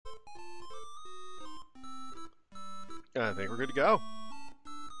I think we're good to go.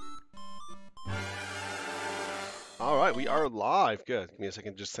 Alright, we are live. Good. Give me a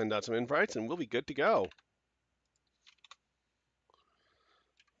second to just send out some invites and we'll be good to go.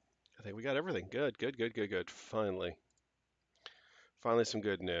 I think we got everything. Good, good, good, good, good. Finally. Finally some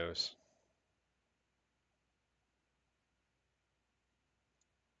good news.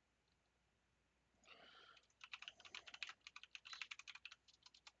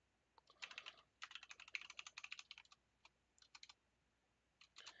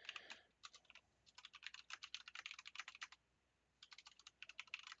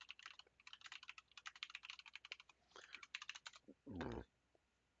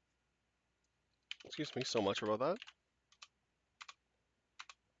 Excuse me so much about that.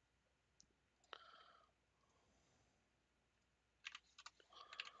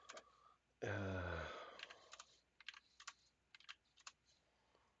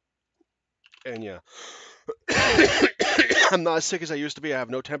 And yeah, I'm not as sick as I used to be. I have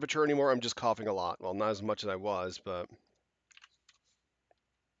no temperature anymore. I'm just coughing a lot. Well, not as much as I was, but...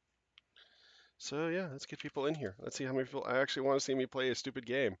 So yeah, let's get people in here. Let's see how many people actually want to see me play a stupid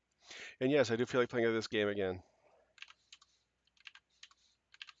game. And yes, I do feel like playing this game again.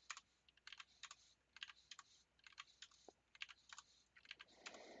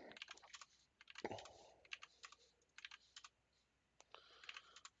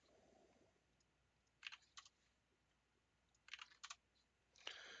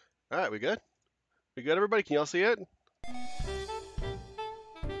 All right, we good? We good, everybody? Can y'all see it?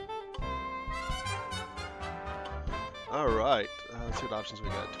 All right. Let's see what options we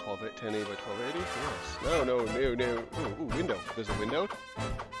got. 1080 by 1280? Yes. No, no, no, no. Ooh, window. There's a window?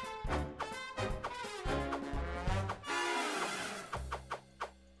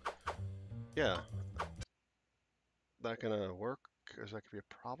 Yeah. That gonna work? Is that gonna be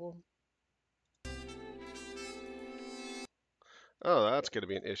a problem? Oh, that's gonna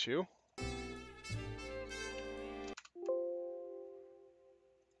be an issue.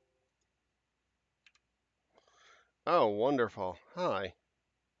 Oh, wonderful. Hi.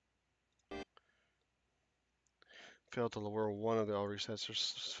 Failed to lower one of the all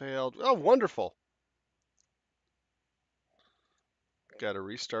resets failed. Oh, wonderful. Got to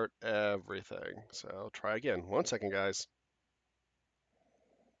restart everything. So I'll try again. 1 second, guys.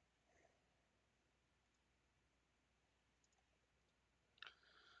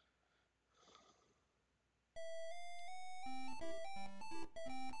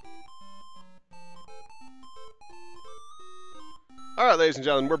 All right, ladies and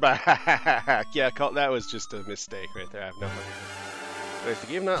gentlemen, we're back. Yeah, that was just a mistake right there. I have no fucking... Wait, is the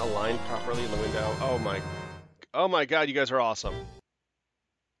game not aligned properly in the window? Oh my god, you guys are awesome.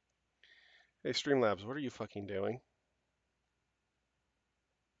 Hey, Streamlabs, what are you fucking doing?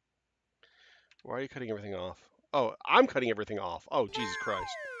 Why are you cutting everything off? Oh, I'm cutting everything off. Oh, Jesus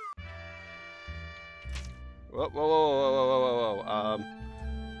Christ. Whoa, whoa, whoa, whoa, whoa, whoa, whoa.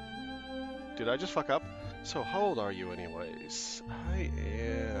 Did I just fuck up? So how old are you anyways? I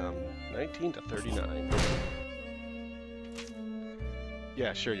am 19 to 39.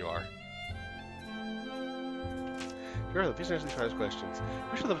 Yeah, sure you are. Here, please answer these 5 questions.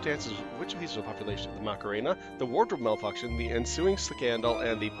 Which of the dances, which of these is the population? The Macarena, the wardrobe malfunction, the ensuing scandal,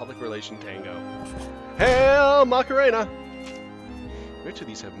 and the public relation tango? Hail Macarena! Which of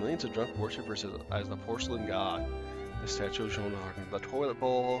these have millions of drunk worshippers as the porcelain god? The statue of Jean d'Arc, the toilet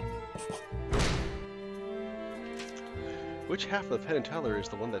bowl. Which half of the Penn and Teller is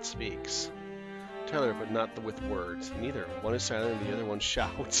the one that speaks? Teller, but not with words. Neither. One is silent and the other one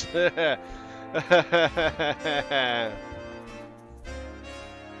shouts.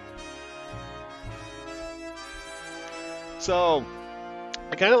 So,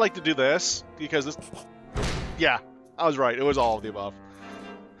 I kind of like to do this, because this... Yeah, I was right. It was all of the above.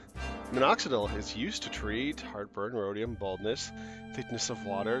 Minoxidil is used to treat heartburn, rhodium, baldness, thickness of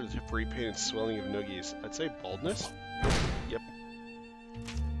water, jippery pain, and swelling of noogies. I'd say baldness? Yep.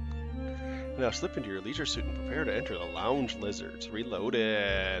 Now slip into your leisure suit and prepare to enter the Lounge Lizards.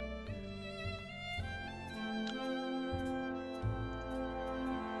 Reloaded.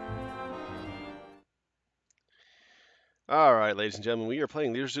 Alright, ladies and gentlemen, we are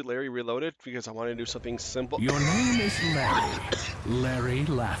playing Leisure Suit Larry Reloaded because I want to do something simple. Your name is Larry. Larry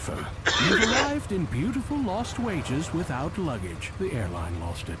Laffer. You've arrived in beautiful Lost Wages without luggage. The airline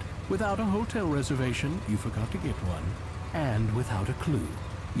lost it. Without a hotel reservation, you forgot to get one. And without a clue,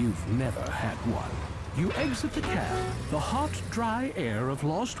 you've never had one. You exit the cab. The hot, dry air of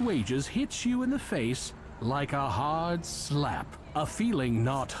Lost Wages hits you in the face like a hard slap. A feeling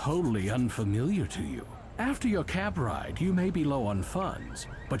not wholly unfamiliar to you. After your cab ride, you may be low on funds,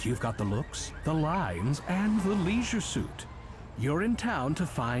 but you've got the looks, the lines, and the leisure suit. You're in town to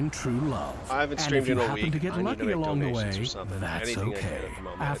find true love. I haven't streamed in a week. And if you happen to get lucky along the way, that's Anything okay.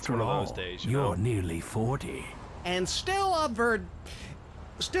 After all, those days, you're nearly 40. And still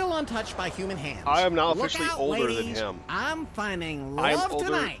still untouched by human hands. I am now officially Look out, older ladies. than him. I'm finding I'm love older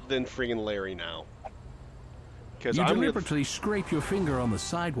tonight. than friggin' Larry now. You deliberately scrape your finger on the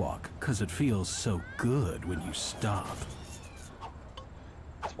sidewalk because it feels so good when you stop.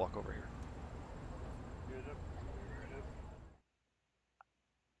 Let's walk over here.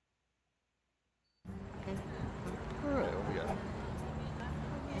 Alright, what we got?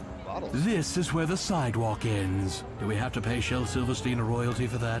 Bottles. This is where the sidewalk ends. Do we have to pay Shel Silverstein a royalty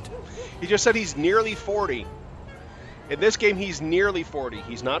for that? He just said he's nearly 40. In this game, he's nearly 40.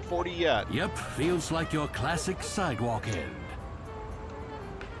 He's not 40 yet. Yep, feels like your classic sidewalk end.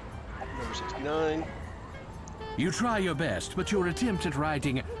 Number 69. You try your best, but your attempt at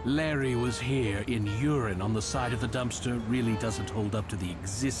writing "Larry was here" in urine on the side of the dumpster really doesn't hold up to the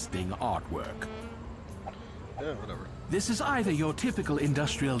existing artwork. Yeah, whatever. This is either your typical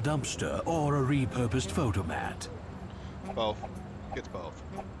industrial dumpster or a repurposed photomat. Both. It's both.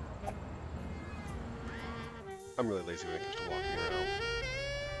 I'm really lazy when it comes to walking around.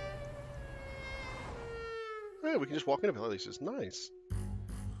 Hey, we can just walk into places. Nice.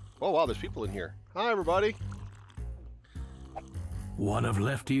 Oh wow, there's people in here. Hi, everybody. One of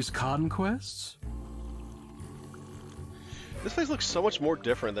Lefty's conquests? This place looks so much more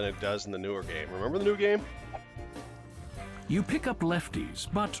different than it does in the newer game. Remember the new game? You pick up Lefty's,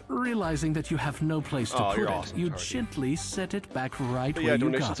 but realizing that you have no place to put it, awesome, you Tardy. gently set it back right But where yeah,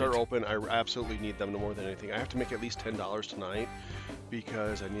 you got donations it. are open. I absolutely need them no more than anything. I have to make at least $10 tonight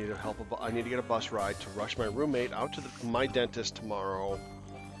because I need to I need to get a bus ride to rush my roommate out to my dentist tomorrow,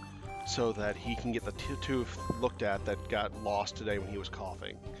 so that he can get the tooth looked at that got lost today when he was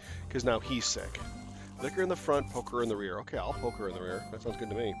coughing, because now he's sick. Liquor in the front, poker in the rear. Okay, I'll poker in the rear. That sounds good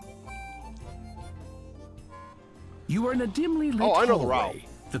to me. You are in a dimly lit I know the route. hallway.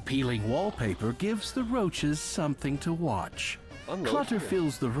 The peeling wallpaper gives the roaches something to watch. Clutter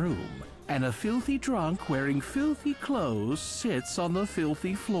fills the room, and a filthy drunk wearing filthy clothes sits on the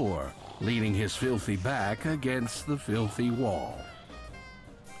filthy floor, leaning his filthy back against the filthy wall.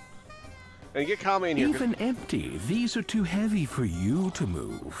 And get Kame in here. Even empty, these are too heavy for you to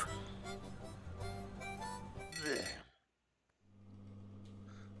move.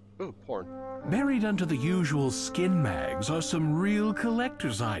 Ooh, porn. Buried under the usual skin mags are some real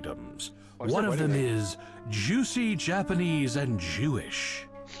collector's items. One of them is juicy Japanese and Jewish.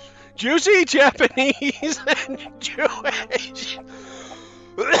 Juicy Japanese and Jewish.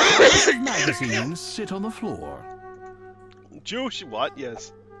 Magazines sit on the floor. Jewish what?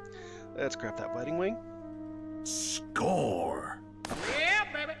 Yes. Let's grab that wedding wing. Score. Yeah,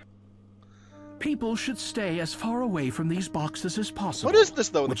 baby. People should stay as far away from these boxes as possible. What is this,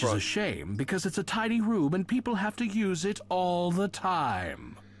 though, in the Which is a front? shame, because it's a tiny room and people have to use it all the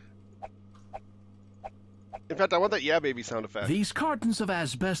time. In fact, I want that yeah baby sound effect. These cartons of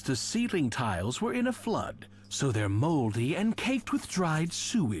asbestos ceiling tiles were in a flood, so they're moldy and caked with dried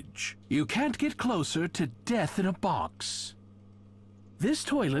sewage. You can't get closer to death in a box. This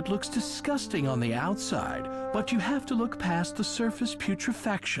toilet looks disgusting on the outside, but you have to look past the surface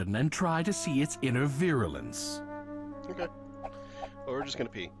putrefaction and try to see its inner virulence. Okay. Well, we're just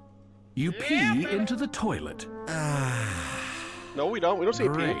gonna pee. You pee into the toilet. No, we don't. We don't say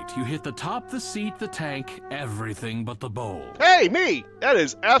pee. Great. You hit the top, the seat, the tank, everything but the bowl. Hey, me! That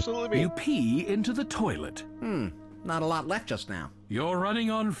is absolutely me. You pee into the toilet. Not a lot left just now. You're running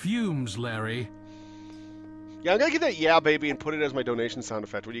on fumes, Larry. Yeah, I'm gonna get that yeah baby and put it as my donation sound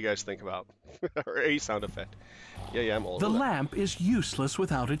effect. What do you guys think about? Or a sound effect. Yeah, I'm old. The lamp is useless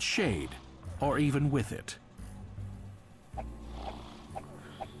without its shade, or even with it.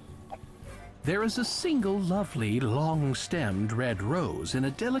 There is a single lovely, long-stemmed red rose in a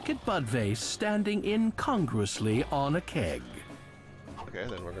delicate bud vase standing incongruously on a keg. Okay,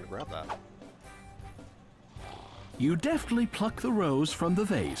 then we're gonna grab that. You deftly pluck the rose from the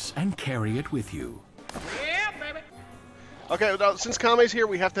vase and carry it with you. Okay, now, since Kame's here,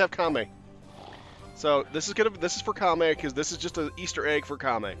 we have to have Kame. So this is for Kame because this is just an Easter egg for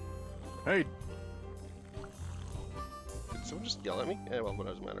Kame. Hey. Did someone just yell at me? Yeah, well, what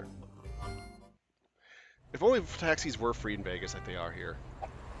doesn't matter. If only taxis were free in Vegas like they are here.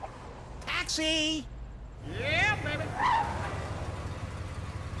 Taxi! Yeah, baby.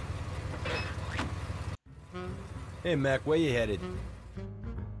 Hey, Mac, where you headed?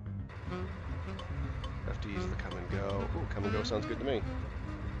 Have to use the come and go. Ooh, come and go sounds good to me.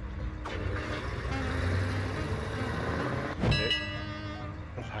 Okay.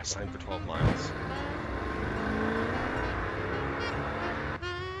 Last sign for 12 miles.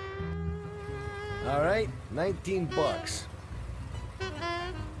 All right, 19 bucks. How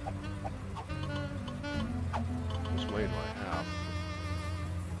much money do I have?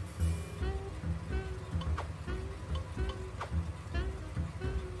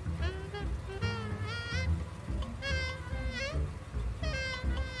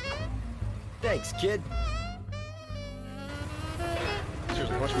 Thanks, kid.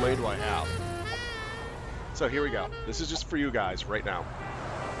 Seriously, how much money do I have? So here we go. This is just for you guys right now.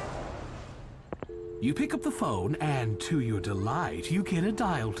 You pick up the phone, and to your delight, you get a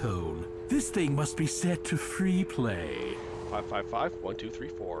dial tone. This thing must be set to free play.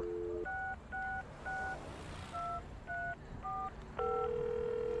 555-1234.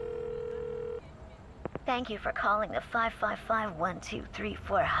 Thank you for calling the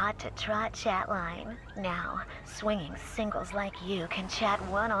 555-1234 Hot to Trot chat line. Now, swinging singles like you can chat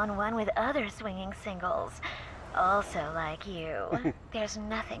one-on-one with other swinging singles. Also like you. There's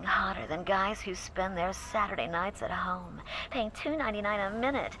nothing hotter than guys who spend their Saturday nights at home, paying $2.99 a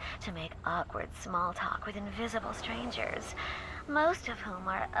minute to make awkward small talk with invisible strangers, most of whom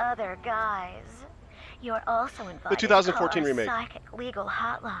are other guys. You're also invited The 2014 to call our remake. psychic legal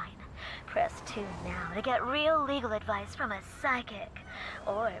hotline. Press 2 now to get real legal advice from a psychic.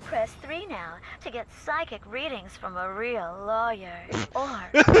 Or press 3 now to get psychic readings from a real lawyer. Or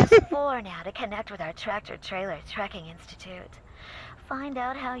press 4 now to connect with our tractor-trailer trekking institute. Find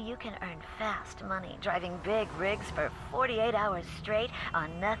out how you can earn fast money driving big rigs for 48 hours straight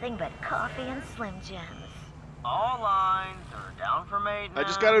on nothing but coffee and Slim Jims. All lines are down for maintenance. I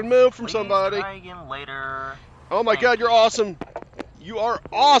just got a move from Please somebody. try again later. Oh my Thank god, you're you. awesome! You are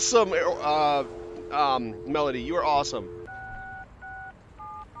awesome, Melody. You are awesome.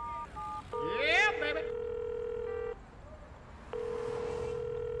 Yeah, baby.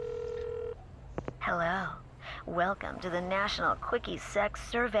 Hello. Welcome to the National Quickie Sex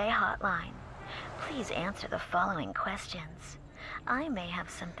Survey Hotline. Please answer the following questions. I may have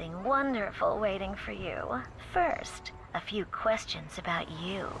something wonderful waiting for you. First, a few questions about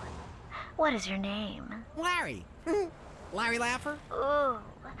you. What is your name? Larry. Larry Laffer? Ooh,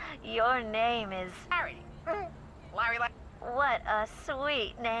 your name is... Larry. Larry Laffer. What a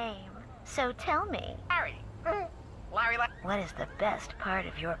sweet name. So tell me, Larry. Larry Laffer. what is the best part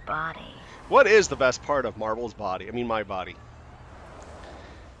of your body? What is the best part of Marble's body? I mean, my body.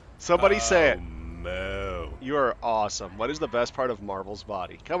 Somebody say it. No. You are awesome. What is the best part of Marble's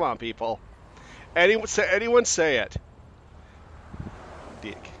body? Come on, people. Anyone say it.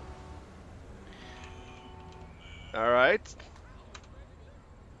 Dick. All right.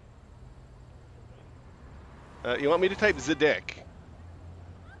 You want me to type the dick?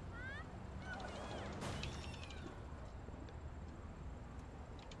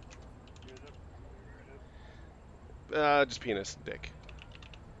 Just penis, dick.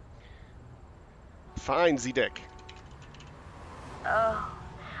 Fine, Z-dick. Oh,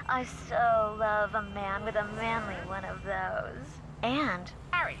 I so love a man with a manly one of those. And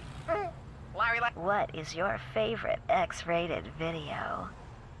Larry. Larry Laffer. what is your favorite X-rated video?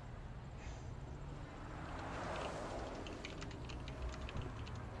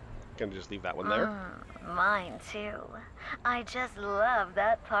 Gonna just leave that one there. Mine too. I just love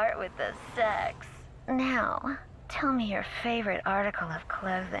that part with the sex. Now, tell me your favorite article of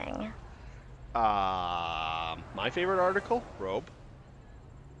clothing. My favorite article? Robe.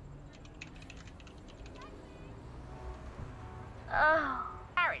 Oh,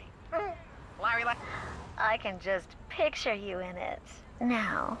 Larry. Larry Laffer. I can just picture you in it.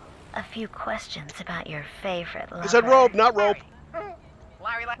 Now, a few questions about your favorite lover. I said robe, not rope.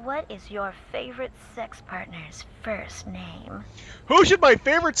 Larry Laffer. What is your favorite sex partner's first name? Who should my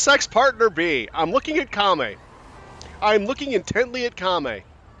favorite sex partner be? I'm looking at Kame. I'm looking intently at Kame.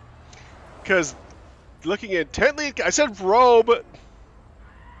 Because looking intently at... I said robe.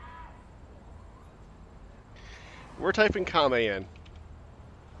 We're typing Kame in.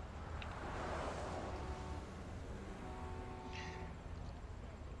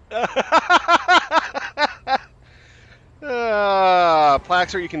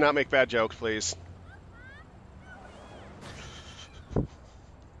 Plaxer, you cannot make bad jokes, please.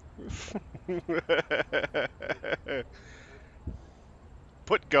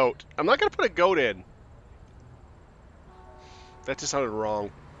 Put goat. I'm not going to put a goat in. That just sounded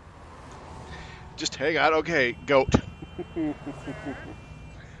wrong. Just hang on. Okay, goat.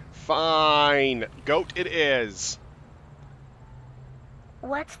 Fine. Goat it is.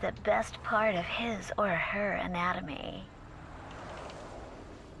 What's the best part of his or her anatomy?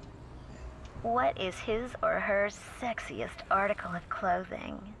 What is his or her sexiest article of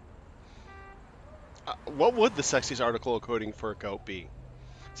clothing? What would the sexiest article of clothing for a goat be?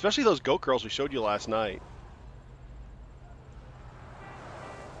 Especially those goat girls we showed you last night.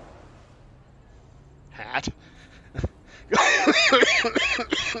 Hat.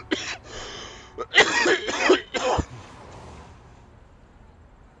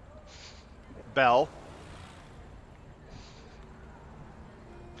 Bell.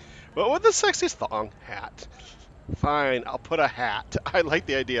 What would the sexiest thong? Hat. Fine, I'll put a hat. I like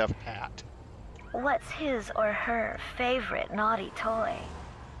the idea of hat. What's his or her favorite naughty toy?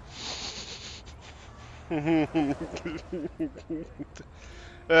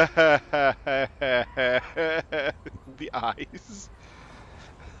 The eyes.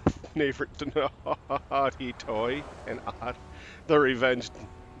 Favorite naughty toy and odd. The revenge.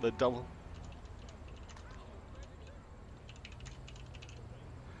 The double.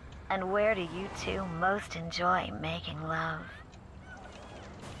 And where do you two most enjoy making love?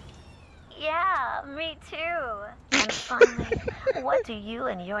 Yeah, me too. And finally, what do you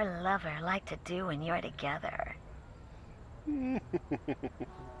and your lover like to do when you're together?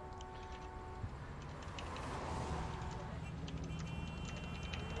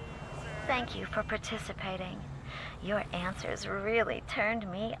 Thank you for participating. Your answers really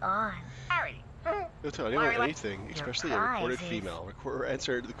turned me on. Harry! They'll tell anyone anything, especially a recorded female.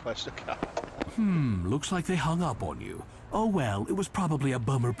 Answer the question. Looks like they hung up on you. Oh well, it was probably a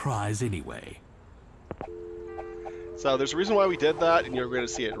bummer prize anyway. So there's a reason why we did that, and you're going to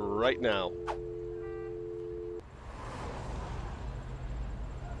see it right now.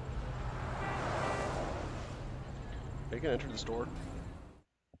 Are you going to enter the store?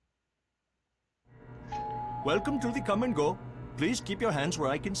 Welcome to the come and go. Please keep your hands where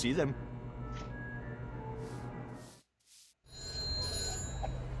I can see them.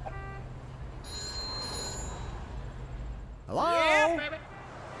 Hello? Yeah, baby.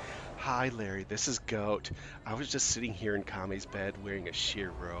 Hi, Larry. This is Goat. I was just sitting here in Kame's bed wearing a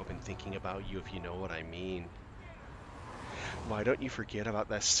sheer robe and thinking about you, if you know what I mean. Why don't you forget about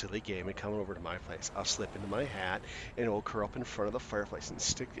that silly game and come over to my place? I'll slip into my hat and we'll curl up in front of the fireplace and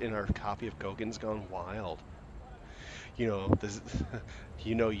stick in our copy of Gauguin's Gone Wild. You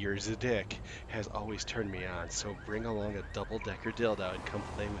know, yours a dick has always turned me on, so bring along a double-decker dildo and come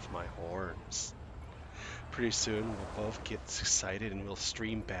play with my horns. Pretty soon we'll both get excited and we'll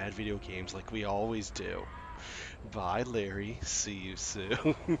stream bad video games like we always do. Bye, Larry. See you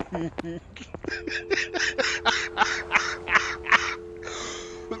soon.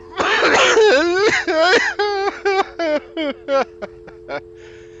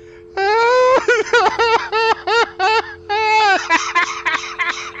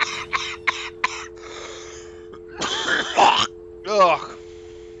 Ugh.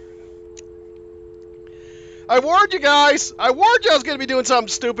 I warned you guys! I warned you I was going to be doing something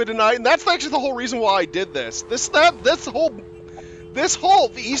stupid tonight, and that's actually the whole reason why I did this. This whole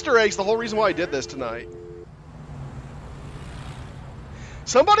Easter egg's the whole reason why I did this tonight.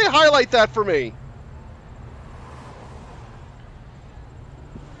 Somebody highlight that for me.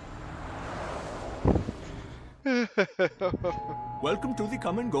 Welcome to the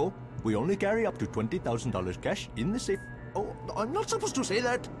come and go. We only carry up to $20,000 cash in the safe. Oh, I'm not supposed to say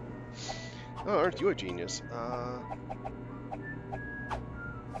that. Oh, aren't you a genius? How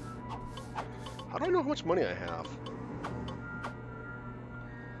do I know how much money I have?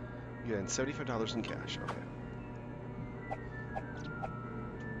 Again, $75 in cash. Okay.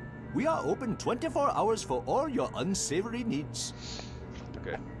 We are open 24 hours for all your unsavory needs.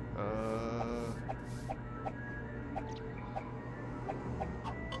 Okay.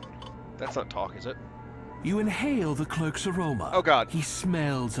 That's not talk, is it? You inhale the clerk's aroma. Oh, God. He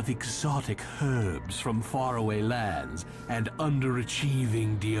smells of exotic herbs from faraway lands and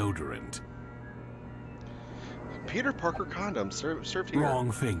underachieving deodorant. Peter Parker condoms served here.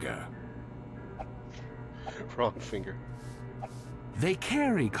 Wrong finger. Wrong finger. They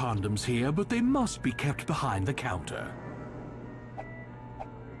carry condoms here, but they must be kept behind the counter.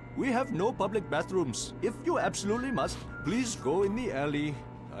 We have no public bathrooms. If you absolutely must, please go in the alley,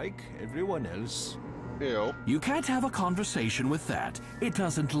 like everyone else. Ew. You can't have a conversation with that. It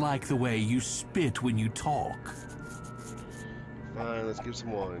doesn't like the way you spit when you talk. Fine, let's give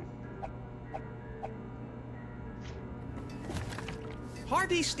some wine.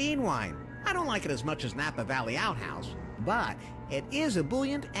 Hardy Steen wine. I don't like it as much as Napa Valley Outhouse, but it is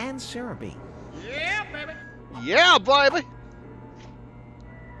ebullient and syrupy. Yeah, baby. Yeah, baby!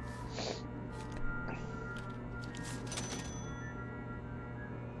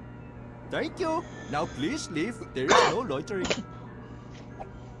 Thank you. Now please leave. There is no loitering.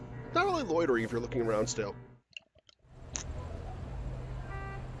 Not really loitering if you're looking around still.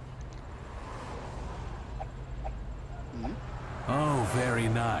 Oh, very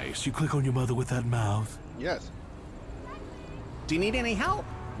nice. You click on your mother with that mouth? Yes. Do you need any help?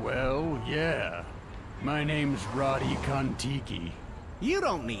 Well, yeah. My name's Roddy Kontiki. You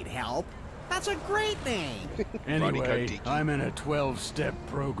don't need help. That's a great name. Anyway, Kontiki. I'm in a 12-step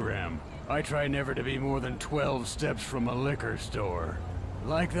program. I try never to be more than 12 steps from a liquor store.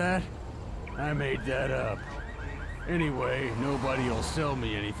 Like that? I made that up. Anyway, nobody'll sell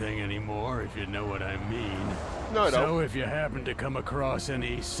me anything anymore, if you know what I mean. No, I don't. So if you happen to come across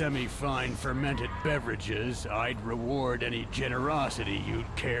any semi-fine fermented beverages, I'd reward any generosity you'd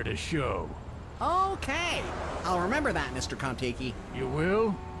care to show. Okay. I'll remember that, Mr. Kontiki. You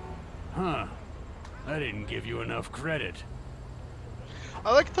will? Huh. I didn't give you enough credit.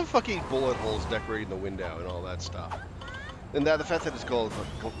 I like the fucking bullet holes decorating the window and all that stuff. And the fact that it's called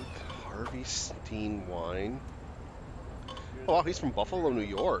Harvey Steen Wine. Oh, wow, he's from Buffalo, New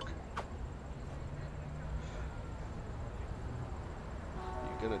York.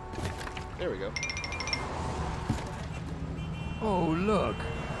 You gonna... There we go. Oh, look.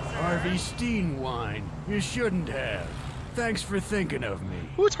 Harvey Steen wine. You shouldn't have. Thanks for thinking of me.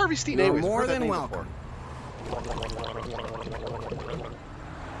 Who's Harvey Steen You're anyways? more I've heard that than name welcome. before.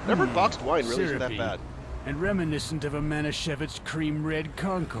 Never boxed wine really isn't that Syrupy. bad. And reminiscent of a Manischewitz Cream Red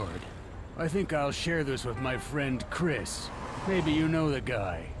Concord. I think I'll share this with my friend Chris. Maybe you know the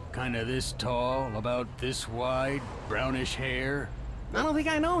guy. Kinda this tall, about this wide, brownish hair. I don't think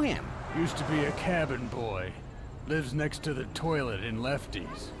I know him. Used to be a cabin boy. Lives next to the toilet in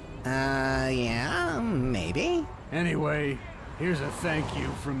Lefty's. Yeah, maybe. Anyway, here's a thank you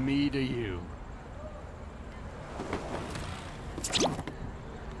from me to you.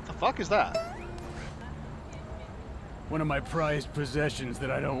 The fuck is that? One of my prized possessions that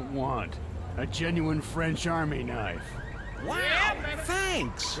I don't want. A genuine French army knife. Wow,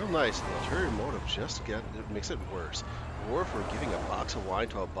 thanks. Real nice. The ulterior motive just to get it makes it worse. Or for giving a box of wine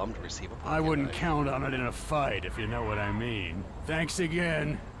to a bum to receive a pocket I wouldn't knife. count on it in a fight, if you know what I mean. Thanks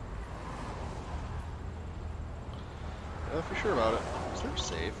again. For sure about it. Is there a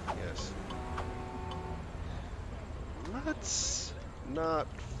save? Yes. Let's not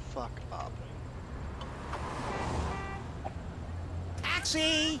fuck up.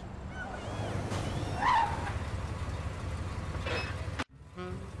 Taxi!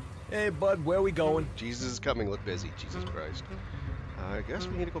 Hey, bud, where we going? Jesus is coming. Look busy. Jesus Christ. I guess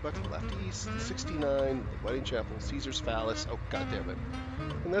we need to go back to the lefties. 69, the Wedding Chapel, Caesar's Phallus. Oh, goddammit.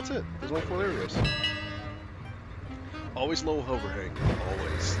 And that's it. There's only 4 areas. Always low overhang.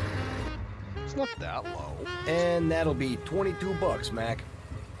 Always. It's not that low. And that'll be 22 bucks, Mac.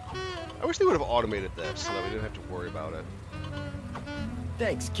 I wish they would have automated this so that we didn't have to worry about it.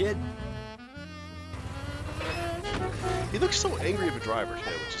 Thanks, kid. He looks so angry of a driver,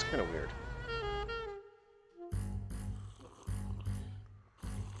 too, which is kind of weird.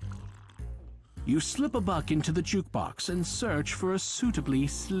 You slip a buck into the jukebox and search for a suitably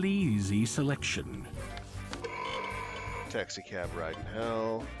sleazy selection. Taxi cab ride in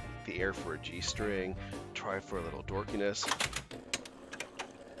hell. The air for a G-string. Try for a little dorkiness.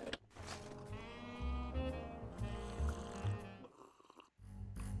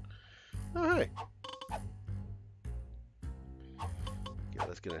 Oh, hey. Yeah,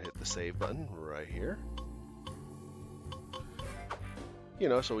 that's gonna hit the save button right here. You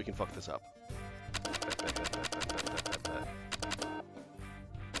know, so we can fuck this up.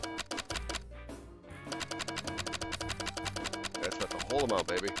 That's about the whole amount,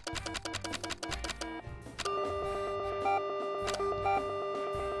 baby.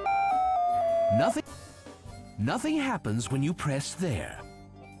 Nothing happens when you press there.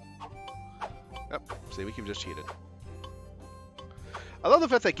 Yep, see, we can just cheated. I love the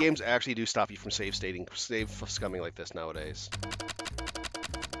fact that games actually do stop you from save scumming like this nowadays.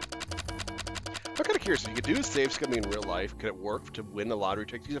 I'm kind of curious, if you could do save scumming in real life, could it work to win a lottery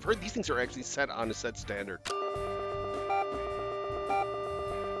ticket? Because I've heard these things are actually set on a set standard.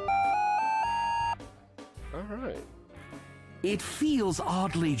 Alright. It feels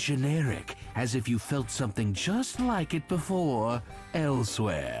oddly generic, as if you felt something just like it before,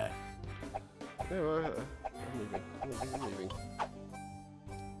 elsewhere. Yeah, well, I'm leaving.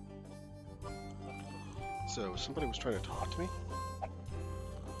 So, somebody was trying to talk to me?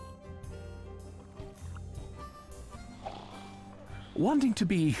 Wanting to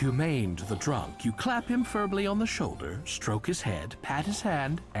be humane to the drunk, you clap him firmly on the shoulder, stroke his head, pat his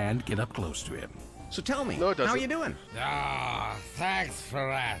hand, and get up close to him. So tell me, No, it how are doesn't. you doing? Ah, thanks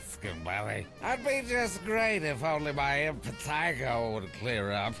for asking, buddy. I'd be just great if only my impetigo would clear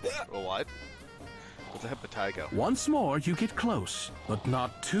up. A what? What's a hepatigo? Once more, you get close, but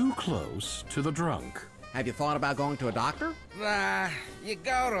not too close to the drunk. Have you thought about going to a doctor? Nah, you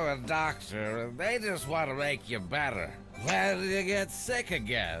go to a doctor and they just want to make you better. Then you get sick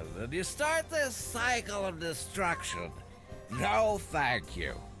again, and you start this cycle of destruction. No, thank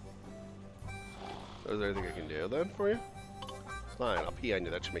you. Is there anything I can do then for you? Fine, I'll pee on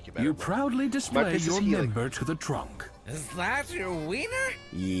you. That should make you better. You proudly display piss is your healing. member to the drunk. Is that your wiener?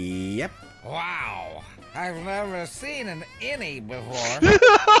 Yep. Wow, I've never seen an innie before.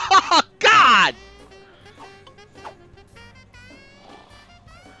 Oh, God!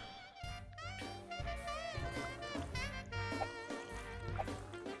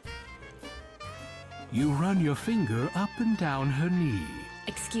 You run your finger up and down her knee.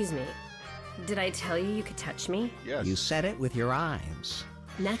 Excuse me. Did I tell you you could touch me? Yes. You said it with your eyes.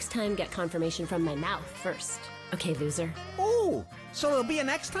 Next time, get confirmation from my mouth first. Okay, loser. Ooh, so there'll be a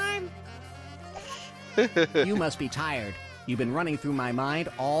next time? You must be tired. You've been running through my mind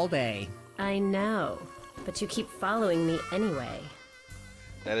all day. I know, but you keep following me anyway.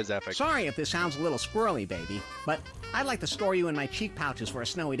 That is epic. Sorry if this sounds a little squirrely, baby, but I'd like to store you in my cheek pouches for a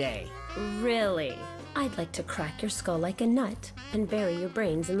snowy day. Really? I'd like to crack your skull like a nut and bury your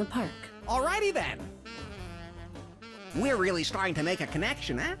brains in the park. Alrighty then. We're really starting to make a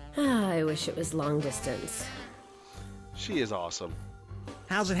connection, huh? Ah, I wish it was long distance. She is awesome.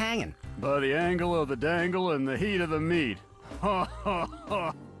 How's it hanging? By the angle of the dangle and the heat of the meat. Ha ha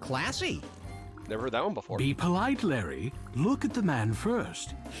ha. Classy. Never heard that one before. Be polite, Larry. Look at the man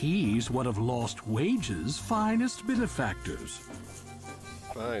first. He's one of Lost Wages' finest benefactors.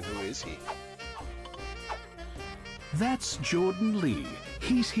 Fine, who is he? That's Jordan Lee.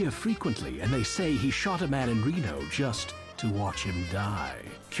 He's here frequently, and they say he shot a man in Reno just to watch him die.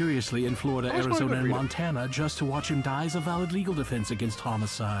 Curiously, in Florida, I was wondering Arizona, and Reno. Montana, just to watch him die is a valid legal defense against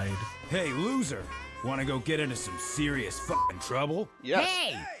homicide. Hey, loser. Wanna go get into some serious fucking trouble? Yes.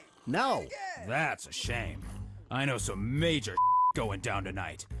 Hey! No. That's a shame. I know some major going down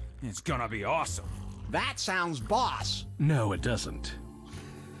tonight. It's gonna be awesome. That sounds boss. No, it doesn't.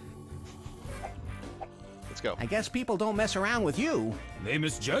 Let's go. I guess people don't mess around with you. They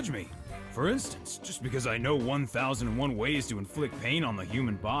misjudge me. For instance, just because I know 1001 ways to inflict pain on the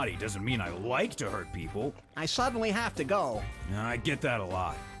human body doesn't mean I like to hurt people. I suddenly have to go. I get that a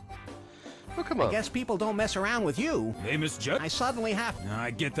lot. Oh, come on. I guess people don't mess around with you. They misjudge. I suddenly have...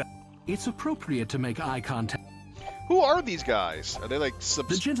 I get that. It's appropriate to make eye contact. Who are these guys? Are they like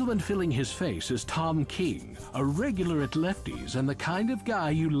The gentleman filling his face is Tom King, a regular at Lefty's and the kind of guy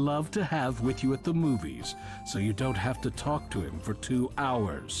you love to have with you at the movies, so you don't have to talk to him for 2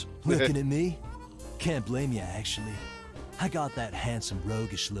 hours. Looking at me? Can't blame you, actually. I got that handsome,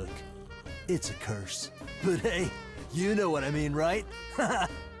 roguish look. It's a curse. But hey, you know what I mean, right?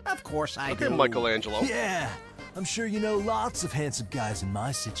 Of course I Okay, do. Michelangelo. Yeah, I'm sure you know lots of handsome guys in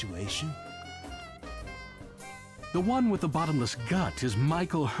my situation. The one with the bottomless gut is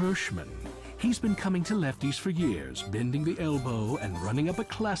Michael Hirschman. He's been coming to Lefty's for years, bending the elbow and running up a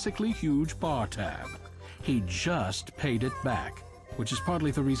classically huge bar tab. He just paid it back, which is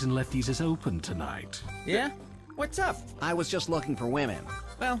partly the reason Lefty's is open tonight. Yeah? What's up? I was just looking for women.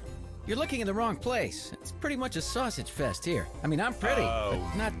 Well, you're looking in the wrong place. It's pretty much a sausage fest here. I mean, I'm pretty,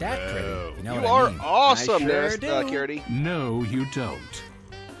 but not that pretty. You know You what are I mean? awesome, I sure Nast, do. Carity. No, you don't.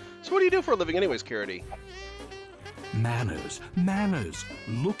 So what do you do for a living anyways, Carity? Manners, manners.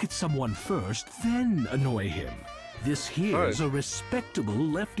 Look at someone first, then annoy him. This here's a respectable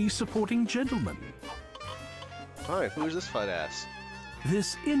Lefty supporting gentleman. Fine, who's this fat ass?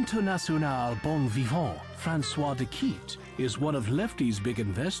 This international bon vivant, Francois de Quitte, is one of Lefty's big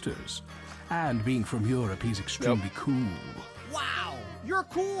investors. And being from Europe, he's extremely cool. Wow, you're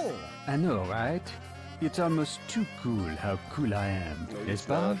cool. I know, right? It's almost too cool how cool I am. No, N'est-ce it's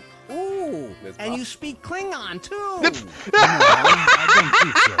pas? not. Ooh, It's and not. you speak Klingon, too. I don't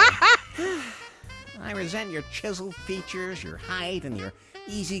think so. I resent your chiseled features, your height, and your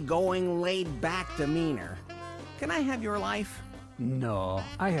easygoing, laid-back demeanor. Can I have your life? No,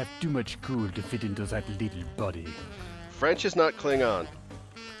 I have too much cool to fit into that little body. French is not Klingon.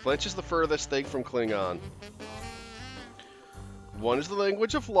 French is the furthest thing from Klingon. One is the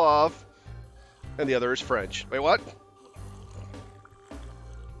language of love, and the other is French. Wait, what?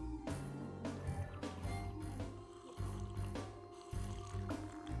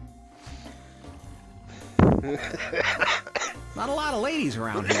 Not a lot of ladies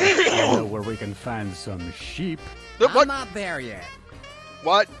around here. I know where we can find some sheep. I'm not there yet.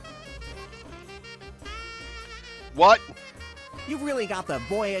 What? What? You've really got the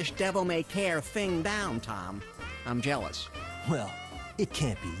boyish devil-may-care thing down, Tom. I'm jealous. Well, it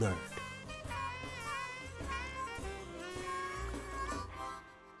can't be learned.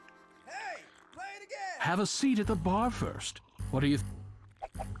 Have a seat at the bar first. What do you...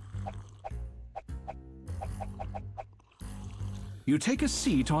 You take a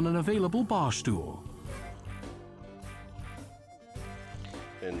seat on an available bar stool.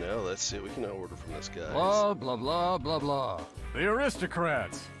 And now let's see what we can order from this guy. Blah, blah, blah, blah, blah. The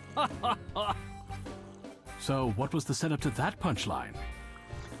aristocrats. So, what was the setup to that punchline?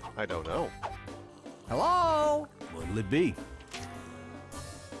 I don't know. Hello? What'll it be?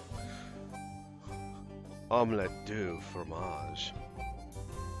 Omelette du fromage.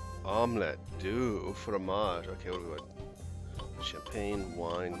 Omelette du fromage. Okay, what do we want? Champagne,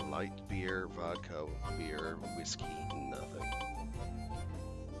 wine, light beer, vodka, beer, whiskey, nothing.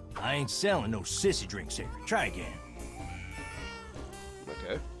 I ain't selling no sissy drinks here. Try again.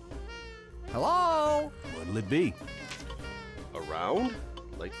 Okay. Hello? What'll it be? A round?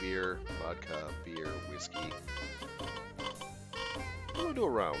 Light beer, vodka, beer, whiskey. I'm gonna do a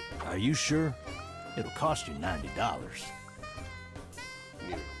round. Are you sure? It'll cost you $90.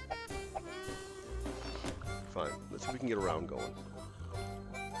 New. Fine. Let's see if we can get a round going.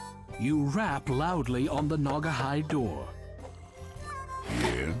 You rap loudly on the Naugahyde door.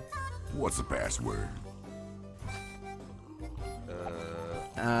 Yeah? What's the password?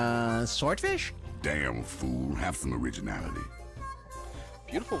 Swordfish? Damn fool, have some originality.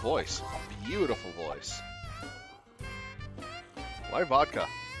 Beautiful voice. Beautiful voice. Why vodka?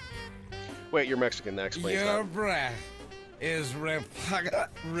 Wait, you're Mexican, that explains Your that. breath is repugnant.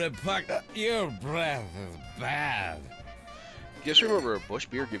 Your breath is bad. Just remember, a bush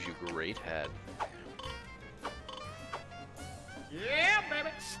beer gives you great head. Yeah, baby.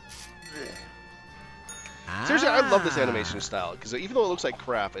 Seriously, I love this animation style, because even though it looks like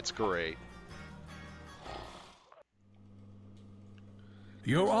crap, it's great.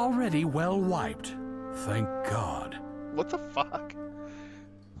 You're already well wiped. Thank God. What the fuck?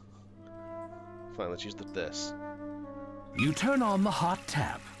 Fine, let's use this. You turn on the hot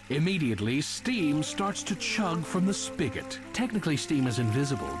tap. Immediately, steam starts to chug from the spigot. Technically, steam is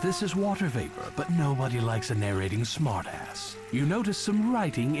invisible. This is water vapor, but nobody likes a narrating smartass. You notice some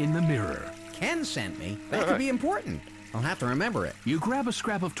writing in the mirror. Ken sent me. That could be important. I'll have to remember it. You grab a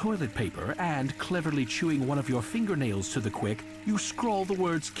scrap of toilet paper and, cleverly chewing one of your fingernails to the quick, you scrawl the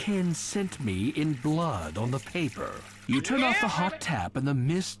words "Ken sent me" in blood on the paper. You turn off the hot tap and the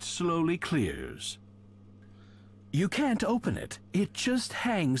mist slowly clears. You can't open it. It just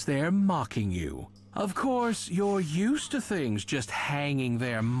hangs there mocking you. Of course, you're used to things just hanging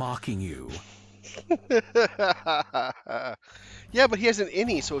there mocking you. Yeah, but he has an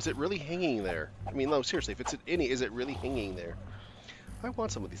innie, so is it really hanging there? I mean, no, seriously, if it's an innie, is it really hanging there? I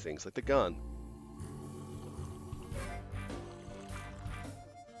want some of these things, like the gun.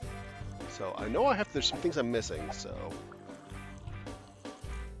 So, I know there's some things I'm missing, so...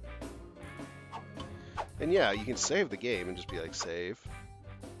 And yeah, you can save the game and just be like, save.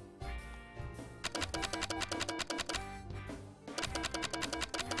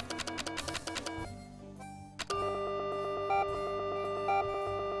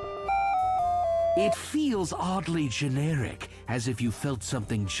 It feels oddly generic, as if you felt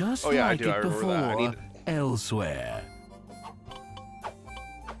something just like it before elsewhere.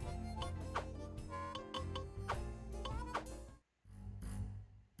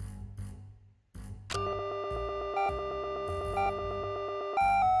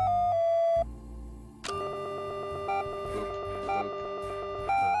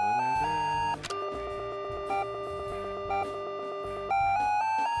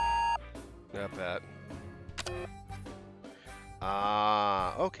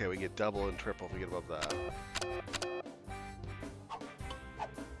 Okay, we get double and triple if we get above that.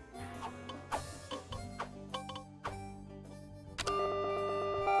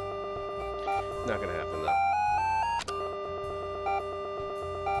 Not gonna happen though.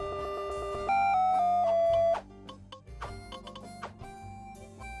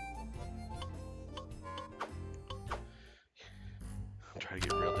 I'm trying to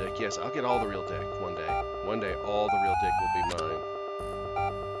get real dick. Yes, I'll get all the real dick one day. One day, all the real dick will be mine.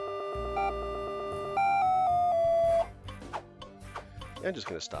 I'm just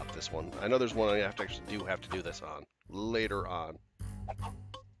gonna stop this one. I know there's one I have to do this on later on.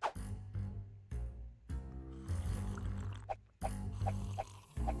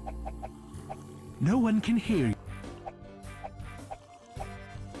 No one can hear you.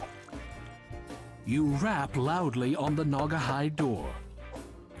 You rap loudly on the Naugahyde door.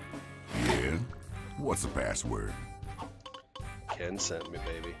 Yeah? What's the password? Ken sent me,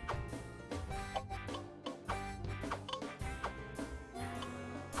 baby.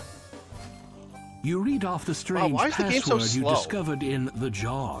 You read off the strange why is the game so password you slow? discovered in the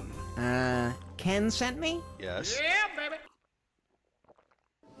John. Ken sent me? Yes.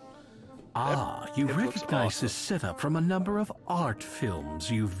 Ah, you It looks recognize awesome. this setup from a number of art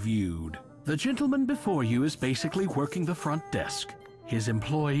films you've viewed. The gentleman before you is basically working the front desk. His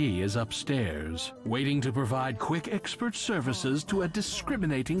employee is upstairs, waiting to provide quick expert services to a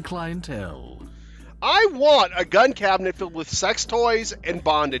discriminating clientele. I want a gun cabinet filled with sex toys and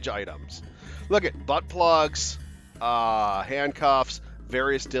bondage items. Look at butt plugs, handcuffs,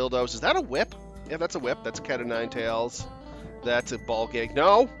 various dildos. Is that a whip? Yeah, that's a whip. That's a cat of nine tails. That's a ball gag.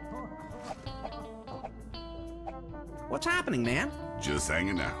 No? What's happening, man? Just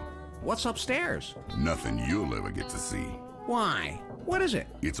hanging out. What's upstairs? Nothing you'll ever get to see. Why? What is it?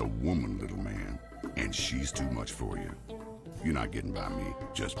 It's a woman, little man, and she's too much for you. You're not getting by me.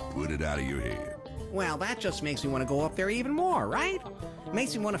 Just put it out of your head. Well, that just makes me want to go up there even more, right?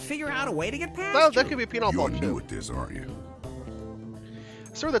 Makes me want to figure out a way to get past No, you. that could be a peanut You're pump new too. at this, aren't you?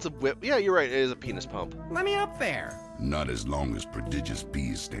 Sir, that's a whip. Yeah, you're right. It is a penis pump. Let me up there. Not as long as Prodigious P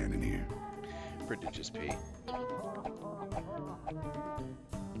is standing here. Prodigious P.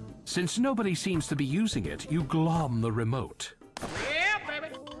 Since nobody seems to be using it, you glom the remote.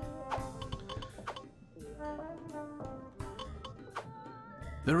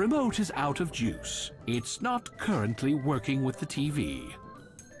 The remote is out of juice. It's not currently working with the TV.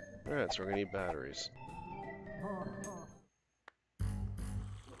 Alright, so we're gonna need batteries.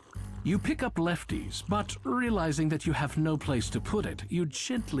 You pick up Lefty's, but realizing that you have no place to put it, you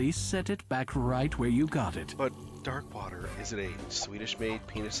gently set it back right where you got it. But Darkwater, is it a Swedish-made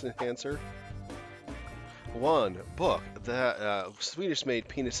penis enhancer? One book, that Swedish-made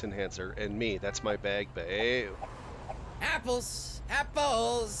penis enhancer, and me. That's my bag, babe. Apples!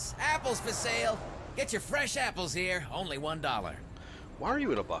 Apples! Apples for sale! Get your fresh apples here, only $1. Why are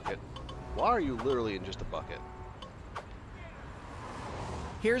you in a bucket? Why are you literally in just a bucket?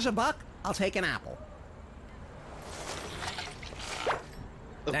 Here's a buck. I'll take an apple.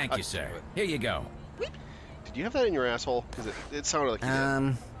 Thank you, sir. Here you go. Did you have that in your asshole? Because it sounded like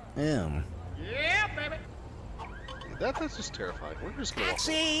you did. Yeah, baby. That's just terrifying. We're just gonna walk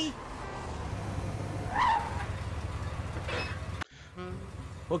away. Taxi!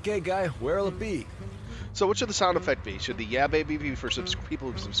 Okay, guy, where'll it be? So what should the sound effect be? Should the yeah baby be for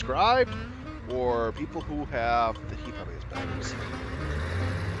people who've subscribed, or people who have? He probably has batteries.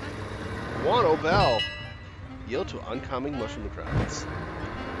 One bell. Yield to oncoming mushroom crowds.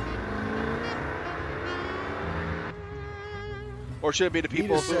 Or should it be the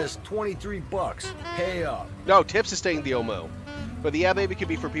people Nita who? says 23 bucks. Pay up. No, tips is staying the Omo. But the yeah baby could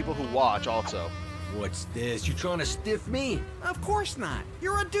be for people who watch also. What's this? You trying to stiff me? Of course not.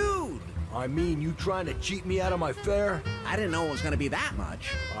 You're a dude. I mean, you trying to cheat me out of my fare? I didn't know it was going to be that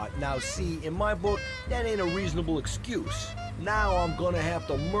much. Now see, in my book, that ain't a reasonable excuse. Now I'm gonna have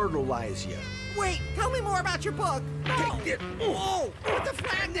to murderize you. Wait, tell me more about your book. No. Take this. Oh, put the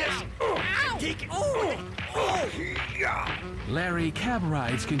flag down. Ow. Take it. Oh. Larry, cab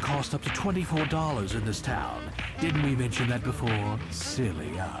rides can cost up to $24 in this town. Didn't we mention that before?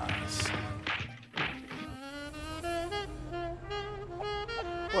 Silly us.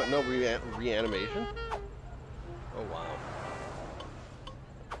 What? No reanimation? Oh wow.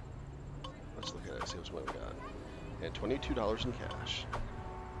 Let's look at it. See what we got. And $22 in cash.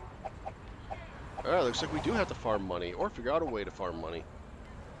 Alright, looks like we do have to farm money, or figure out a way to farm money.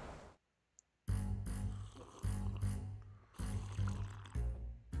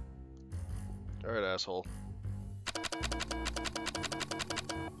 Alright, asshole.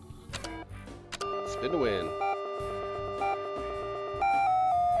 Spin to win.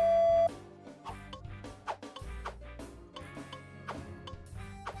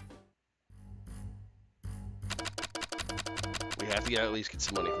 We have to at least get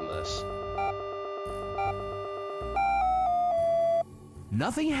some money from this.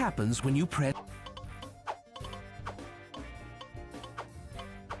 Nothing happens when you press.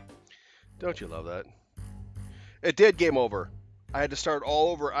 Don't you love that? It did game over. I had to start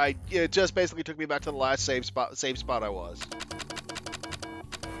all over. It just basically took me back to the last same spot I was.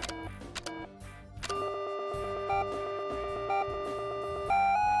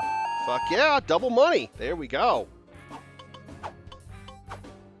 Fuck yeah, double money. There we go.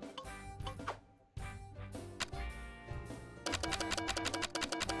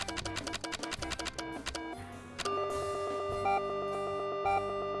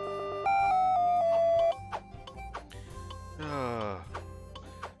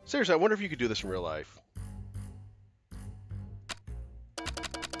 Seriously, I wonder if you could do this in real life.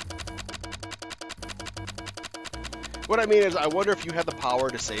 What I mean is, I wonder if you had the power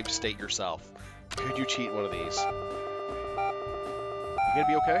to save state yourself. Could you cheat one of these? You gonna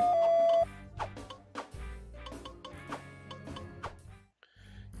be okay?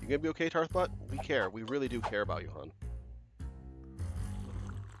 You gonna be okay, Tarthbutt? We care. We really do care about you, hon.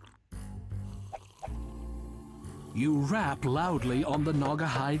 You rap loudly on the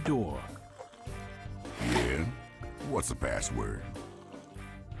Naugahyde door. Yeah? What's the password?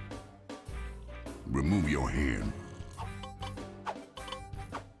 Remove your hand.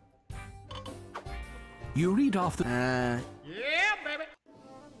 You read off the... Yeah, baby.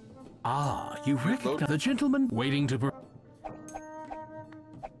 Ah, you recognize the gentleman waiting to...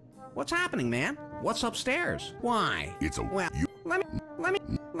 What's happening, man? What's upstairs? Why? It's a... Well, let me...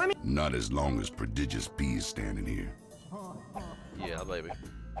 Not as long as Prodigious P is standing here. Yeah, baby.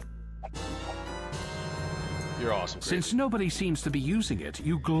 You're awesome, Crazy. Since nobody seems to be using it,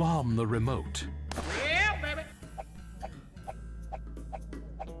 you glom the remote. Yeah, baby.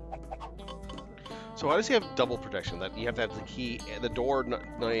 So why does he have double protection? That you have to have the key, the door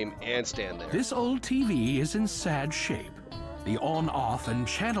name, and stand there. This old TV is in sad shape. The on-off and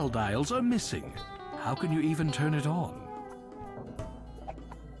channel dials are missing. How can you even turn it on?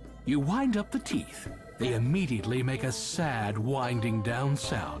 You wind up the teeth. They immediately make a sad winding down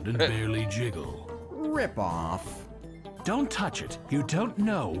sound and barely jiggle. Rip off. Don't touch it. You don't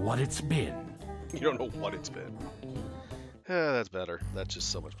know what it's been. You don't know what it's been. That's better. That's just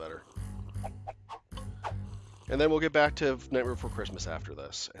so much better. And then we'll get back to Nightmare Before Christmas after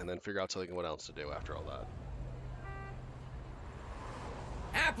this, and then figure out something what else to do after all that.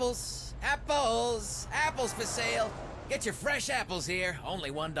 Apples! Apples! Apples for sale! Get your fresh apples here, only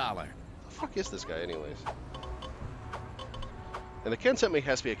 $1. The fuck is this guy, anyways? And the Ken sent me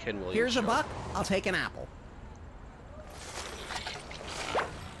has to be a Ken Williams Here's show. a buck. I'll take an apple.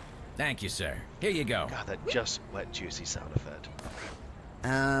 Thank you, sir. Here you go. God, that just wet, juicy sound effect.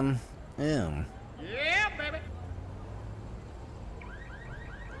 Yeah, baby.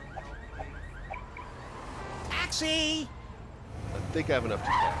 Taxi! I think I have enough to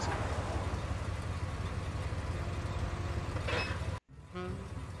taxi.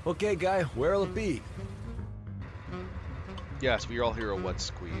 Okay, guy, where'll it be? Yes, we all hear a wet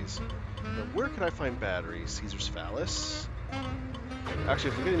squeeze. Now, where can I find batteries? Caesar's Phallus?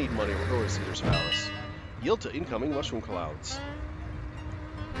 Actually, if we're gonna need money, we'll go with Caesar's Phallus. Yield to incoming mushroom clouds.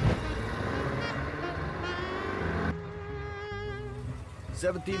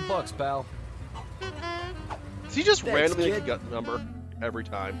 $17, pal. Does he just Thanks, randomly make a kid. gut number every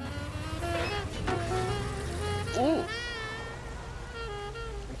time? Ooh.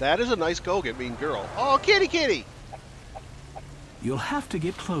 That is a nice go-get mean girl. Oh, kitty kitty! You'll have to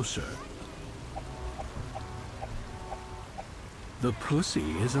get closer. The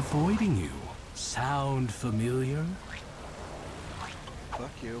pussy is avoiding you. Sound familiar?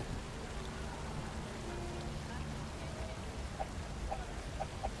 Fuck you.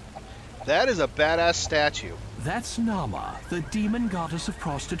 That is a badass statue. That's Nama, the demon goddess of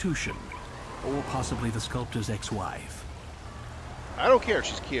prostitution. Or possibly the sculptor's ex-wife. I don't care,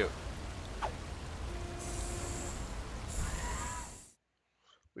 she's cute.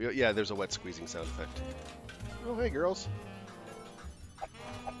 Yeah, there's a wet squeezing sound effect. Oh, hey, girls.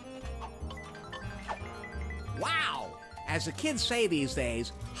 Wow! As the kids say these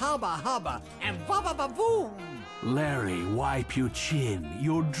days, hubba hubba and bubba ba boom! Larry, wipe your chin.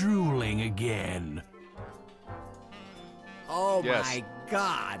 You're drooling again. Oh Yes. my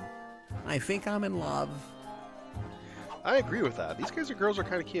god! I think I'm in love. I agree with that. These girls are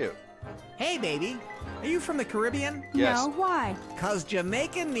kind of cute. Hey, baby, are you from the Caribbean? Yes. No, why? 'Cause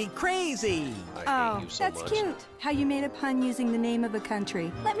Jamaican me crazy! I hate you so that's much. cute. How you made a pun using the name of a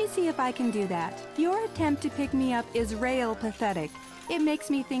country. Let me see if I can do that. Your attempt to pick me up is rail pathetic. It makes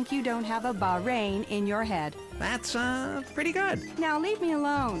me think you don't have a Bahrain in your head. That's, pretty good. Now leave me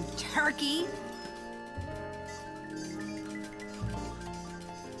alone, turkey.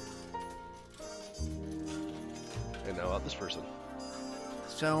 And now out this person.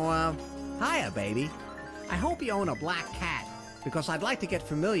 So, hiya, baby. I hope you own a black cat, because I'd like to get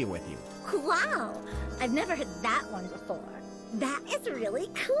familiar with you. Wow! I've never heard that one before. That is really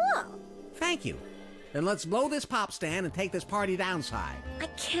cool. Thank you. Then let's blow this pop stand and take this party downside. I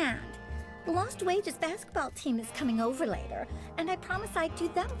can't. The Lost Wages basketball team is coming over later, and I promise I'd do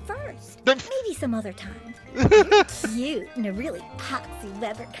them first. Maybe some other time. You're cute in a really Potsy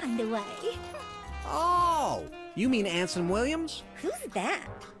Weber kind of way. Oh! You mean Anson Williams? Who's that?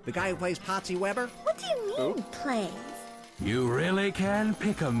 The guy who plays Potsy Weber? What do you mean, plays? You really can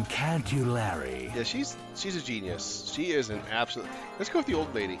pick 'em, can't you, Larry? Yeah, she's a genius. She is an absolute... Let's go with the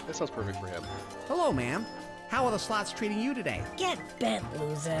old lady. That sounds perfect for him. Hello, ma'am. How are the slots treating you today? Get bent,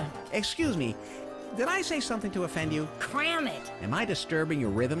 loser. Excuse me, did I say something to offend you? Cram it. Am I disturbing your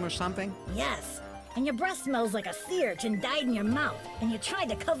rhythm or something? Yes. And your breath smells like a sea urchin died in your mouth, and you tried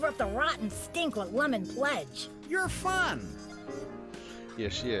to cover up the rotten stink with lemon pledge. You're fun.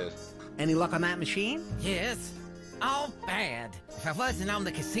 Yes, she is. Any luck on that machine? Yes. All bad. If I wasn't on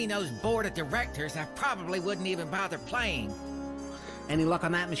the casino's board of directors, I probably wouldn't even bother playing. Any luck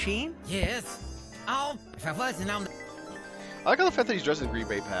on that machine? Yes. Oh, if I wasn't on the... I like the fact that he's dressed in Green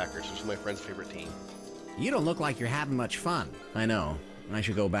Bay Packers, which is my friend's favorite team. You don't look like you're having much fun. I know. I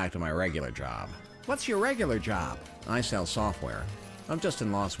should go back to my regular job. What's your regular job? I sell software. I'm just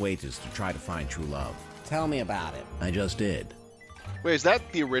in lost wages to try to find true love. Tell me about it. I just did. Wait, is that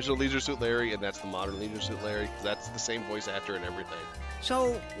the original Leisure Suit Larry and that's the modern Leisure Suit Larry? 'Cause that's the same voice actor and everything.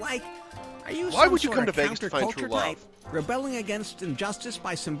 So, like, are you Why some would you sort come of to Vegas to find true counterculture love? type, rebelling against injustice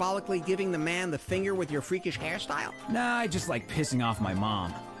by symbolically giving the man the finger with your freakish hairstyle? Nah, I just like pissing off my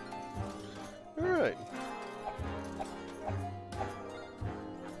mom. Alright.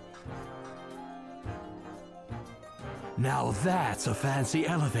 Now that's a fancy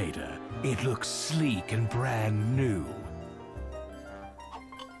elevator. It looks sleek and brand new.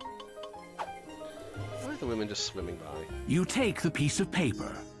 Why are the women just swimming by? You take the piece of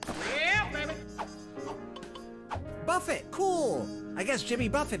paper. Yeah, baby. Buffett, cool. I guess Jimmy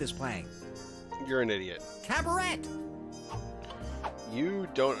Buffett is playing. You're an idiot. Cabaret. You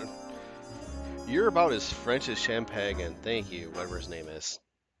don't... You're about as French as champagne, and thank you, whatever his name is.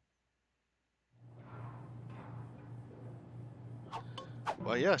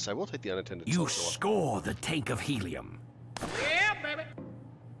 Well, yes, I will take the unattended You social. score the tank of helium. Yeah, baby.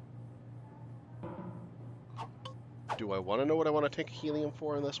 Do I want to know what I want to take helium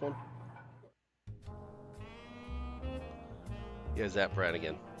for in this one? Yeah, Zap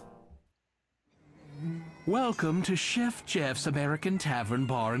Brannigan. Welcome to Chef Jeff's American Tavern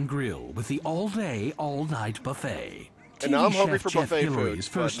Bar and Grill with the all-day, all-night buffet. And now I'm hungry Chef for Jeff buffet Hillary's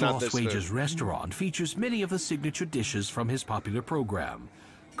food, but First not Lost this Wages food. restaurant features many of the signature dishes from his popular program.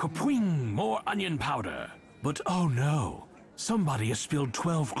 Kapwing, more onion powder. But oh no, somebody has spilled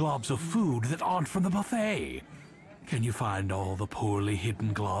 12 globs of food that aren't from the buffet. Can you find all the poorly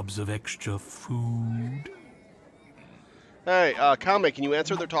hidden globs of extra food? Hey, Kame, can you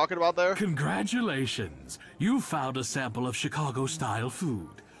answer what they're talking about there? Congratulations! You found a sample of Chicago-style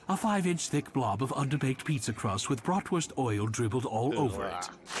food. A 5-inch thick blob of underbaked pizza crust with bratwurst oil dribbled all over it.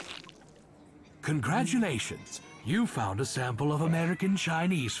 Congratulations! You found a sample of American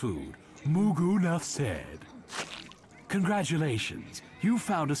Chinese food. Mugu Nuff said. Congratulations! You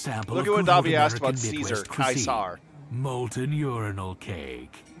found a sample Look of at what good old Davi asked about American Caesar, Midwest cuisine. Caesar. Molten urinal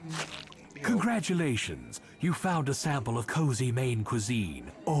cake. Congratulations! You found a sample of cozy Maine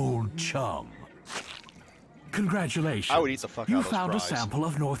cuisine. Old Chum. Congratulations! I would eat the fuck out You of those found a fries. sample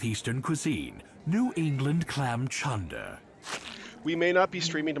of Northeastern cuisine. New England clam chunder. We may not be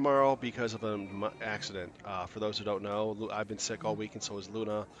streaming tomorrow because of an accident. For those who don't know, I've been sick all week and so is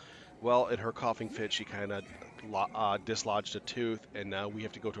Luna. Well, in her coughing fit, she kind of dislodged a tooth, and now we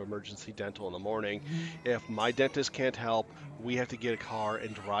have to go to emergency dental in the morning. If my dentist can't help, we have to get a car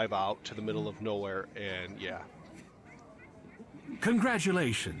and drive out to the middle of nowhere, and yeah.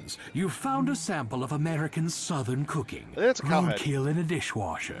 Congratulations! You found a sample of American Southern cooking. That's a cowhead. Roadkill in a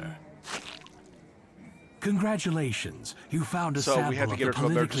dishwasher. Congratulations! You found a So we sample have to of get the her to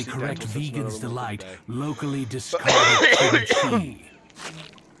politically emergency correct dental since none of vegan's them will delight, today. locally discarded kimchi.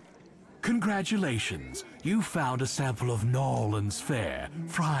 Congratulations! You found a sample of Nolan's Fare,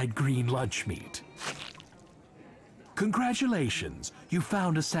 fried green lunch meat. Congratulations! You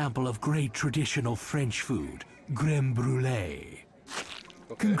found a sample of great traditional French food, crème brûlée.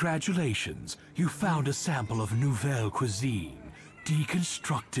 Congratulations! You found a sample of nouvelle cuisine,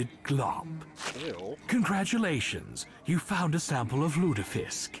 deconstructed glop. Ew. Congratulations! You found a sample of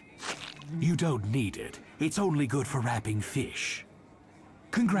lutefisk. You don't need it. It's only good for wrapping fish.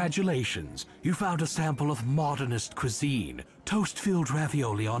 Congratulations! You found a sample of modernist cuisine, toast-filled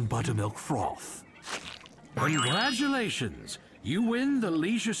ravioli on buttermilk froth. Congratulations! You win the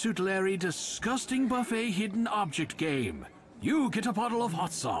Leisure Suit Larry Disgusting Buffet Hidden Object game. You get a bottle of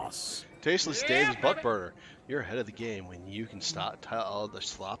hot sauce. Tasteless Dave's Butt Burner. You're ahead of the game when you can tell the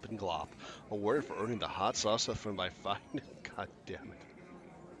slop and glop. Awarded for earning the hot sauce from my fine... God damn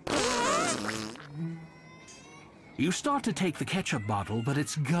it. You start to take the ketchup bottle, but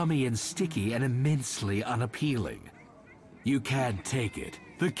it's gummy and sticky and immensely unappealing. You can't take it.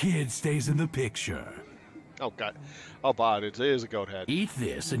 The kid stays in the picture. Oh, God. Oh, but it is a goat head. Eat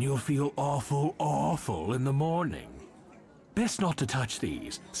this and you'll feel awful, awful in the morning. Best not to touch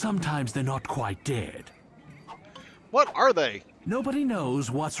these. Sometimes they're not quite dead. What are they? Nobody knows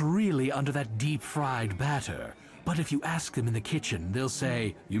what's really under that deep-fried batter. But if you ask them in the kitchen, they'll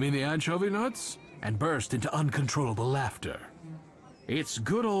say, "You mean the anchovy nuts?" and burst into uncontrollable laughter. It's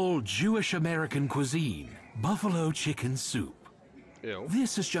good old Jewish-American cuisine, buffalo chicken soup. Ew.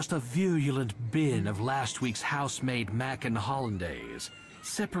 This is just a virulent bin of last week's house-made mac and hollandaise,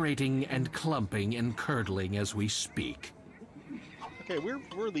 separating and clumping and curdling as we speak. Okay,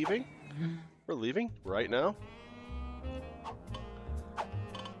 we're leaving. We're leaving right now.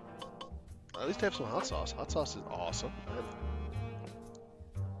 At least I have some hot sauce. Hot sauce is awesome.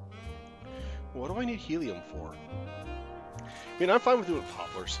 What do I need helium for? I mean, I'm fine with doing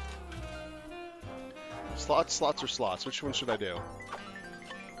poplars. Slots, slots, or slots? Which one should I do?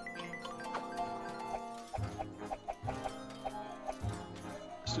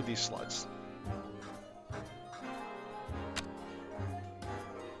 Let's do these slots.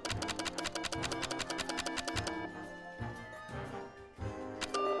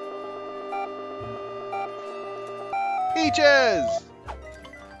 Peaches!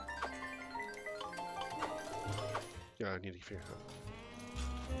 Yeah, I need to figure out.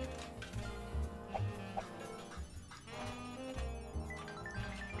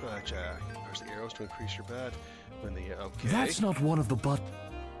 Jack. Press the arrows to increase your bet. When the okay. That's not one of the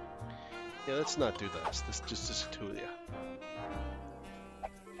Yeah, let's not do this. This just is two of you.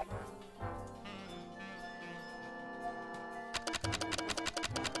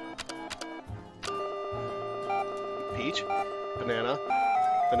 Peach, banana,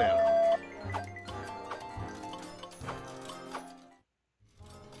 banana.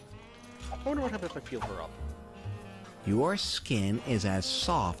 I wonder what happens if I peel her up. Your skin is as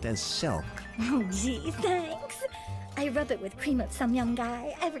soft as silk. Oh, gee, thanks. I rub it with cream of some young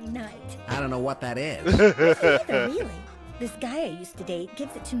guy every night. I don't know what that is. Neither, really. This guy I used to date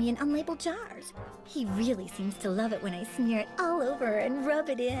gives it to me in unlabeled jars. He really seems to love it when I smear it all over and rub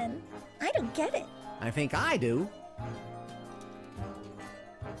it in. I don't get it. I think I do.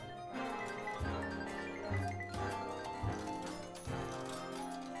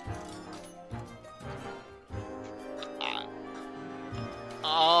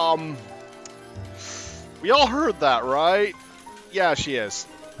 We all heard that, right? Yeah, she is.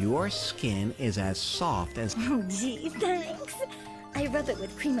 Your skin is as soft as... Oh, gee, thanks. I rub it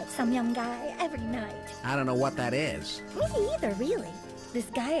with cream of some young guy every night. I don't know what that is. Me either, really. This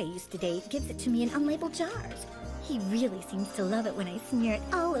guy I used to date gives it to me in unlabeled jars. He really seems to love it when I smear it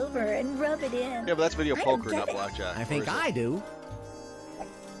all over and rub it in. Yeah, but that's video I poker, don't not get it. blackjack. I think I do.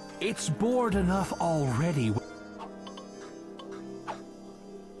 It's bored enough already.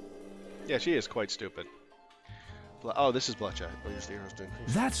 Yeah, she is quite stupid. Oh, this is blackjack.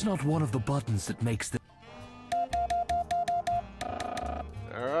 That's not one of the buttons that makes the...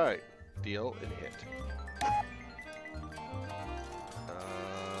 Alright. Deal and hit.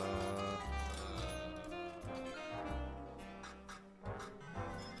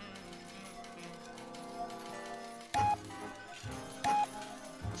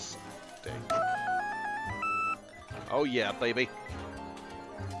 Oh yeah, baby.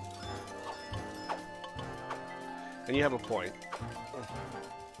 And you have a point.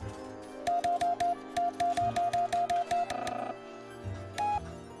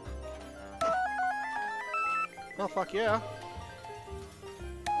 Oh, fuck yeah.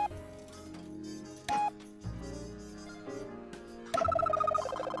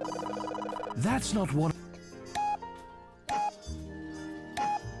 That's not one...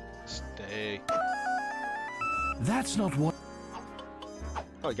 Stay. That's not one...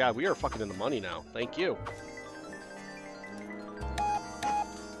 Oh god, we are fucking in the money now. Thank you.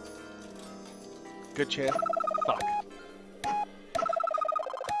 Good chance. Fuck.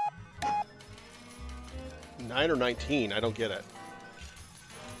 9 or 19? I don't get it.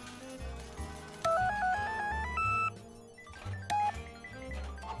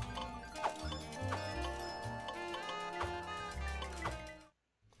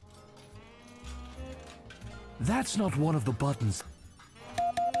 That's not one of the buttons.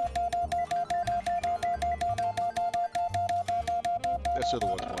 That's still the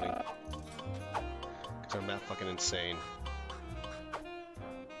 120. Because I'm that fucking insane.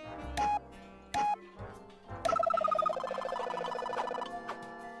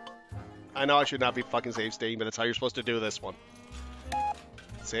 I know I should not be fucking save stating, but that's how you're supposed to do this one.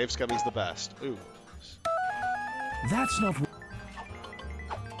 Save scumming's the best. Ooh. That's not...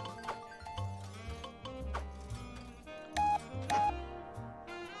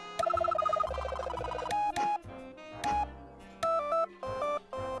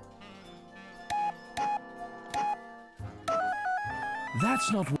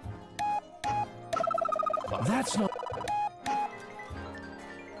 That's not... That's not...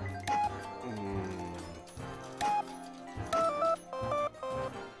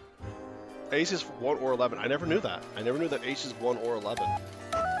 Ace is 1 or 11. I never knew that. I never knew that ace is 1 or 11.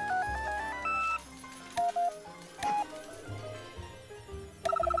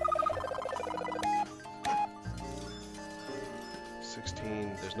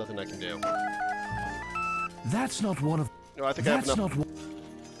 There's nothing I can do. That's not one of. No, I think I have enough. I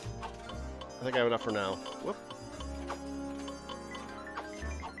think I have enough for now. Whoop.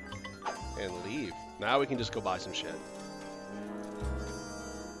 And leave. Now we can just go buy some shit.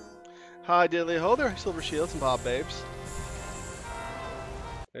 Hi, diddly ho there, Silver Shields and Bob Babes.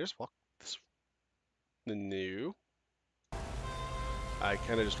 I just walk this. No. I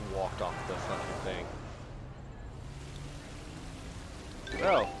kind of just walked off the fucking thing.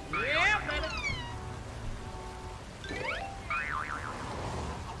 Oh. Yeah, baby.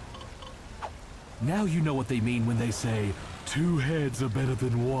 Now you know what they mean when they say, 2 heads are better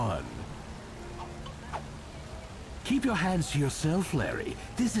than 1. Keep your hands to yourself, Larry.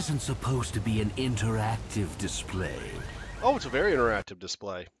 This isn't supposed to be an interactive display. Oh, it's a very interactive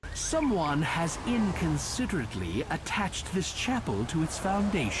display. Someone has inconsiderately attached this chapel to its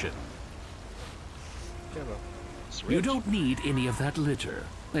foundation. Yeah, well. You don't need any of that litter.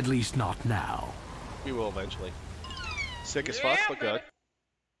 At least not now. We will eventually. Sick as fuck, but good.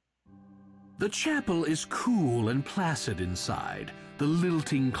 The chapel is cool and placid inside. The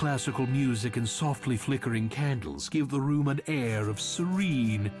lilting classical music and softly flickering candles give the room an air of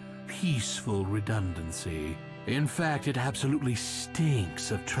serene, peaceful redundancy. In fact, it absolutely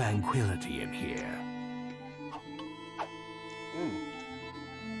stinks of tranquility in here.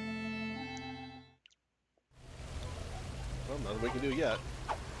 Well, nothing we can do yet.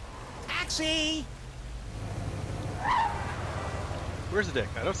 Taxi! Where's the dick?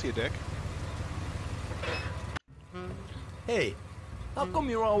 I don't see a dick. Hey, how come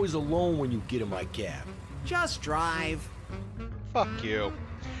you're always alone when you get in my cab? Just drive. Fuck you.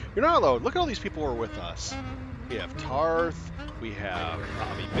 You're not alone. Look at all these people who are with us. We have Tarth, we have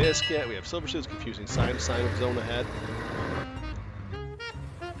Bobby Biscuit, we have Silver Shoes, confusing sign of zone ahead.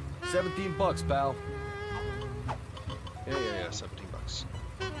 $17, pal. Yeah, $17.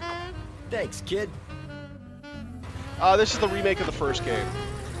 Thanks, kid. This is the remake of the first game.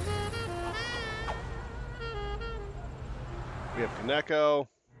 We have Kaneko.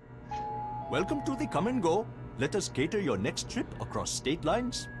 Welcome to the Come and Go. Let us cater your next trip across state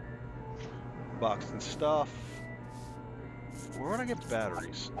lines. Boxed and stuff. Where would I get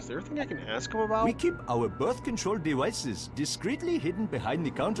batteries? Is there anything I can ask him about? We keep our birth control devices discreetly hidden behind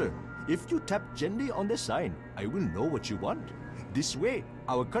the counter. If you tap gently on the sign, I will know what you want. This way,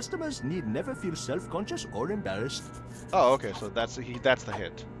 our customers need never feel self-conscious or embarrassed. Oh, okay, so that's the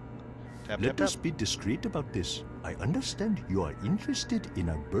hint. Let us be discreet about this. I understand you are interested in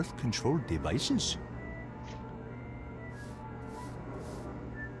our birth control devices.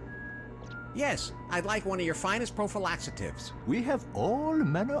 Yes, I'd like one of your finest prophylaxatives. We have all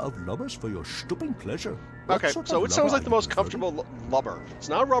manner of lubbers for your stooping pleasure. Okay, so it sounds like the most comfortable lubber. It's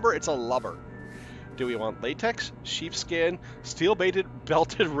not a rubber, it's a lubber. Do we want latex, sheepskin,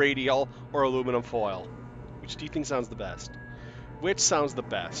 steel-belted radial, or aluminum foil? Which do you think sounds the best? Which sounds the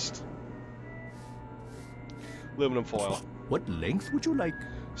best? Aluminum foil. What length would you like?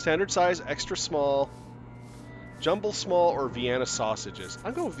 Standard size, extra small, jumbo small, or Vienna sausages.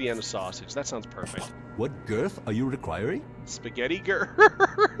 I'm going with Vienna sausage. That sounds perfect. What girth are you requiring? Spaghetti girth,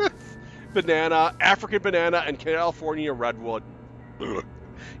 banana, African banana, and California redwood.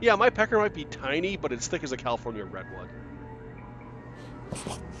 Yeah, my pecker might be tiny, but it's thick as a California redwood.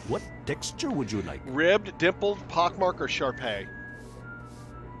 What texture would you like? Ribbed, dimpled, pockmark, or Sharpay?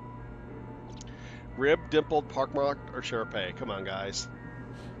 Ribbed, dimpled, pockmark, or Sharpay? Come on, guys.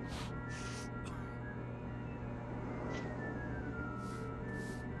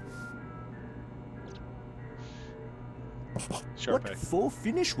 Sharpay. What faux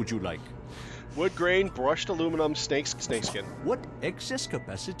finish would you like? Wood grain, brushed aluminum, snakeskin. What excess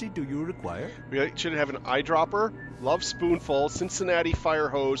capacity do you require? We should have an eyedropper, love spoonful, Cincinnati fire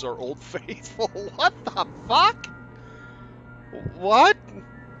hose, or Old Faithful. What the fuck? What?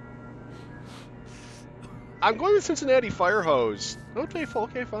 I'm going with Cincinnati fire hose. Old Faithful,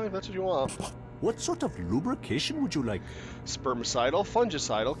 okay, fine, that's what you want. What sort of lubrication would you like? Spermicidal,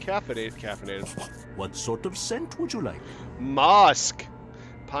 fungicidal, caffeinated. What sort of scent would you like? Musk.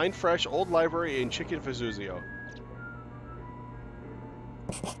 Pine Fresh, Old Library, and Chicken Fazuzio.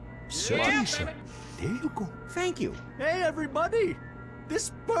 Certainly, sir. There you go. Thank you. Hey, everybody!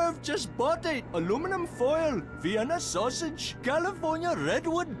 This perv just bought a aluminum foil, Vienna sausage, California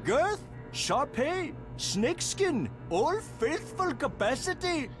redwood girth, Sharpay, snakeskin, Old Faithful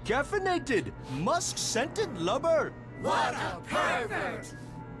capacity, caffeinated, musk-scented lubber. What a pervert!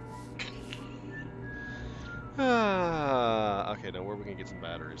 Okay, now where are we gonna get some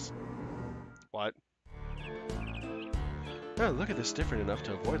batteries? What? Oh, look at this, different enough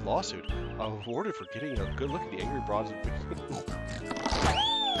to avoid lawsuit. Awarded for getting a good look at the angry broads.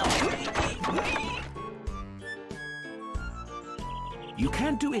 You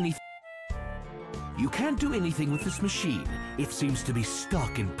can't do anything. You can't do anything with this machine. It seems to be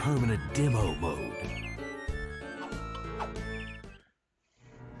stuck in permanent demo mode.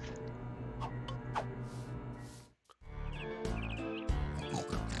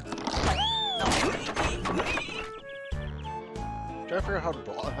 Trying to figure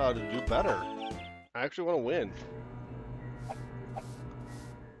out how to do better. I actually want to win.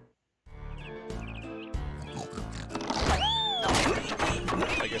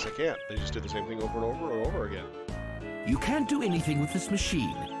 I guess I can't. They just do the same thing over and over and over again. You can't do anything with this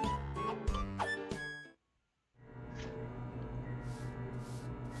machine.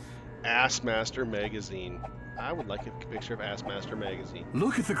 Assmaster Magazine. I would like a picture of Assmaster Magazine.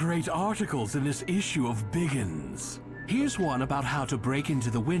 Look at the great articles in this issue of Biggins. Here's one about how to break into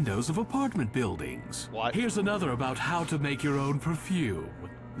the windows of apartment buildings. What? Here's another about how to make your own perfume.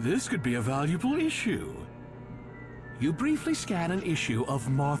 This could be a valuable issue. You briefly scan an issue of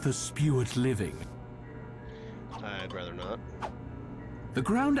Martha Spewart Living. I'd rather not. The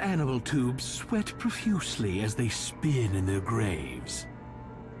ground animal tubes sweat profusely as they spin in their graves.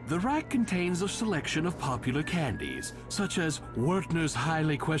 The rack contains a selection of popular candies, such as Wertner's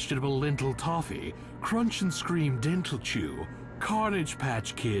highly questionable lentil toffee, Crunch and Scream dental chew, Carnage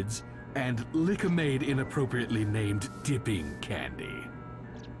Patch Kids, and Lick-O-Maid inappropriately named dipping candy.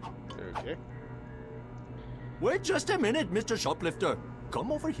 Okay. Wait just a minute, Mr. Shoplifter.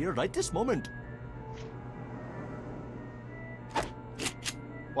 Come over here right this moment.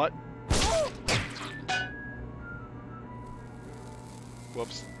 What?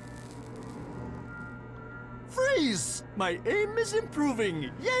 Whoops. Freeze! My aim is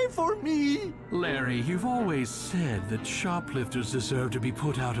improving. Yay for me! Larry, you've always said that shoplifters deserve to be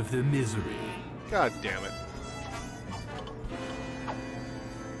put out of their misery. God damn it.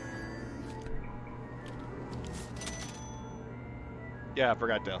 Yeah, I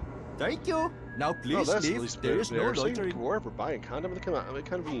forgot to. Thank you. Now please that's leave. at least There is no embarrassing. loitering. Wherever buying condom at the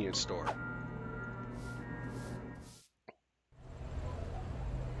convenience store.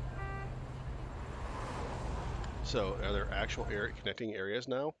 So, are there actual connecting areas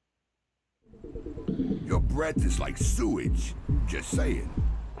now? Your breath is like sewage. Just saying.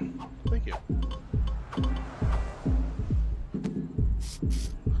 Thank you.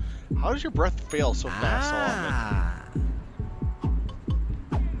 How does your breath fail so fast so often?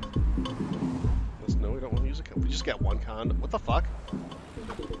 No, we don't want to use a condom. We just got one condom. What the fuck?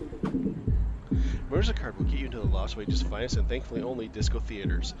 Membership card will get you into the Lost Wages finest and thankfully only disco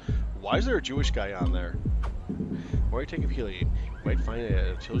theaters. Why is there a Jewish guy on there? While you take a helium, you might find it at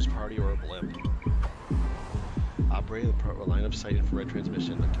a Toast party or a blimp. Operating the line of sight infrared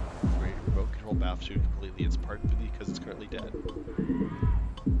transmission. The remote control bath suit completely. It's part because it's currently dead.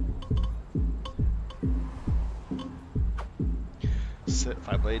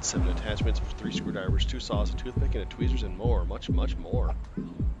 Five blades, 7 attachments, 3 screwdrivers, 2 saws, a toothpick, and a tweezers, and more. Much, much more.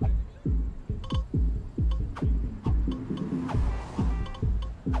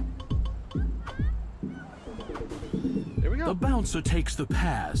 There we go. The bouncer takes the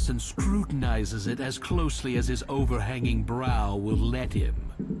pass and scrutinizes it as closely as his overhanging brow will let him.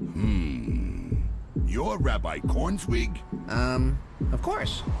 You're Rabbi Cornswig? Of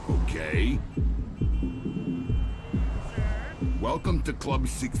course. Okay. Welcome to Club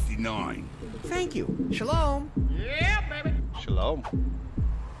 69. Thank you. Shalom. Yeah, baby. Shalom.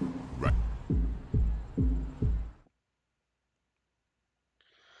 Right.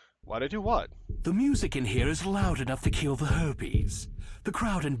 Why'd I do what? The music in here is loud enough to kill the herpes. The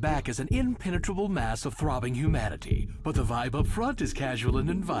crowd in back is an impenetrable mass of throbbing humanity, but the vibe up front is casual and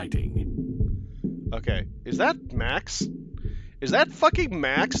inviting. Okay, is that Max? Is that fucking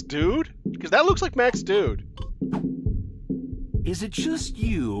Max, dude? Because that looks like Max, dude. Is it just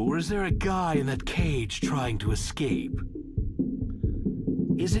you, or is there a guy in that cage trying to escape?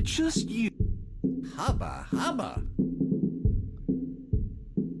 Is it just you? Hubba, hubba.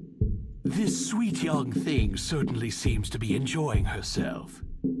 This sweet young thing certainly seems to be enjoying herself.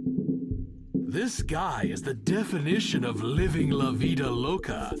 This guy is the definition of living la vida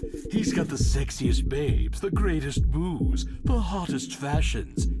loca. He's got the sexiest babes, the greatest booze, the hottest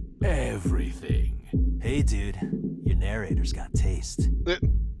fashions, everything. Hey, dude. Your narrator's got taste.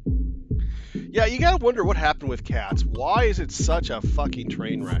 Yeah, you gotta wonder what happened with Cats. Why is it such a fucking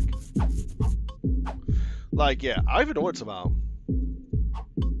train wreck? Like, yeah, I even know what it's about.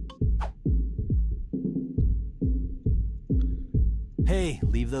 Hey,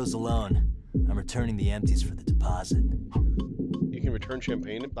 leave those alone. I'm returning the empties for the deposit. You can return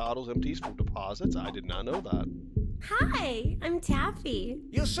champagne bottles empties for deposits? I did not know that. Hi, I'm Taffy.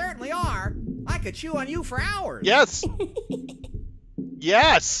 You certainly are. I could chew on you for hours. Yes!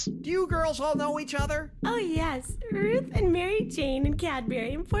 Yes! Do you girls all know each other? Oh, yes. Ruth and Mary Jane and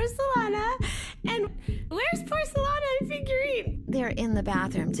Cadbury and Porcelana. And where's Porcelana and Figurine? They're in the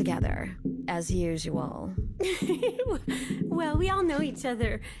bathroom together, as usual. Well, we all know each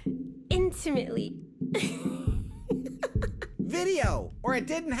other intimately. Video, or it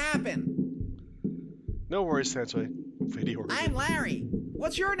didn't happen. No worries, Sensei. Video. I'm Larry.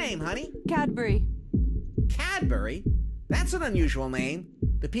 What's your name, honey? Cadbury. Cadbury? That's an unusual name.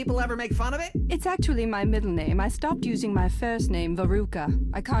 Do people ever make fun of it? It's actually my middle name. I stopped using my first name, Veruca.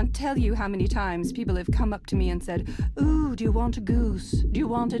 I can't tell you how many times people have come up to me and said, "Ooh, do you want a goose? Do you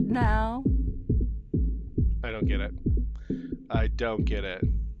want it now?" I don't get it. I don't get it.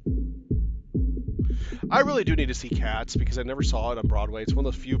 I really do need to see Cats because I never saw it on Broadway. It's one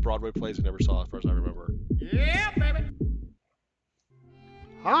of those few Broadway plays I never saw as far as I remember. Yeah, baby.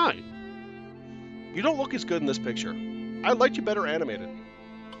 Hi. You don't look as good in this picture. I liked you better animated.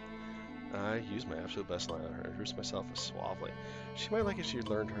 I use my absolute best line on her. I introduce myself as suavely. She might like if she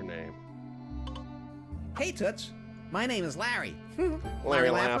learned her name. Hey, Toots. My name is Larry. Larry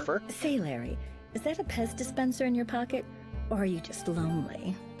Laffer. Say, Larry, is that a Pez dispenser in your pocket? Or are you just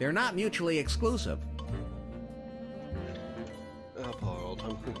lonely? They're not mutually exclusive. Oh, poor old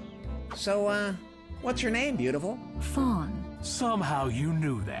hungry. So, what's your name, beautiful? Fawn. Somehow you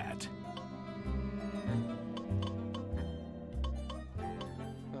knew that.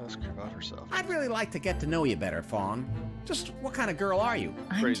 Let's crib out herself. I'd really like to get to know you better, Fawn. Just what kind of girl are you?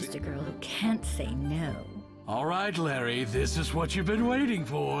 I'm just a girl who can't say no. All right, Larry, this is what you've been waiting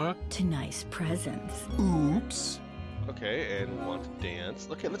for. To nice presents. Oops. Okay, and want to dance.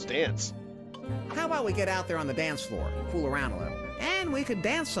 Okay, let's dance. How about we get out there on the dance floor, fool around a little? And we could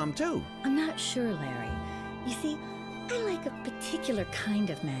dance some, too. I'm not sure, Larry. You see, I like a particular kind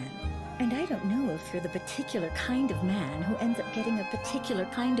of man. And I don't know if you're the particular kind of man who ends up getting a particular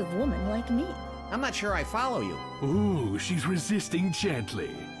kind of woman like me. I'm not sure I follow you. Ooh, she's resisting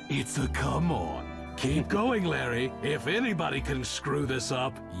gently. It's a come on. Keep going, Larry. If anybody can screw this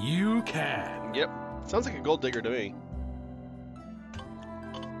up, you can. Yep. Sounds like a gold digger to me.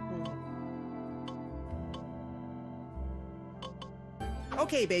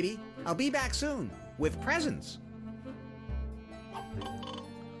 Okay, baby. I'll be back soon. With presents.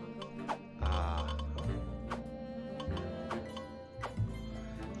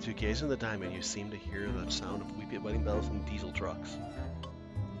 As you gaze in the diamond, you seem to hear the sound of weeping wedding bells and diesel trucks.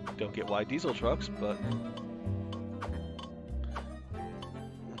 Don't get why diesel trucks, but...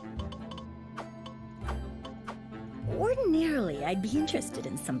 Ordinarily, I'd be interested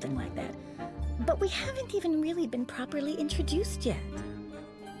in something like that. But we haven't even really been properly introduced yet.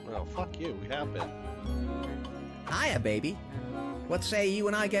 Well, fuck you. We have been. Hiya, baby. What say you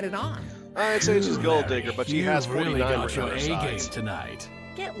and I get it on? I'd say she's gold digger, but she has 49 really got your on her A-game sides. tonight.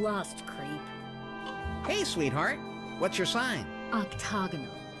 Get lost, creep. Hey, sweetheart. What's your sign? Octagonal.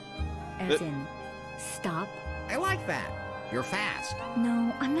 As in, stop. I like that. You're fast.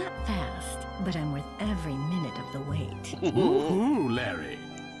 No, I'm not fast, but I'm worth every minute of the wait. Ooh, Larry.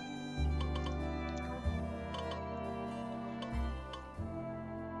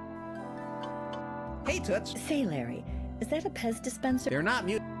 Hey, Toots. Say, Larry, is that a Pez dispenser? They're not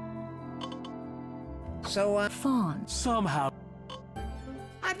mute. So, Fawn. Somehow.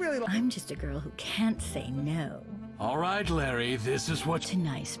 I'd really like... I'm just a girl who can't say no. All right, Larry, this is what... To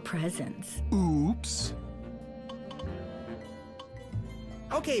nice presents. Oops.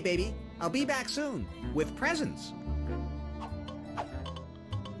 Okay, baby. I'll be back soon. With presents.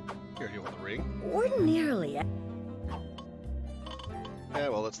 Here, do you want the ring? Ordinarily... Yeah,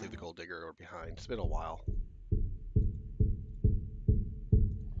 well, let's leave the gold digger behind. It's been a while.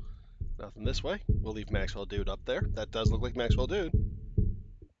 Nothing this way. We'll leave Maxwell Dude up there. That does look like Maxwell Dude.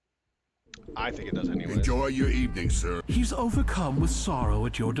 I think it does anyway. Enjoy your evening, sir. He's overcome with sorrow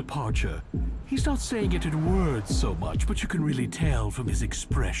at your departure. He's not saying it in words so much, but you can really tell from his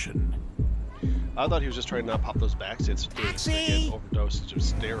expression. I thought he was just trying to not pop those backsids to get overdosage of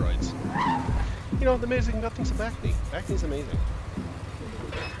steroids. You know, the amazing nothing's a back knee. Back knee's amazing.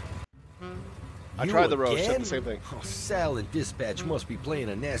 I tried the roast, said the same thing. Oh, Sal and Dispatch must be playing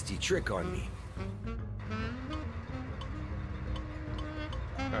a nasty trick on me.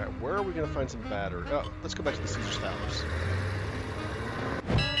 Alright, where are we going to find some battery? Oh, let's go back to the Caesar's Palace.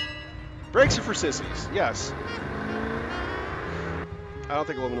 Brakes are for sissies, yes. I don't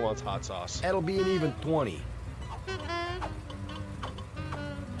think a woman wants hot sauce. That'll be an even 20.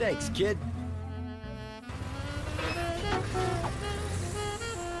 Thanks, kid.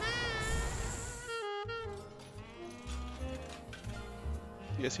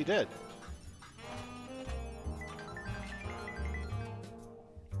 Yes, he did.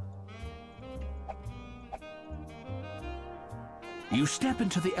 You step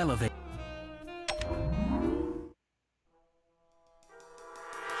into the elevator.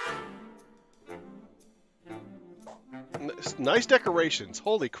 Nice decorations.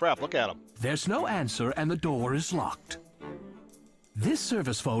 Holy crap, look at them. There's no answer and the door is locked. This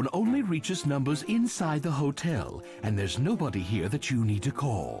service phone only reaches numbers inside the hotel, and there's nobody here that you need to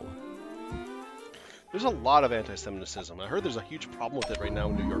call. There's a lot of anti-Semitism. I heard there's a huge problem with it right now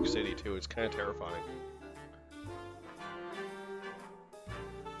in New York City, too. It's kind of terrifying.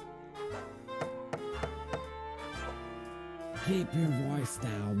 Keep your voice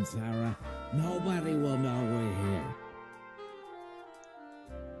down, Sarah. Nobody will know we're here.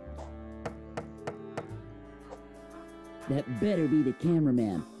 That better be the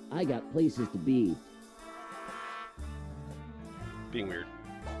cameraman. I got places to be. Being weird.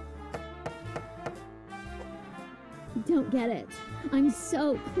 Don't get it. I'm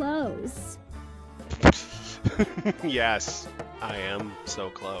so close. Yes, I am so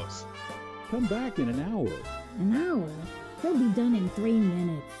close. Come back in an hour. An hour? He'll be done in 3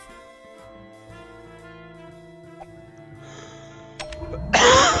 minutes.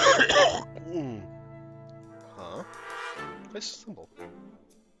 Huh? Nice symbol.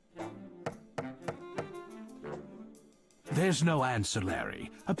 There's no answer, Larry.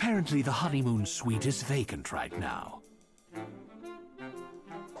 Apparently the honeymoon suite is vacant right now.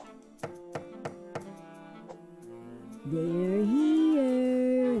 They're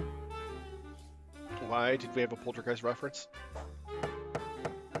here. Why did we have a poltergeist reference?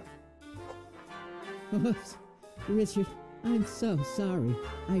 Oops. Richard, I'm so sorry.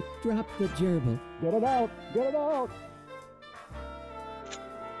 I dropped the gerbil. Get it out! Get it out!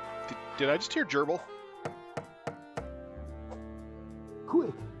 Did I just hear gerbil?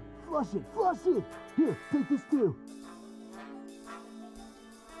 Quick! Flush it! Flush it! Here, take this too.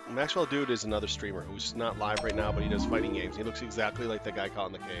 Maxwell Dude is another streamer who's not live right now, but he does fighting games. He looks exactly like the guy caught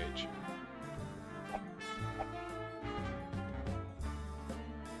in the cage.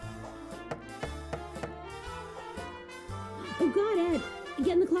 Oh God, Ed!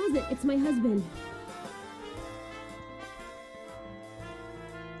 Get in the closet. It's my husband.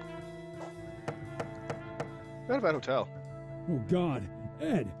 Not a bad hotel. Oh God,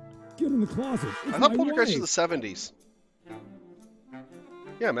 Ed, get in the closet. It's I thought my poltergeist wife. was the 70s.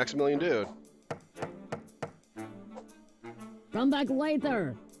 Yeah, Maximilian Dude. Come back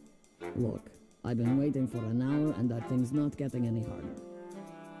later. Look, I've been waiting for an hour and that thing's not getting any harder.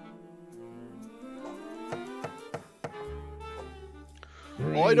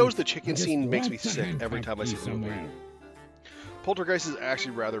 All I know is the chicken scene makes me sick every time I see the movie. Poltergeist is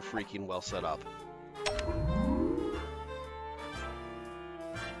actually rather freaky and well set up.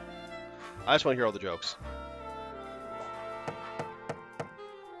 I just want to hear all the jokes.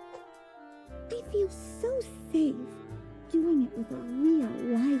 I feel so safe doing it with a real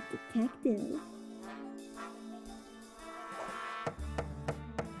live detective.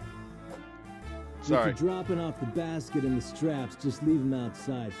 Sorry. If you're dropping off the basket and the straps, just leave them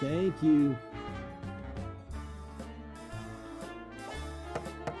outside. Thank you.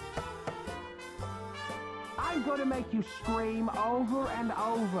 I'm gonna make you scream over and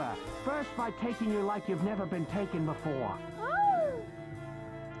over. First by taking you like you've never been taken before.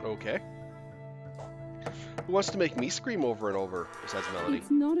 Okay. Who wants to make me scream over and over, besides Melody? It's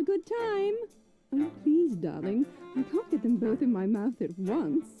not a good time. Oh, please, darling. I can't get them both in my mouth at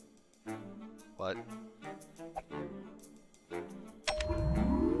once. What?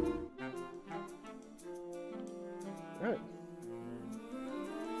 Alright.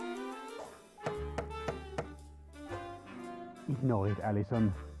 Ignore it,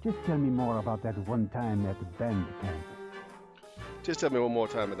 Allison. Just tell me more about that one time at the band camp. Just tell me one more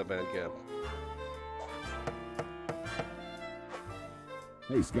time at the band camp.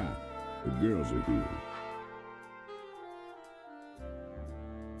 Hey, Scott. The girls are here.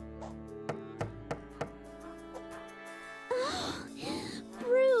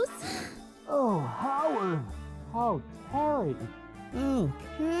 Bruce! Oh, Howard! Oh, Terry! Oh,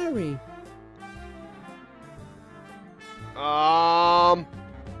 Carrie!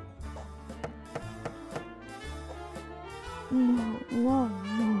 No, no,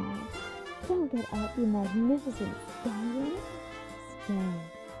 no. Don't get up, you magnificent stallion. Stay.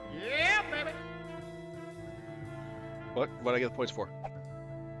 Yeah, baby. What do I get the points for?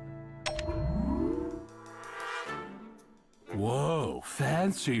 Whoa,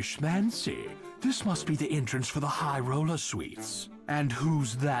 Fancy schmancy. This must be the entrance for the High Roller Suites. And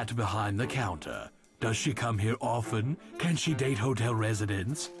who's that behind the counter? Does she come here often? Can she date hotel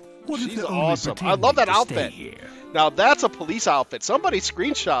residents? What if She's they're only awesome. I love pretending that to stay outfit. here? Now that's a police outfit. Somebody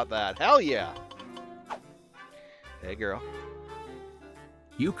screenshot that. Hell yeah. Hey, girl.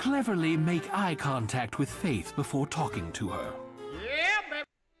 You cleverly make eye contact with Faith before talking to her.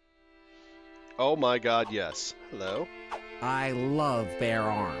 Oh my god, yes. Hello? I love bare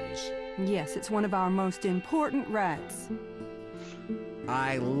arms. Yes, it's one of our most important rights.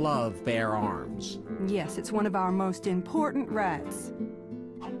 I love bare arms. Yes, it's one of our most important rights.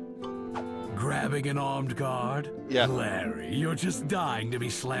 Grabbing an armed guard? Yeah. Larry, you're just dying to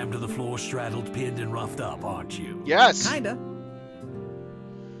be slammed to the floor, straddled, pinned, and roughed up, aren't you? Yes! Kinda.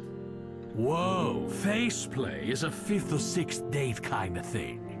 Whoa, faceplay is a 5th or 6th date kind of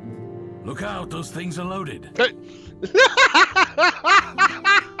thing. Look out, those things are loaded.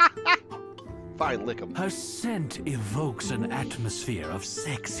 Fine, lick 'em. Her scent evokes an atmosphere of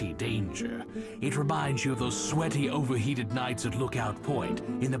sexy danger. It reminds you of those sweaty, overheated nights at Lookout Point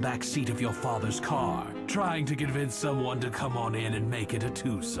in the back seat of your father's car, trying to convince someone to come on in and make it a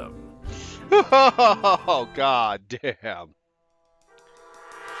twosome. Oh, god damn.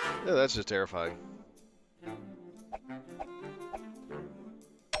 Yeah, that's just terrifying.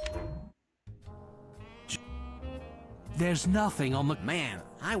 There's nothing on the... Man,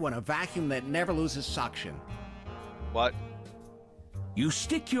 I want a vacuum that never loses suction. What? You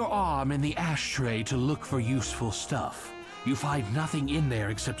stick your arm in the ashtray to look for useful stuff. You find nothing in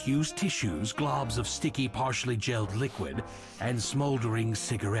there except used tissues, globs of sticky, partially gelled liquid, and smoldering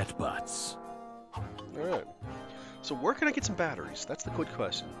cigarette butts. Alright. So where can I get some batteries? That's the good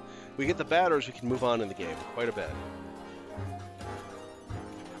question. We get the batteries, we can move on in the game quite a bit.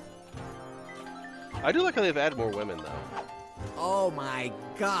 I do like how they've added more women, though. Oh my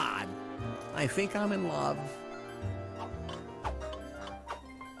god. I think I'm in love.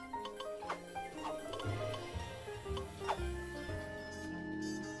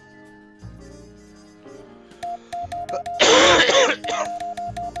 I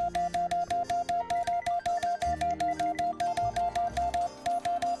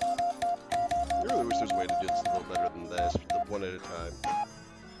really wish there was a way to do this a little better than this, one at a time.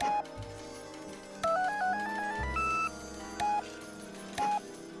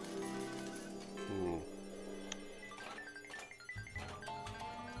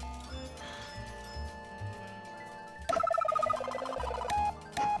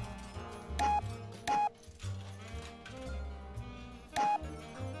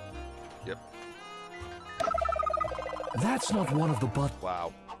 That's not one of the but...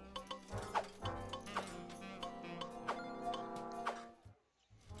 Wow.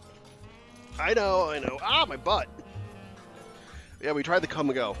 I know. Ah, my butt! Yeah, we tried the come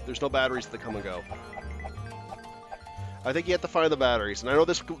and go. There's no batteries to the come and go. I think you have to find the batteries, and I know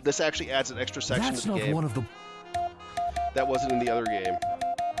this actually adds an extra section to the game. That's not one of the... That wasn't in the other game.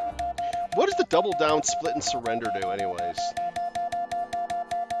 What does the double down, split, and surrender do, anyways?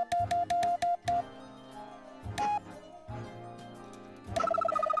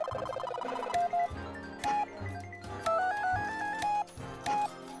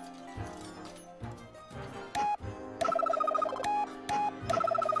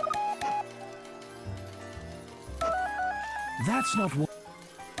 That's not what...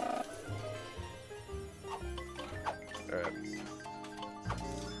 Alright.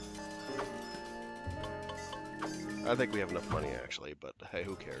 I think we have enough money, actually, but hey,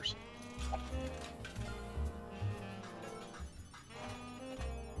 who cares?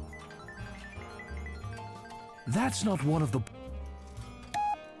 That's not one of the...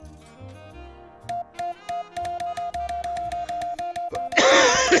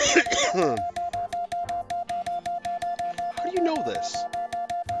 How do you know this?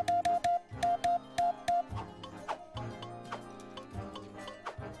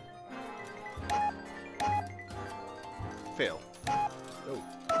 Fail. Oh.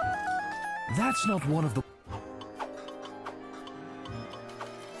 That's not one of the...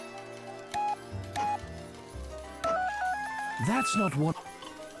 That's not one...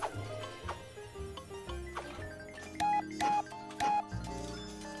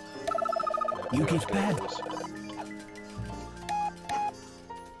 You get bad...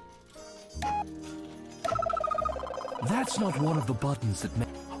 That's not one of the buttons that make...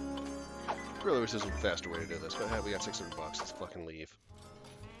 Really wish there was a faster way to do this, but hey, we got $600. Let's fucking leave.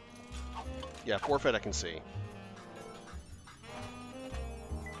 Yeah, forfeit I can see.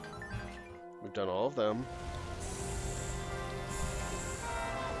 We've done all of them.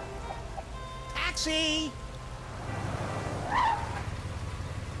 Taxi!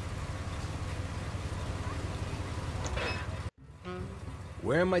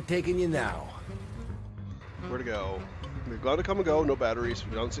 Where am I taking you now? Where to go? We've got to come and go. No batteries.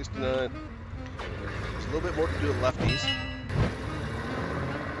 We're down 69. There's a little bit more to do with lefties.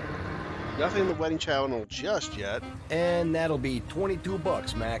 Nothing in the wedding channel just yet. And that'll be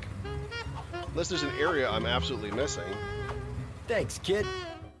 $22, Mac. Unless there's an area I'm absolutely missing. Thanks, kid.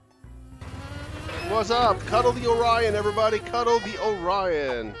 What's up? Cuddle the Orion, everybody. Cuddle the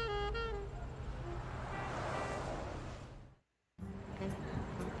Orion.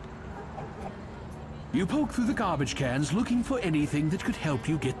 You poke through the garbage cans looking for anything that could help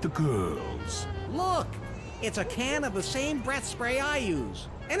you get the girls. Look! It's a can of the same breath spray I use.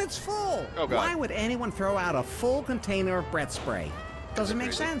 And it's full! Oh, God. Why would anyone throw out a full container of breath spray? Doesn't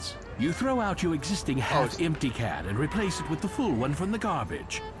make sense. You throw out your existing half-empty can and replace it with the full one from the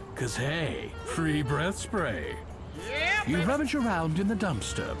garbage. 'Cause hey, free breath spray. Yeah, You rummage around in the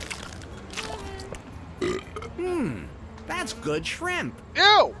dumpster. That's good shrimp.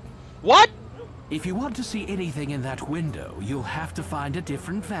 Ew! What? If you want to see anything in that window, you'll have to find a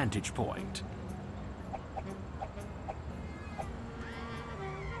different vantage point.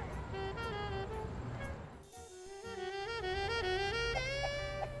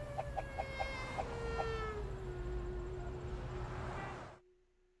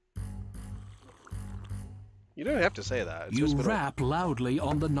 You don't have to say that. It's You just been rap loudly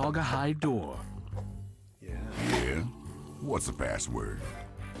on the Naugahyde door. Yeah? What's the password?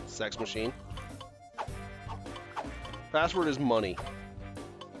 Sex machine. Password is money.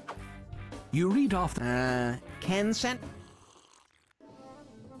 You read off Ken sent...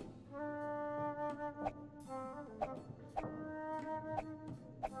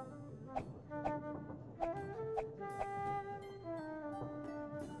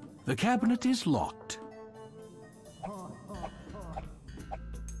 The cabinet is locked.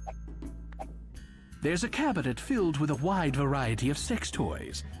 There's a cabinet filled with a wide variety of sex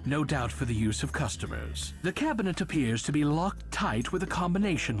toys, no doubt for the use of customers. The cabinet appears to be locked tight with a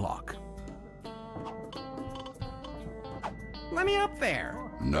combination lock. Let me up there.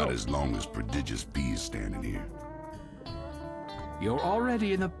 Not as long as Prodigious P is standing here. You're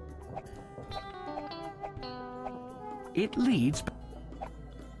already in the... It leads...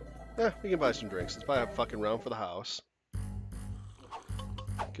 We can buy some drinks. Let's buy a fucking round for the house.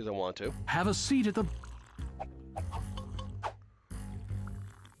 Because I want to. Have a seat at the...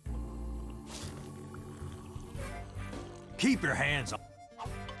 Keep your hands up.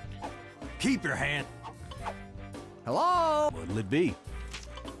 Keep your hand. Hello? What'll it be?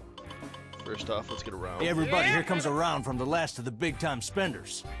 First off, let's get a round. Hey, everybody, here comes a round from the last of the big-time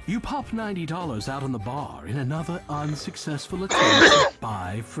spenders. You pop $90 out on the bar in another unsuccessful attempt to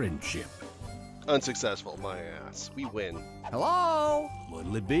buy friendship. Unsuccessful, my ass. We win. Hello?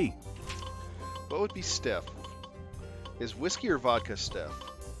 What'll it be? What would be stiff? Is whiskey or vodka stiff?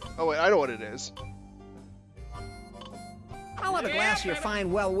 Oh, wait, I know what it is. I'll have a glass of your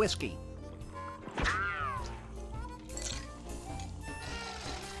fine well whiskey.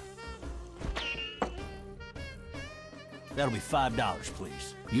 That'll be $5,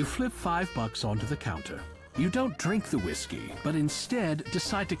 please. You flip $5 onto the counter. You don't drink the whiskey, but instead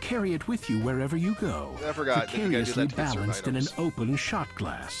decide to carry it with you wherever you go. I forgot. Precariously balanced in an open shot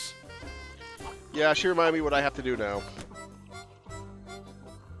glass. Yeah, she reminded me what I have to do now.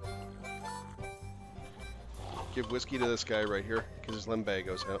 Give whiskey to this guy right here, because his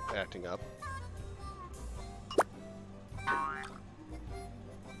lumbago's acting up.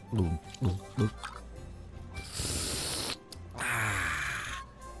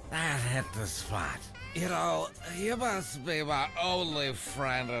 That hit the spot. You know, you must be my only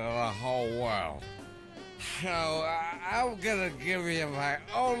friend in the whole world. So, I'm gonna give you my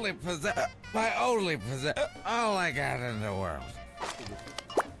only possession, all I got in the world.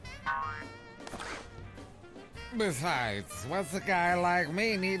 Besides, what's a guy like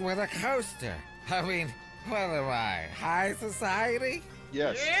me need with a coaster? I mean, what am I, high society?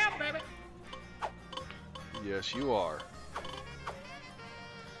 Yes. Yeah, baby. Yes, you are.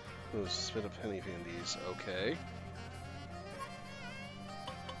 Oh, spit a penny in these. Okay.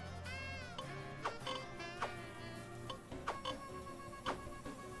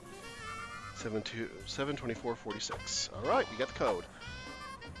 $724.46. All right, we got the code.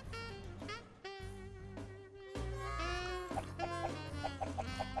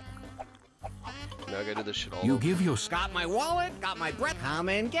 Now I gotta do this shit all You over. give your... Got my wallet, got my breath. Come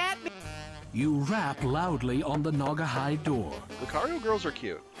and get me. You rap loudly on the Naugahyde door. Lucario girls are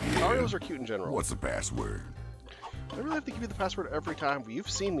cute. Lucarios are cute in general. What's the password? I really have to give you the password every time. You've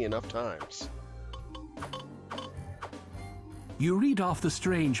seen me enough times. You read off the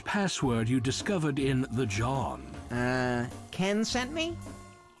strange password you discovered in the John. Ken sent me?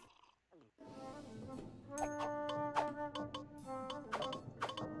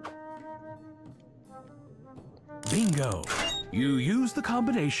 Bingo! You use the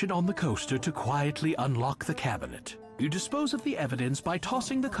combination on the coaster to quietly unlock the cabinet. You dispose of the evidence by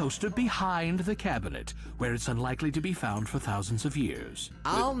tossing the coaster behind the cabinet, where it's unlikely to be found for thousands of years.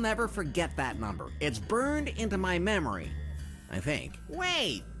 I'll never forget that number. It's burned into my memory, I think.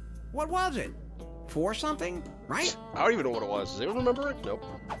 Wait, what was it? 4 something, right? I don't even know what it was. Does anyone remember it? Nope.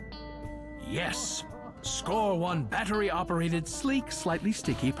 Yes. Score 1 battery-operated, sleek, slightly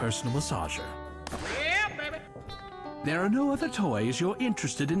sticky personal massager. Yeah, baby. There are no other toys you're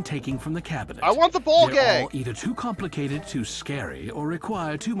interested in taking from the cabinet. I want the ball They're gag! all either too complicated, too scary, or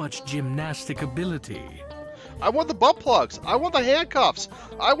require too much gymnastic ability. I want the butt plugs. I want the handcuffs.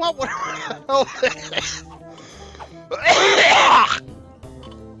 I want whatever.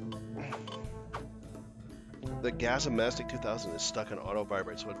 The Gasomastic 2000 is stuck in auto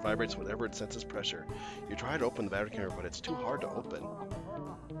vibrate, so it vibrates whenever it senses pressure. You try to open the battery camera, but it's too hard to open.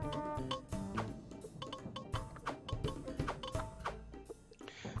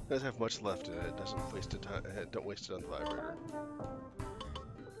 It doesn't have much left in it. It doesn't waste it. Don't waste it on the vibrator.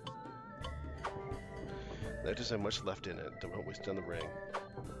 That doesn't have much left in it. Don't waste it on the ring.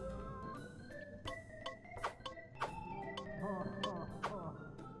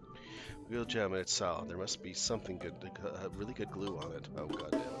 Real gem and it's solid. There must be something good, really good glue on it. Oh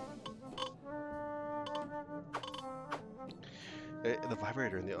god damn it. The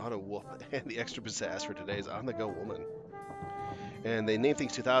vibrator and the auto whoop and the extra pizzazz for today's on-the-go woman. And they name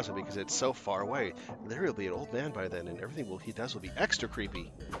things 2000 because it's so far away. Larry will be an old man by then, and everything he does will be extra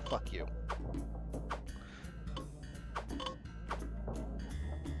creepy. Fuck you.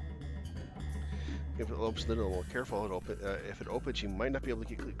 If it opens the door, more careful. If it opens, you might not be able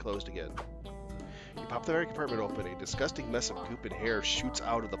to get it closed again. You pop the battery compartment open. A disgusting mess of goop and hair shoots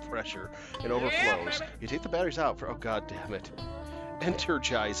out of the pressure and overflows. You take the batteries out for... Oh, god damn it.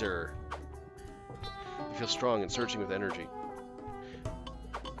 Energizer. You feel strong and surging with energy.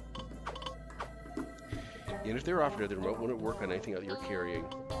 Even if they were offered, the remote wouldn't work on anything that you're carrying.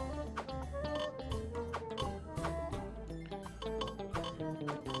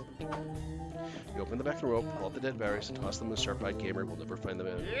 You open the back of the rope, pull out the dead batteries, and toss them in the sharp-eyed gamer will never find them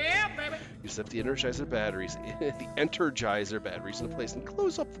in. Yeah, baby. You set the Energizer batteries, into place and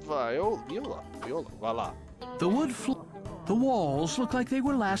close up the viola. Voila. The walls look like they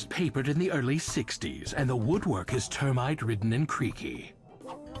were last papered in the early 60s, and the woodwork is termite-ridden and creaky.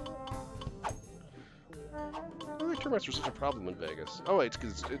 Termites were such a problem in Vegas. Oh, wait, it's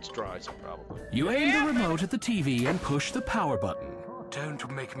because it's dry, so probably. You aim the remote at the TV and push the power button. Don't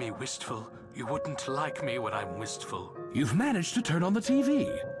make me wistful. You wouldn't like me when I'm wistful. You've managed to turn on the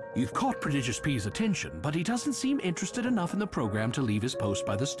TV. You've caught Prodigious P's attention, but he doesn't seem interested enough in the program to leave his post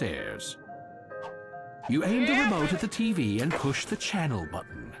by the stairs. You aim the remote at the TV and push the channel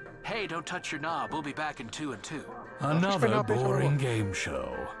button. Hey, don't touch your knob. We'll be back in 2 and 2. Another boring game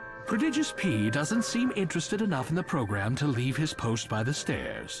show. Prodigious P doesn't seem interested enough in the program to leave his post by the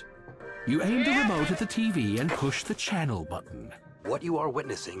stairs. You aim the remote at the TV and push the channel button. What you are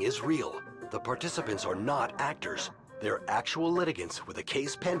witnessing is real. The participants are not actors. They're actual litigants with a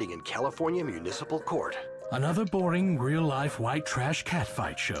case pending in California Municipal Court. Another boring, real-life white trash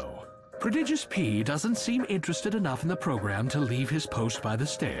catfight show. Prodigious P doesn't seem interested enough in the program to leave his post by the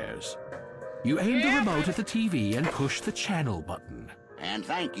stairs. You aim the remote at the TV and push the channel button. And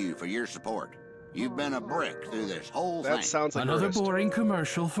thank you for your support. You've been a brick through this whole thing. That sounds like another boring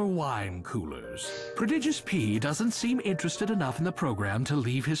commercial for wine coolers. Prodigious P doesn't seem interested enough in the program to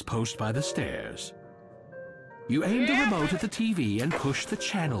leave his post by the stairs. You aim the remote at the TV and push the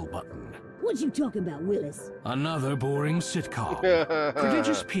channel button. What you talking about, Willis? Another boring sitcom.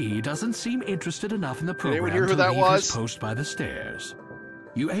 Prodigious P doesn't seem interested enough in the program hear who to that leave was? his post by the stairs.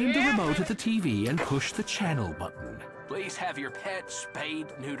 You aim the remote at the TV and push the channel button. Please have your pet spayed,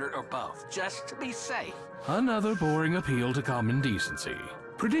 neutered, or both, just to be safe. Another boring appeal to common decency.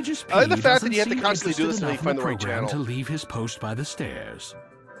 Prodigious P I like the fact that doesn't you have to seem constantly do interested this until you enough in find the the right program channel. to leave his post by the stairs.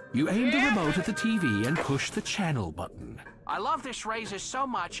 You aim the remote at the TV and push the channel button. I love this razor so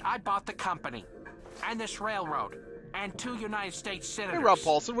much, I bought the company. And this railroad. And 2 United States senators. Hey, Rob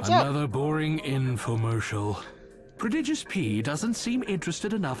Paulson, what's up? Another boring infomercial. Prodigious P doesn't seem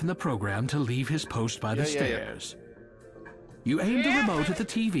interested enough in the program to leave his post by the stairs. You aim the remote at the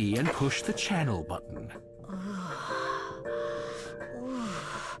TV and push the channel button.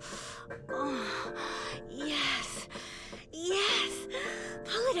 Yes. Yes.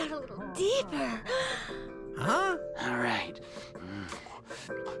 Pull it out a little deeper. Huh? All right.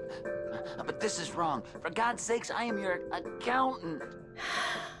 But this is wrong. For God's sakes, I am your accountant.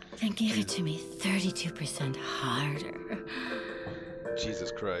 Then give it to me 32% harder.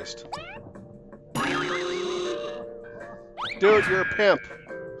 Jesus Christ. Dude, you're a pimp.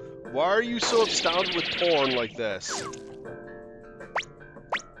 Why are you so astounded with porn like this?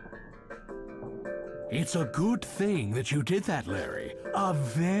 It's a good thing that you did that, Larry. A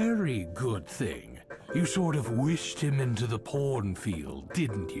very good thing. You sort of wished him into the porn field,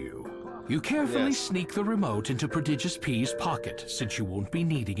 didn't you? You carefully sneak the remote into Prodigious P's pocket, since you won't be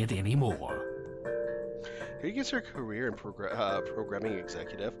needing it anymore. He gets her career in programming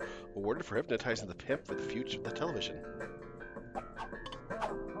executive, awarded for hypnotizing the pimp for the future of the television.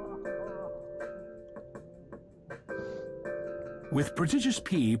 With Prodigious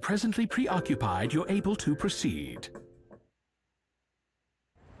P presently preoccupied, you're able to proceed.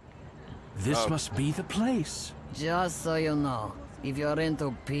 This must be the place. Just so you know, if you're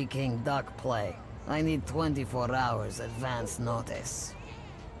into Peking duck play, I need 24 hours advance notice.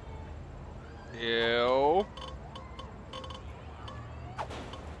 Ew.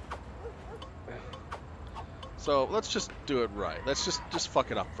 So let's just do it right. Let's just fuck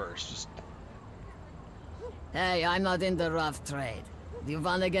it up first. Hey, I'm not in the rough trade. Do you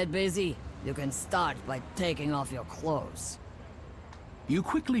wanna get busy? You can start by taking off your clothes. You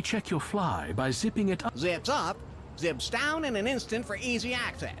quickly check your fly by zipping it up. Zips up, zips down in an instant for easy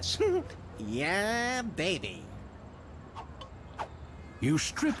access. Yeah, baby. You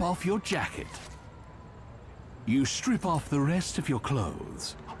strip off your jacket. You strip off the rest of your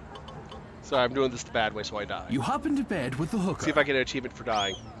clothes. Sorry, I'm doing this the bad way, so I die. You hop into bed with the hooker. See if I get an achievement for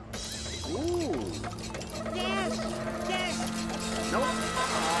dying. Ooh.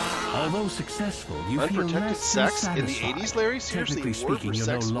 Although successful, you feel Unprotected less sex than in the satisfied. 80s, Larry? Seriously, Technically word speaking, for you're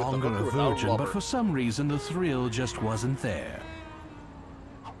no sex with the longer a hooker without virgin, rubber. but for some reason the thrill just wasn't there.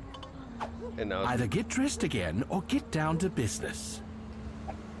 And now Either get dressed again or get down to business.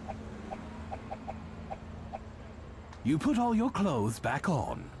 You put all your clothes back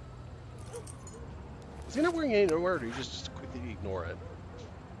on. Is he not wearing any underwear, or do you just quickly ignore it?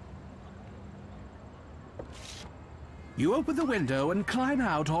 You open the window and climb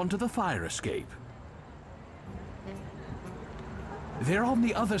out onto the fire escape. They're on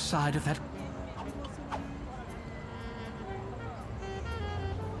the other side of that.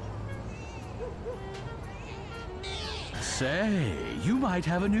 Say, you might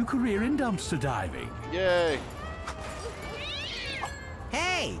have a new career in dumpster diving. Yay!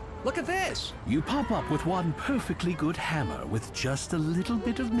 Hey, look at this. You pop up with one perfectly good hammer with just a little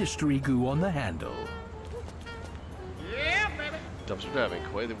bit of mystery goo on the handle. Yeah, baby. Dumpster diving.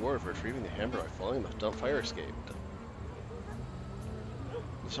 Kwei the word for retrieving the hammer by following the dump fire escape.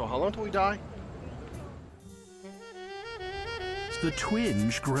 So how long till we die? The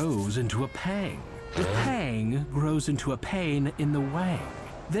twinge grows into a pang. The pang grows into a pain in the wang.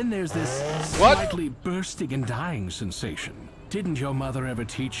 Then there's this slightly bursting and dying sensation. Didn't your mother ever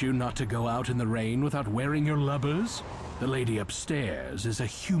teach you not to go out in the rain without wearing your lubbers? The lady upstairs is a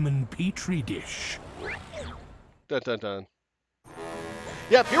human petri dish. Dun dun dun.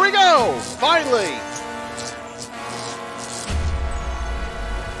 Yep, here we go! Finally!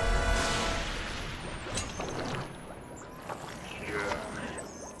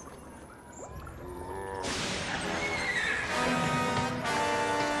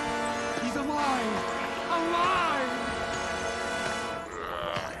 He's alive! Alive!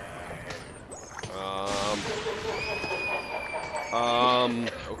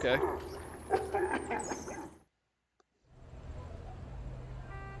 Okay.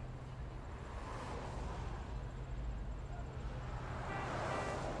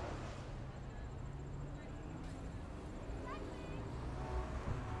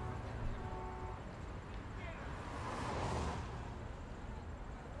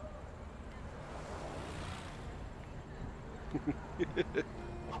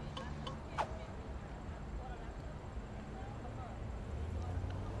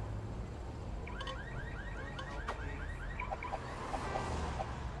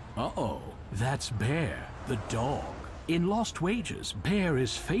 Uh-oh, that's Bear, the dog. In Lost Wages, Bear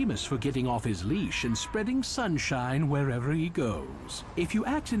is famous for getting off his leash and spreading sunshine wherever he goes. If you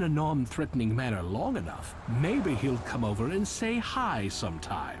act in a non-threatening manner long enough, maybe he'll come over and say hi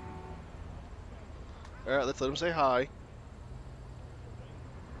sometime. Alright, let's let him say hi.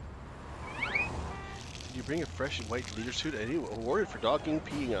 Did you bring a fresh and white leader suit? And you awarded for dogging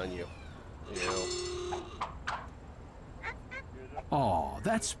peeing on you. You know. Aw,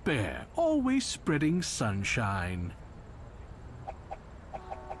 that's Bear, always spreading sunshine.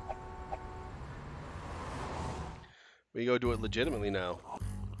 We go do it legitimately now.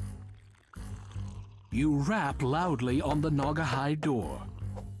 You rap loudly on the Nagahide door.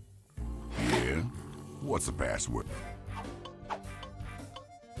 Yeah? What's the password?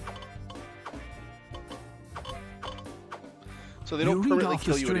 So they don't you read permanently off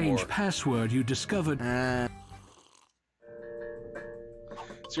the kill you anymore. strange password you discovered.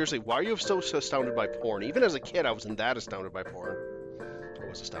 Seriously, why are you so astounded by porn? Even as a kid, I wasn't that astounded by porn. I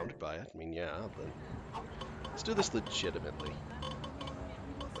was astounded by it. I mean, yeah, but let's do this legitimately.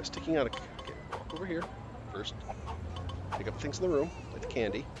 By sticking out a... Okay, walk over here first. Pick up things in the room, like the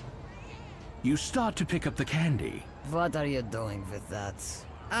candy. You start to pick up the candy. What are you doing with that?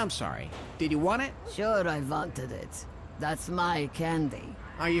 I'm sorry. Did you want it? Sure, I wanted it. That's my candy.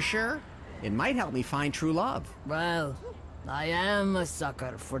 Are you sure? It might help me find true love. Well, I am a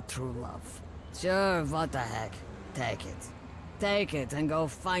sucker for true love. Sure, what the heck. Take it. Take it and go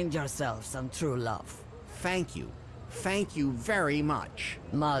find yourself some true love. Thank you. Thank you very much.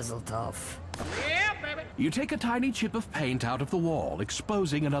 Mazel tov. Yeah, baby. You take a tiny chip of paint out of the wall,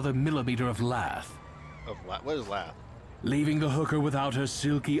 exposing another millimeter of lath. What is lath? Leaving the hooker without her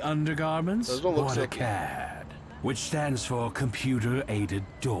silky undergarments? Those don't look What silky. a cad. Which stands for computer-aided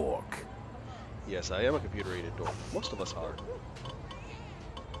dork. Yes, I am a computer-aided dork. Most of us are.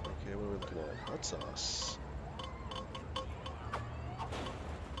 Okay, what are we looking at? Hot sauce.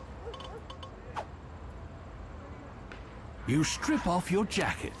 You strip off your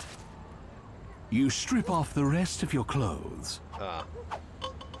jacket. You strip off the rest of your clothes. Ah.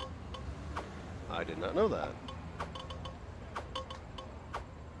 I did not know that.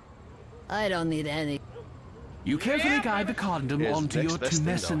 I don't need any. You carefully guide the condom His onto next your best thing,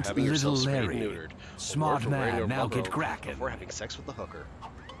 though, tumescent having little yourself spayed and Larry. neutered, Smart or for wearing man, a now rubber get cracking. before having sex with the hooker.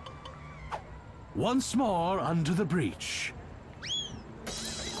 Once more under the breach.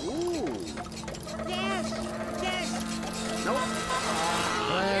 Ooh.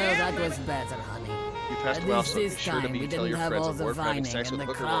 Well, that was better, honey. You passed At the least milestone. this Be sure to time we tell didn't your have friends all at the work having whining sex and with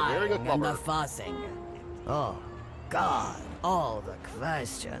the a hooker while wearing a crying and the blubber. fussing. Oh, God, all the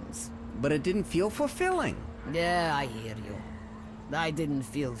questions. But it didn't feel fulfilling. Yeah, I hear you. I didn't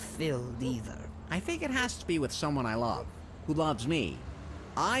feel filled either. I think it has to be with someone I love, who loves me.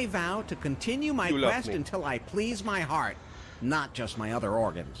 I vow to continue my You love quest me. until I please my heart, not just my other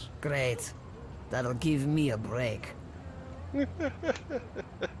organs. Great. That'll give me a break. Yeah,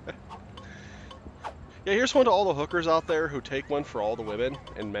 here's one to all the hookers out there who take one for all the women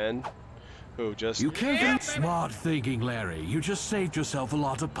and men who just... You can't smart thinking, Larry. You just saved yourself a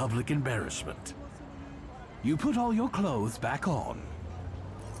lot of public embarrassment. You put all your clothes back on.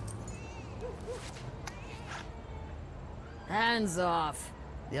 Hands off.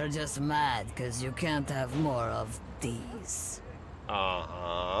 You're just mad because you can't have more of these.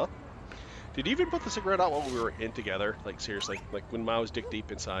 Uh-huh. Did you even put the cigarette out while we were in together? Like, seriously? Like, when I was dick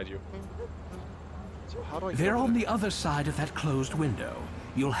deep inside you? So how do I get They're over on there? the other side of that closed window.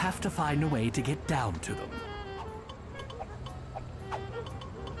 You'll have to find a way to get down to them.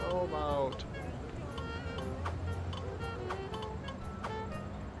 How about...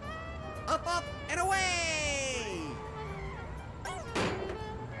 Up, up, and away!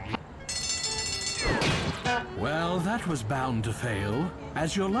 Well, that was bound to fail.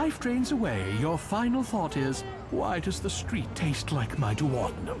 As your life drains away, your final thought is, why does the street taste like my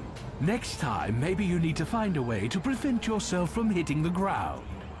duodenum? Next time, maybe you need to find a way to prevent yourself from hitting the ground.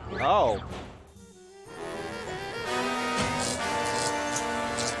 Oh.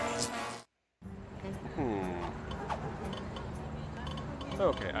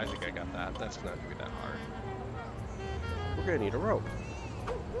 Okay, I think I got that. That's not gonna be that hard. We're gonna need a rope.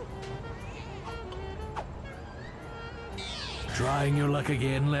 Trying your luck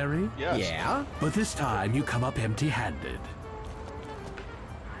again, Larry? Yes. Yeah? But this time, you come up empty-handed.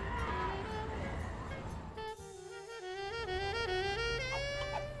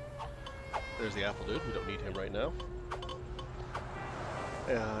 There's the apple dude. We don't need him right now.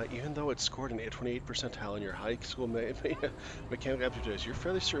 Even though it scored an 28th percentile in your high school mechanical aptitude test, you're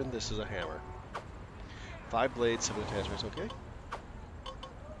fairly certain this is a hammer. 5 blades, 7 attachments, okay?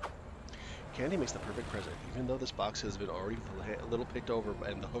 Candy makes the perfect present, even though this box has been already a little picked over,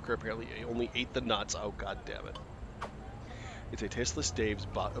 and the hooker apparently only ate the nuts. Oh, god damn it. It's a tasteless Dave's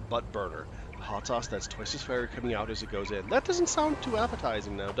butt burner. The hot sauce that's twice as fire coming out as it goes in. That doesn't sound too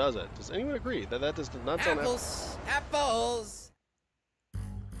appetizing now, does it? Does anyone agree that that does not sound Apples! Apples!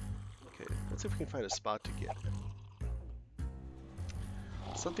 Okay, let's see if we can find a spot to get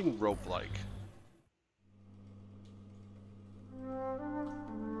something rope-like.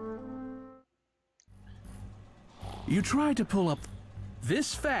 You try to pull up.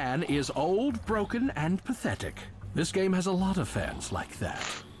 This fan is old, broken, and pathetic. This game has a lot of fans like that.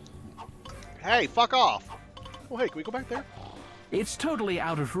 Hey, fuck off! Oh, hey, can we go back there? It's totally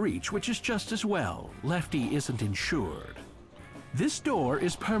out of reach, which is just as well. Lefty isn't insured. This door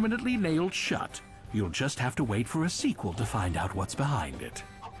is permanently nailed shut. You'll just have to wait for a sequel to find out what's behind it.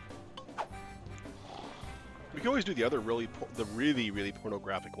 We can always do the other really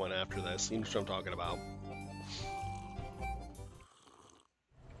pornographic one after this. You know what I'm talking about.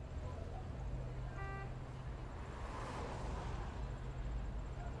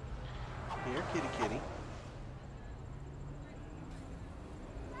 Here, kitty kitty.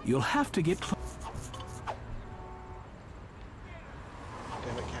 You'll have to get close.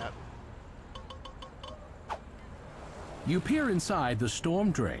 Damn it, cat. You peer inside the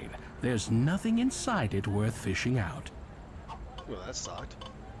storm drain. There's nothing inside it worth fishing out. Well, that sucked.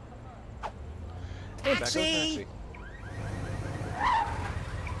 Taxi!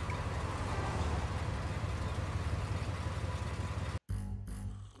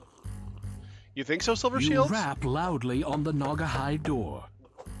 You think so, Silver You Shields? rap loudly on the Naugahyde door.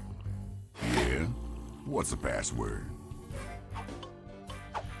 Yeah? What's the password?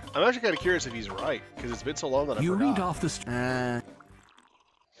 I'm actually kind of curious if he's right, because it's been so long that I You forgot. read off the...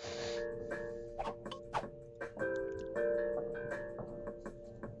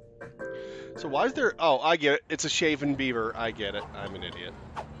 So why is there... Oh, I get it. It's a shaven beaver. I get it. I'm an idiot.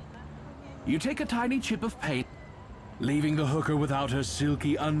 You take a tiny chip of paint, leaving the hooker without her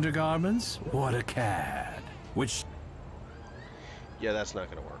silky undergarments. What a cad. Which... Yeah, that's not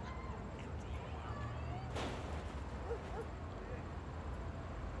going to work.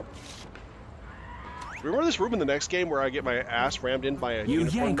 Remember this room in the next game where I get my ass rammed in by a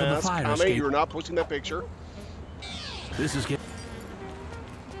unicorn yank on the mask? fire Ame, escape. you're not posting that picture. This is...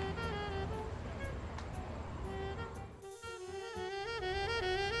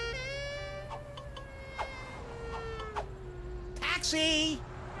 Taxi!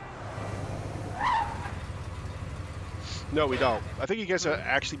 No, we don't. I think you guys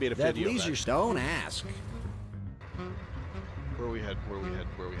actually made a That video. leisure stone ask. Where we head?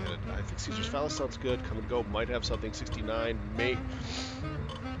 I think Caesar's Palace sounds good. Come and go. Might have something. 69. May.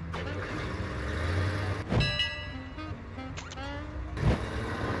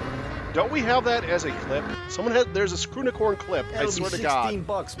 Don't we have that as a clip? Someone had. There's a Scrunicorn clip. I swear to God.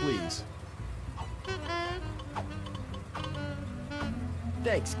 $16, please.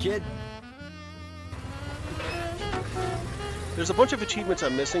 Thanks, kid. There's a bunch of achievements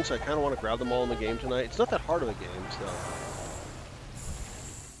I'm missing, so I kind of want to grab them all in the game tonight. It's not that hard of a game, so.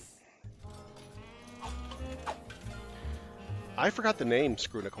 I forgot the name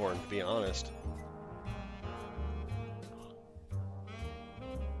Scrunicorn, to be honest.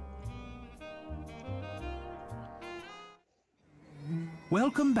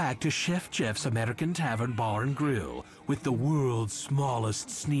 Welcome back to Chef Jeff's American Tavern Bar and Grill with the world's smallest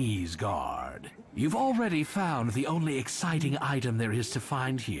sneeze guard. You've already found the only exciting item there is to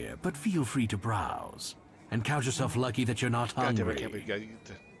find here, but feel free to browse. And count yourself lucky that you're not God damn hungry. it, I can't believe you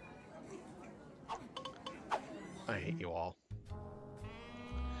guys. I hate you all.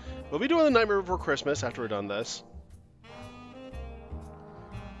 We'll be doing the Nightmare Before Christmas after we're done this.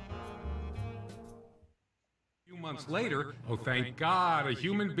 Months later, oh thank God, a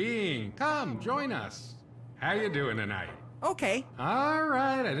human being. Come, join us. How you doing tonight? Okay. All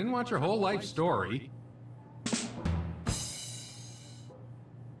right, I didn't want your whole life story.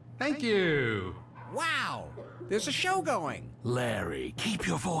 Thank you. Wow, there's a show going. Larry, keep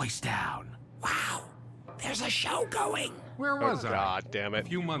your voice down. Wow, there's a show going. Where was I? God damn it. A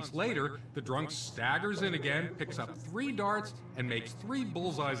few months later, the drunk staggers in again, picks up 3 darts, and makes 3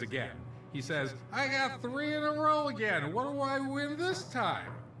 bullseyes again. He says, I got 3 in a row again. What do I win this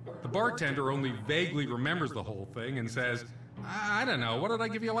time? The bartender only vaguely remembers the whole thing and says, I don't know, what did I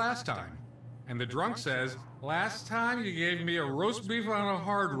give you last time? And the drunk says, last time you gave me a roast beef on a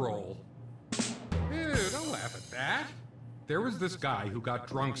hard roll. Ew, don't laugh at that. There was this guy who got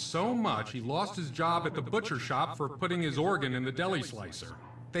drunk so much he lost his job at the butcher shop for putting his organ in the deli slicer.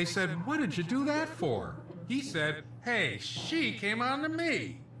 They said, what did you do that for? He said, hey, she came on to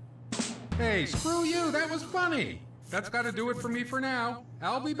me. Hey, screw you, that was funny. That's got to do it for me for now.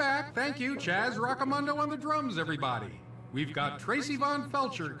 I'll be back. Thank you, Chaz Rockamundo on the drums, everybody. We've got Tracy Von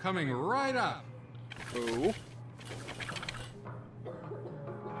Felcher coming right up. Ooh.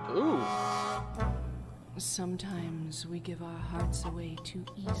 Ooh. Sometimes we give our hearts away too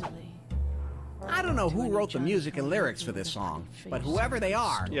easily. I don't know who wrote the music and lyrics for this song, but whoever they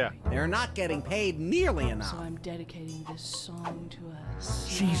are, they're not getting paid nearly enough. So I'm dedicating this song to us.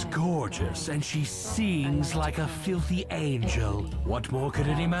 She's gorgeous, and she sings like a filthy angel. What more could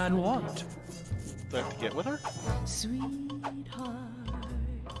any man want? Do I have to get with her? Sweetheart,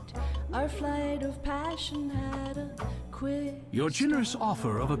 our flight of passion had a quick. Your generous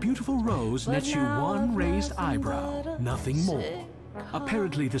offer of a beautiful rose nets you 1 raised eyebrow, nothing more.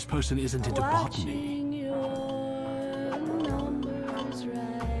 Apparently this person isn't into botany.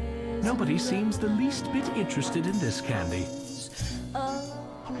 Nobody seems the least bit interested in this candy.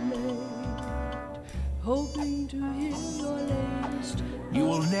 Hoping to hear your latest. You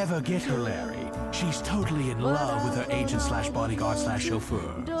will never get her, Larry. She's totally in love with her agent slash bodyguard slash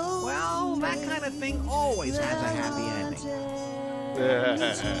chauffeur. Well, that kind of thing always has a happy ending.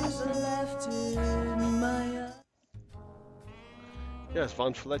 Yes,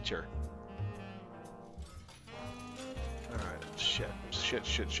 Von Fletcher. Alright, shit.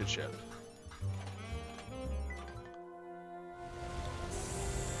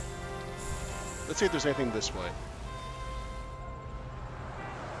 Let's see if there's anything this way.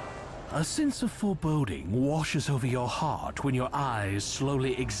 A sense of foreboding washes over your heart when your eyes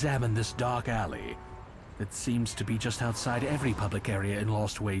slowly examine this dark alley that seems to be just outside every public area in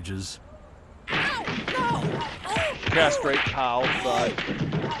Lost Wages. Castrate, pal, thud.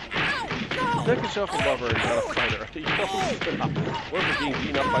 Make yourself a lover and not a fighter. You know, what for being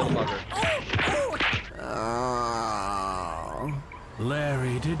beaten up by the mugger?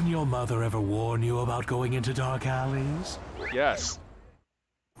 Larry, didn't your mother ever warn you about going into dark alleys? Yes.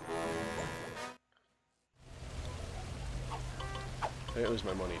 I didn't lose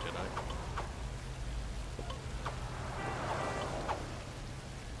my money, did I?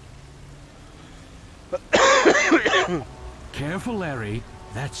 Careful, Larry.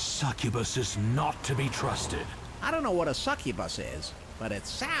 That succubus is not to be trusted. I don't know what a succubus is, but it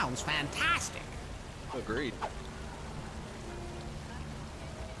sounds fantastic. Agreed.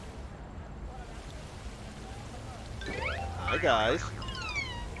 Hi, guys.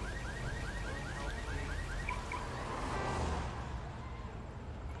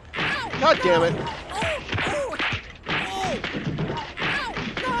 God damn it!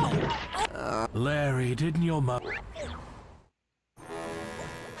 Larry, didn't your mother...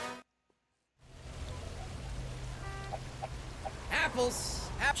 Apples!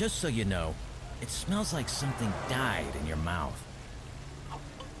 Just so you know, it smells like something died in your mouth.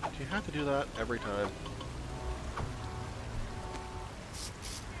 Do you have to do that every time?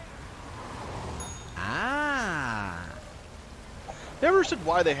 Ah! Never understood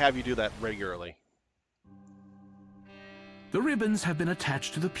why they have you do that regularly. The ribbons have been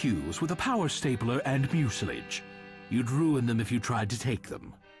attached to the pews with a power stapler and mucilage. You'd ruin them if you tried to take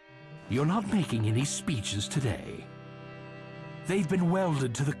them. You're not making any speeches today. They've been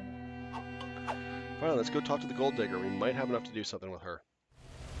welded to the... Fine, let's go talk to the gold digger. We might have enough to do something with her.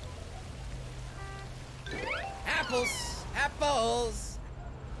 Apples! Apples!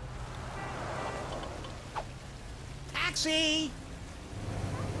 Taxi!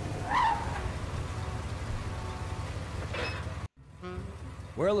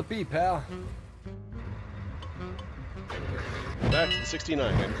 Where'll it be, pal? Back to the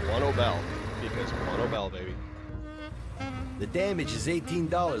 69 and Guano Bell. Because Guano Bell, baby. The damage is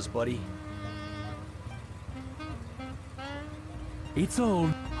 $18, buddy. It's all...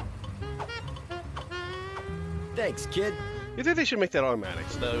 Thanks, kid. You think they should make that automatic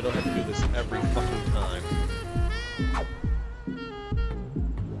so that we don't have to do this every fucking time?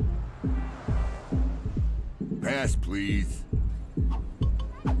 Pass, please.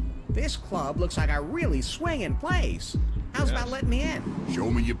 This club looks like a really swinging place. How's about letting me in? Show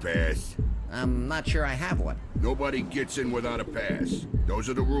me your pass. I'm not sure I have one. Nobody gets in without a pass. Those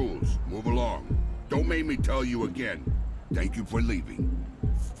are the rules. Move along. Don't make me tell you again. Thank you for leaving.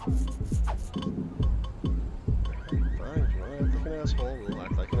 Fine, if you want to act like an asshole, we'll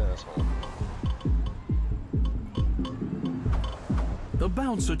act like an asshole. The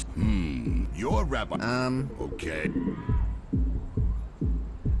bouncer... You're Rabbi... Okay.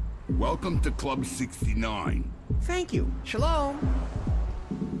 Welcome to Club 69. Thank you. Shalom.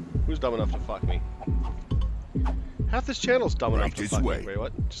 Who's dumb enough to fuck me? Half this channel's dumb enough to fuck me. Wait,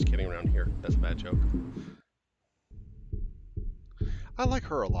 what? Just kidding around here. That's a bad joke. I like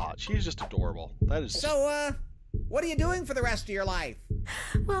her a lot. She's just adorable. That is... So, what are you doing for the rest of your life?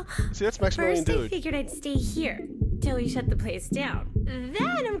 Well, see, that's Maximilian first Dude. I figured I'd stay here till we shut the place down. Then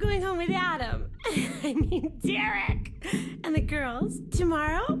I'm going home with Adam. I mean, Derek. And the girls.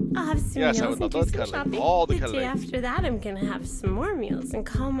 Tomorrow, I'll have some meals and do some shopping. The day after that, I'm gonna have some more meals and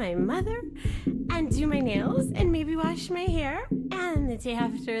call my mother and do my nails and maybe wash my hair. And the day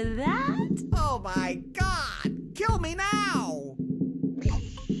after that... Oh my God! Kill me now!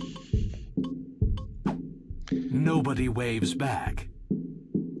 Nobody waves back.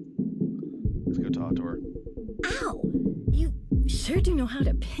 Let's go talk to her. Ow! You sure do know how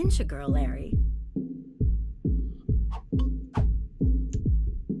to pinch a girl, Larry.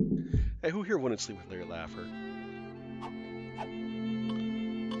 Hey, who here wouldn't sleep with Larry Laffer?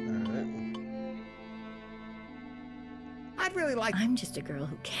 I'd really like... I'm just a girl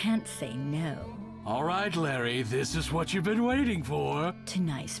who can't say no. All right, Larry, this is what you've been waiting for. To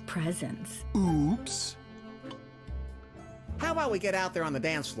nice presents. Oops. How about we get out there on the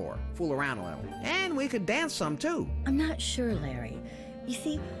dance floor, fool around a little, and we could dance some too. I'm not sure, Larry. You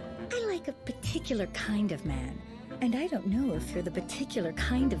see, I like a particular kind of man, and I don't know if you're the particular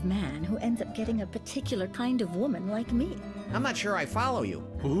kind of man who ends up getting a particular kind of woman like me. I'm not sure I follow you.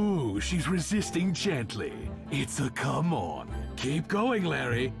 Ooh, she's resisting gently. It's a come on. Keep going,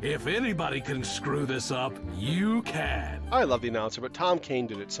 Larry. If anybody can screw this up, you can. I love the announcer, but Tom Kane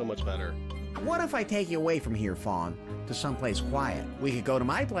did it so much better. What if I take you away from here, Fawn, to someplace quiet? We could go to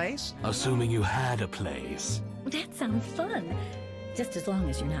my place. Assuming you had a place. That sounds fun. Just as long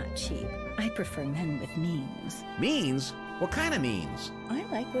as you're not cheap. I prefer men with means. Means? What kind of means? I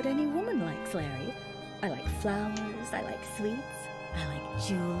like what any woman likes, Larry. I like flowers, I like sweets, I like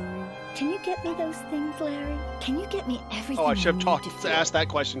jewelry. Can you get me those things, Larry? Can you get me everything? Oh, I should have asked that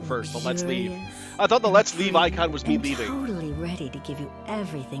question first. The let's leave. I thought the let's leave icon was me leaving. Totally ready to give you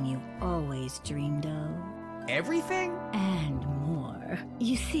everything you've always dreamed of. Everything? And more.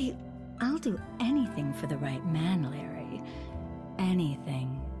 You see, I'll do anything for the right man, Larry.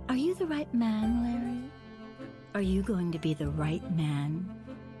 Anything. Are you the right man, Larry? Are you going to be the right man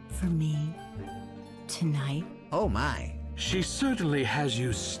for me tonight? Oh my. She certainly has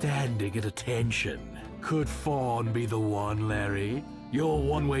you standing at attention. Could Fawn be the one, Larry? Your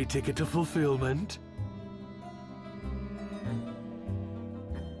one-way ticket to fulfillment?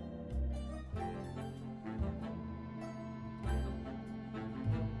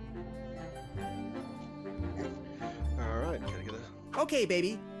 Alright, gotta get a... Okay,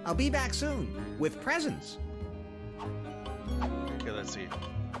 baby. I'll be back soon. With presents. Okay, let's see.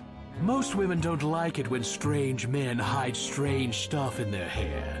 Most women don't like it when strange men hide strange stuff in their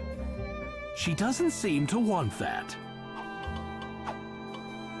hair. She doesn't seem to want that.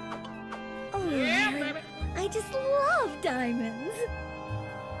 Oh, Larry, I just love diamonds.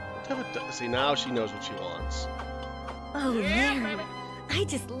 See, now she knows what she wants. Oh, Larry, I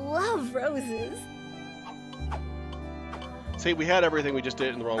just love roses. See, we had everything, we just did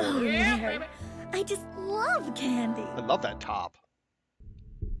it in the wrong order. Oh, Larry, I just love candy. I love that top.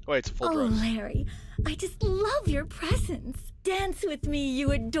 Wait, it's a full dress. Oh, Larry, I just love your presents. Dance with me,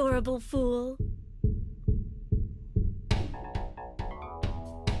 you adorable fool.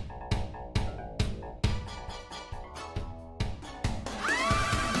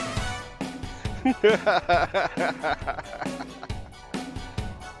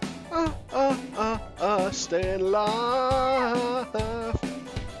 Stay alive.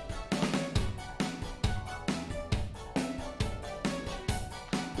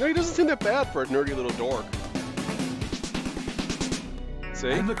 No, he doesn't seem that bad for a nerdy little dork.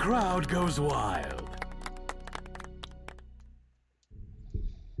 See? And the crowd goes wild.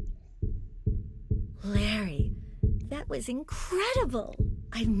 Larry, that was incredible.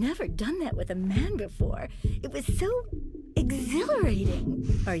 I've never done that with a man before. It was so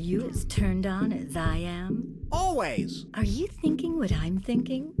exhilarating. Are you as turned on as I am? Always. Are you thinking what I'm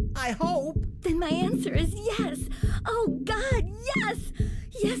thinking? I hope. Then my answer is yes. Oh, God, yes!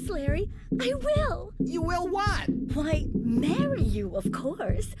 Yes, Larry, I will. You will what? Why, marry you, of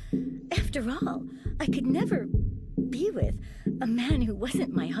course. After all, I could never be with a man who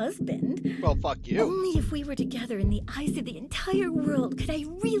wasn't my husband. Well, fuck you. Only if we were together in the eyes of the entire world could I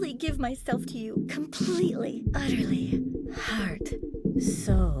really give myself to you completely, utterly, heart,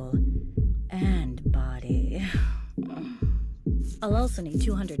 soul, and body. I'll also need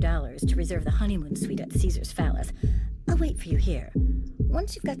 $200 to reserve the honeymoon suite at Caesar's Palace. I'll wait for you here.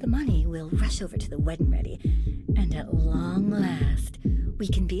 Once you've got the money, we'll rush over to the wedding ready. And at long last, we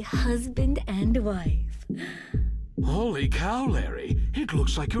can be husband and wife. Holy cow, Larry. It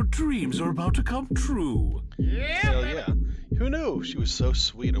looks like your dreams are about to come true. Hell yeah. Who knew? She was so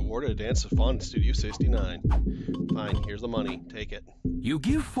sweet. Awarded a Dance of Fun, Studio 69. Fine, here's the money. Take it. You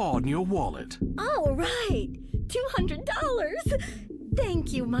give Fawn your wallet. All right. $200.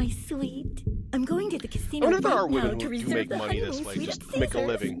 Thank you, my sweet. I'm going to the casino right now to reserve the honeymoon suite at Caesar's. Make a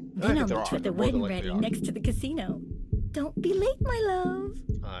living. Then I'll meet you at the wedding ready next to the casino. Don't be late, my love.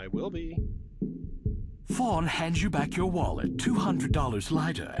 I will be. Fawn hands you back your wallet, $200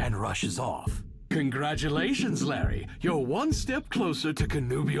 lighter, and rushes off. Congratulations, Larry. You're one step closer to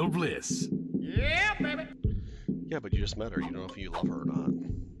connubial bliss. Yeah, baby. Yeah, but you just met her. You don't know if you love her or not.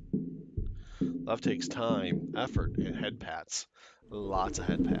 Love takes time, effort, and head pats. Lots of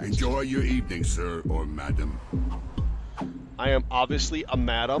head pats. Enjoy your evening, sir or madam. I am obviously a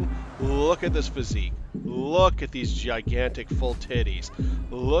madam. Look at this physique. Look at these gigantic full titties.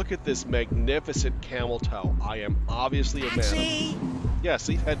 Look at this magnificent camel toe. I am obviously a man. Yes,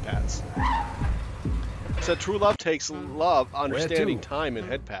 these head pats. So true love takes love, understanding, time, and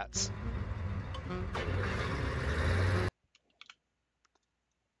head pats.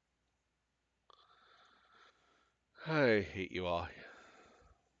 I hate you all.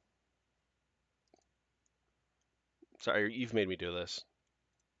 Sorry, you've made me do this.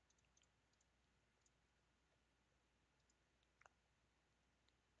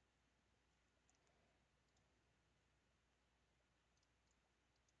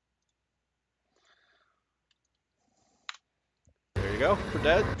 There you go. For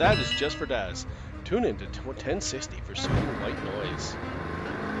Daz, that is just for Daz. Tune in to 1060 for soothing white noise.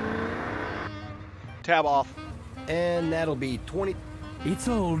 Tab off. And that'll be 20. It's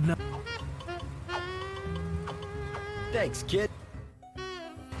old now. Thanks, kid.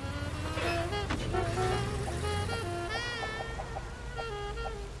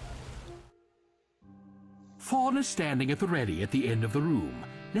 Fawn is standing at the ready at the end of the room.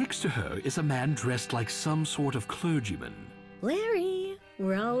 Next to her is a man dressed like some sort of clergyman. Larry,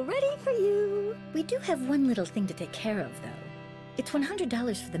 we're all ready for you. We do have one little thing to take care of, though. It's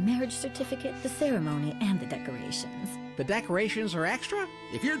 $100 for the marriage certificate, the ceremony, and the decorations. The decorations are extra?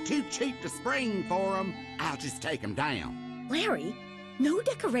 If you're too cheap to spring for them, I'll just take them down. Larry, no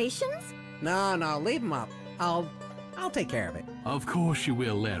decorations? No, leave them up. I'll take care of it. Of course you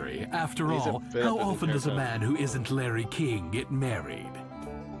will, Larry. After all, how often does a man who isn't Larry King get married?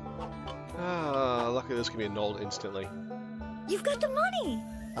 Luckily this can be annulled instantly. You've got the money!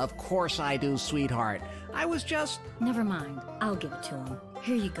 Of course I do, sweetheart. I was just... Never mind. I'll give it to him.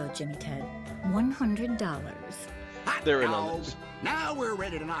 Here you go, Jimmy Ted. $100. They're in on this. Now we're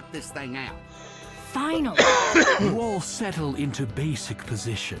ready to knock this thing out. Finally! You all settle into basic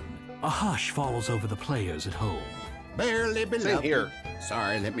position. A hush falls over the players at home. Barely beloved. Same here.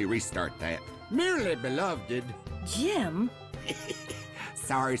 Sorry, let me restart that. Merely beloved. Jim?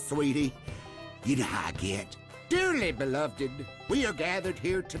 Sorry, sweetie. You know how I get. Dearly beloved, we are gathered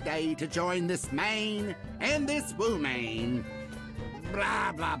here today to join this man and this woman.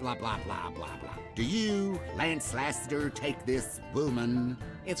 Blah, blah, blah, blah, blah, blah, blah. Do you, Lance Lassiter, take this woman?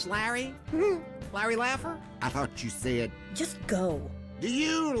 It's Larry? Larry Laffer? I thought you said... Just go. Do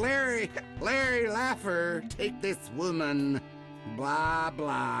you, Larry Laffer, take this woman? Blah,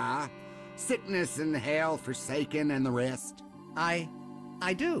 blah. Sickness and hell forsaken and the rest? I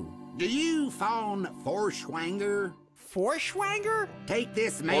do. Do you, Fawn Forschwanger? Forschwanger? Take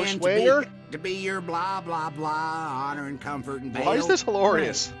this man to be your blah, blah, blah, honor and comfort and bail? Why is this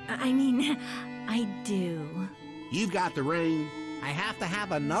hilarious? I mean, I do. You've got the ring. I have to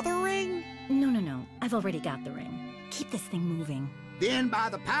have another ring? No. I've already got the ring. Keep this thing moving. Then by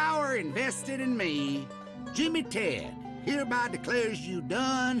the power invested in me, Jimmy Ted hereby declares you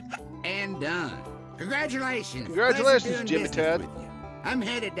done and done. Congratulations. Congratulations, Jimmy Ted. I'm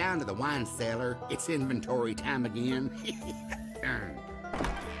headed down to the wine cellar. It's inventory time again.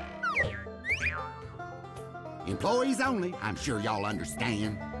 Employees only. I'm sure y'all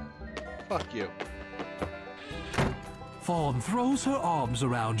understand. Fuck you. Fawn throws her arms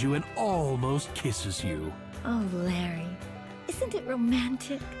around you and almost kisses you. Oh, Larry. Isn't it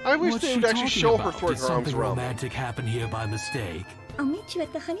romantic? I wish they would actually show her throwing her arms around. Did something romantic happen here by mistake? I'll meet you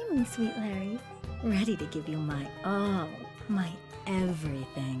at the honeymoon suite, Larry. Ready to give you my all, my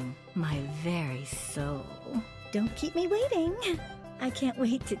everything, my very soul. Don't keep me waiting. I can't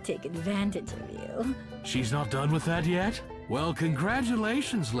wait to take advantage of you. She's not done with that yet? Well,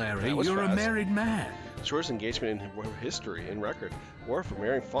 congratulations, Larry. You're a married man. Shortest engagement in history, in record. Or for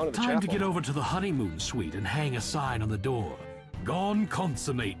marrying Fawn at the chapel. Time to get over to the honeymoon suite and hang a sign on the door. Gone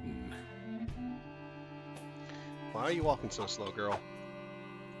consummating. Why are you walking so slow, girl?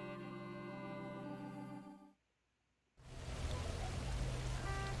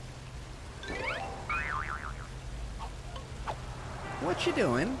 What you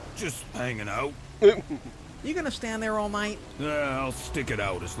doing? Just hanging out. You gonna stand there all night? I'll stick it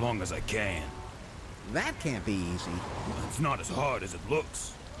out as long as I can. That can't be easy. It's not as hard as it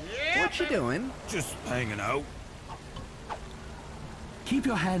looks. What you doing? Just hanging out. Keep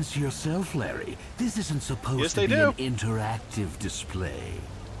your hands to yourself, Larry. This isn't supposed to be an interactive display.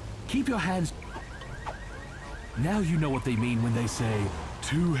 Keep your hands... Now you know what they mean when they say,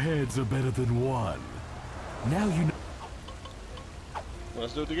 2 heads are better than 1. Now you know...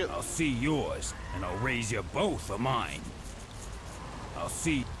 Let's do it together. I'll see yours, and I'll raise you both of mine. I'll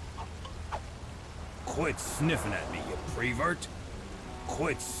see... Quit sniffing at me, you prevert.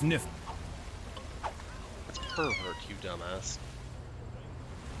 Quit sniffing. That's pervert, you dumbass.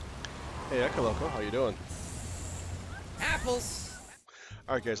 Hey, Ecoloco, how you doing? Apples!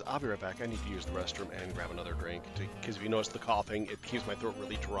 Alright guys, I'll be right back. I need to use the restroom and grab another drink, because if you notice the coughing, it keeps my throat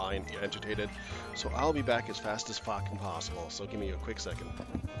really dry and agitated. So I'll be back as fast as fucking possible, so give me a quick second.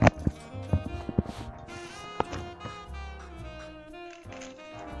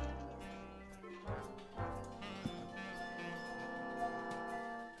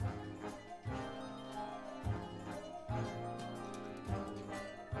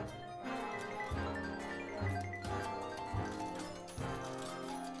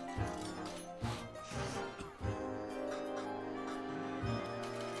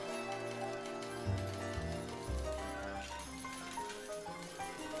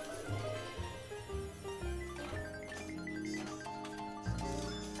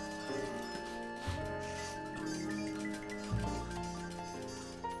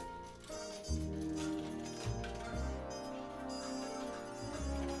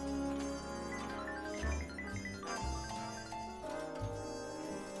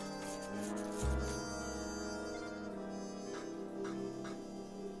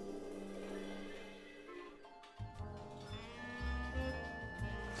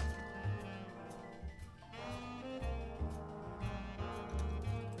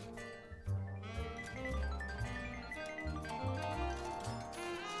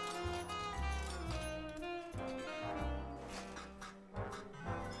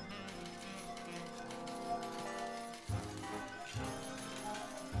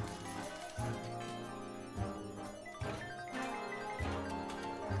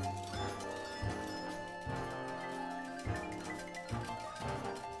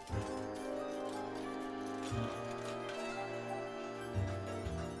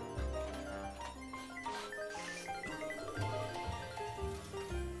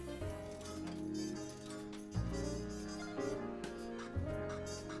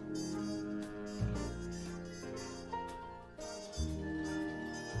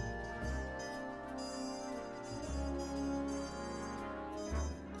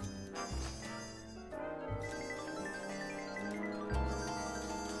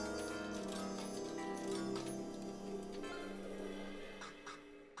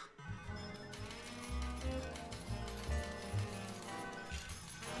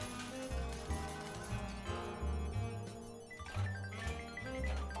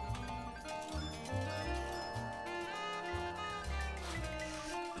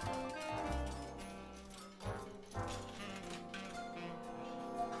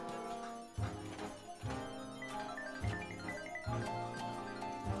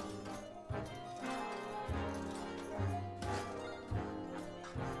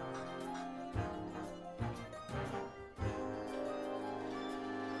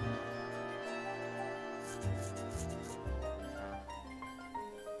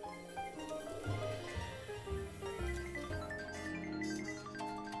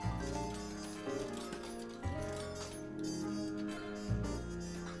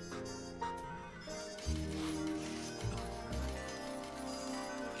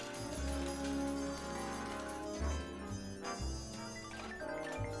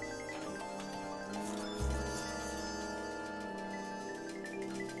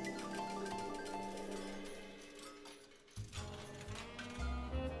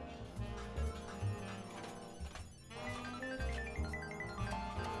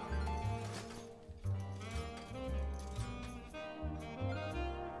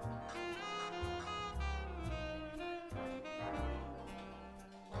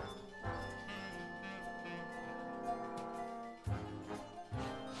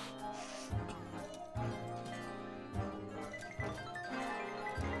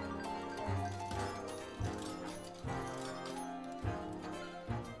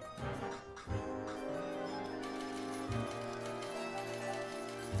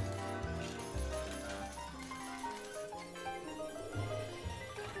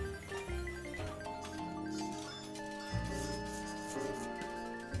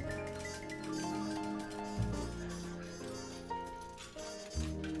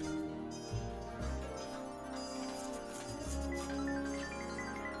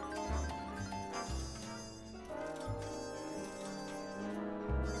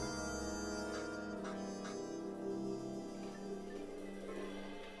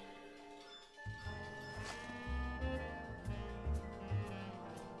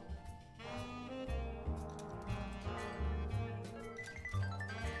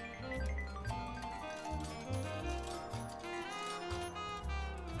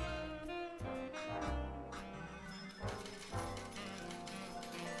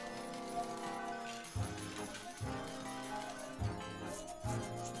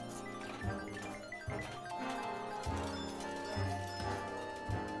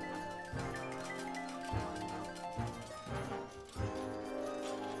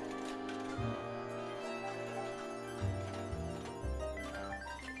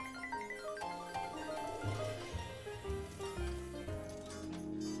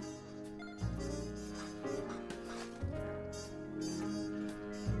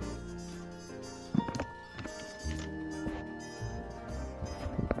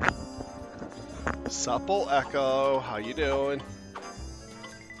 Supple Echo, how you doing?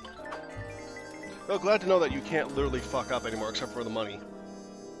 Well, glad to know that you can't literally fuck up anymore except for the money.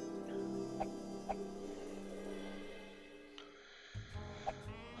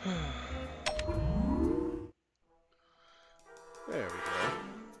 There we go.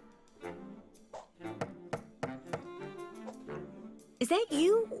 Is that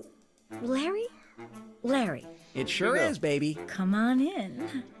you, Larry? Larry. It sure is, baby. Come on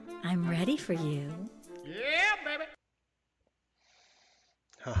in. I'm ready for you. Yeah, baby.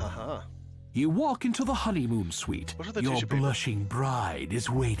 Ha ha ha. You walk into the honeymoon suite. What are the Your tissue paper? blushing bride is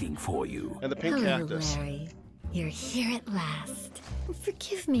waiting for you. And the pink Hello, cactus. Larry. You're here at last.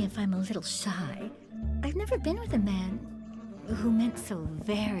 Forgive me if I'm a little shy. I've never been with a man who meant so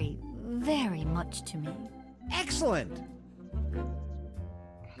very, very much to me. Excellent.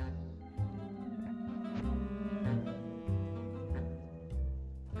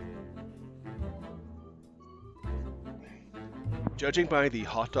 Judging by the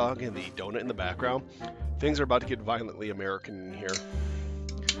hot dog and the donut in the background, things are about to get violently American in here.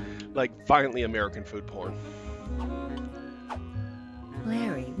 Like, violently American food porn.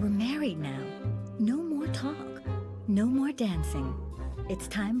 Larry, we're married now. No more talk. No more dancing. It's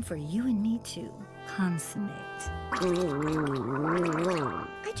time for you and me to consummate. I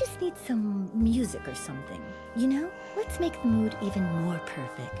just need some music or something. You know? Let's make the mood even more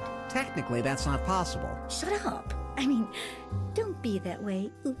perfect. Technically, that's not possible. Shut up. I mean, don't be that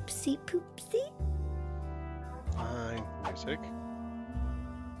way, oopsie poopsie. Fine. Music.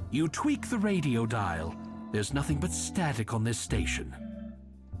 You tweak the radio dial. There's nothing but static on this station.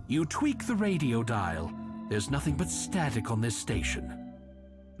 You tweak the radio dial. There's nothing but static on this station.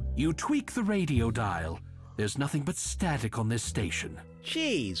 You tweak the radio dial. There's nothing but static on this station.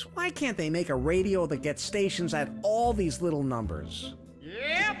 Jeez, why can't they make a radio that gets stations at all these little numbers?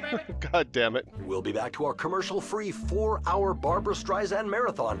 Yeah, baby. God damn it. We'll be back to our commercial-free 4-hour Barbra Streisand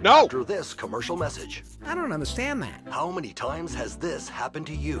marathon No! after this commercial message. I don't understand that. How many times has this happened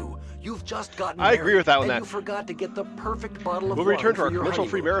to you? You've just gotten I agree with that one, and that. you forgot to get the perfect bottle of We'll wine return to for our your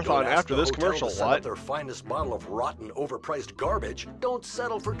commercial-free honeymoon. marathon Don't ask after the this hotel commercial. to send What? out their finest bottle of rotten, overpriced garbage. Don't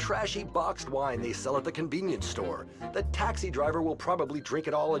settle for trashy boxed wine they sell at the convenience store. The taxi driver will probably drink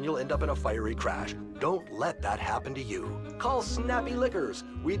it all and you'll end up in a fiery crash. Don't let that happen to you. Call Snappy Liquors.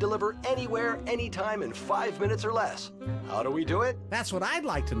 We deliver anywhere, anytime in 5 minutes or less. How do we do it? That's what I'd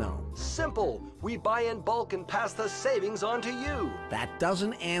like to know. Simple. We buy in bulk and pass the savings on to you. That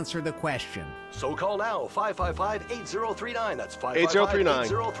doesn't answer the question. So call now, 555-8039. That's 8039.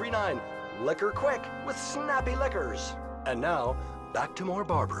 555-8039. Liquor quick with Snappy Liquors. And now, back to more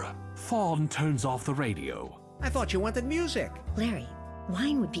Barbara. Fawn turns off the radio. I thought you wanted music. Larry,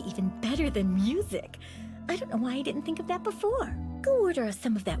 wine would be even better than music. I don't know why I didn't think of that before. Go order us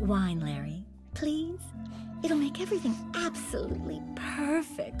some of that wine, Larry. Please? It'll make everything absolutely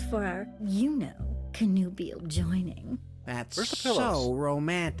perfect for our, connubial joining. That's Where's the pillows? so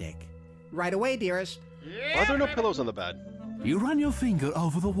romantic. Right away, dearest. Why are there no pillows on the bed? You run your finger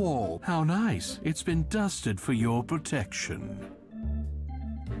over the wall. How nice. It's been dusted for your protection.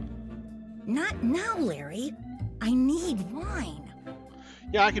 Not now, Larry. I need wine.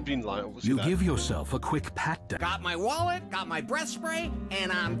 Yeah, I could be in line. We'll see You that. give yourself a quick pat down. Got my wallet, got my breath spray, and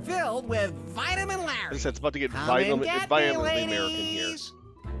I'm filled with Vitamin As I Larry. said, it's about to get Come violently and get American me, here. ladies.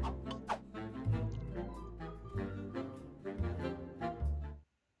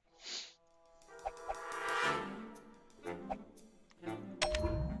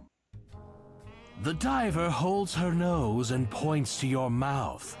 The diver holds her nose and points to your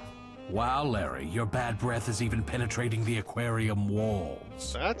mouth. Wow, Larry, your bad breath is even penetrating the aquarium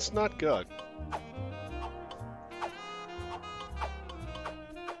walls. That's not good.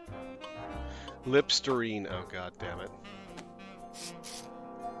 Listerine. Oh, god damn it.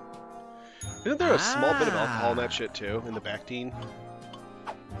 Isn't there a small bit of alcohol in that shit, too? In the Bactine?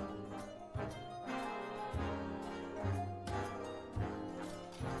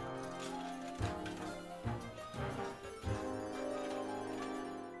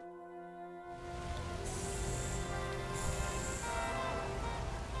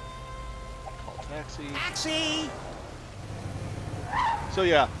 Taxi. Taxi! So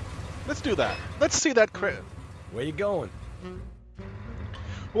yeah, let's do that. Let's see that Where you going?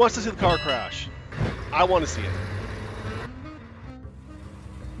 Who wants to see the car crash? I want to see it.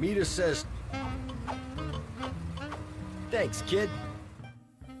 Meter says... Thanks, kid.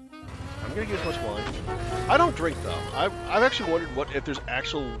 I'm gonna get as much wine. I don't drink though. I've actually wondered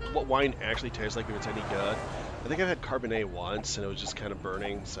what wine actually tastes like, if it's any good. I think I've had Cabernet once and it was just kind of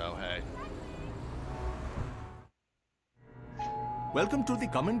burning, so hey. Welcome to the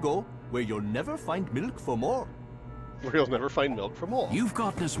Come and Go. where you'll never find milk for more. Where you'll never find milk for more. You've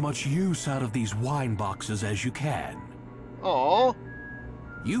gotten as much use out of these wine boxes as you can. Aww.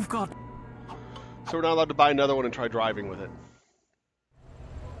 You've got... So we're not allowed to buy another one and try driving with it.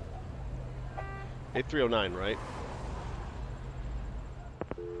 8309, right?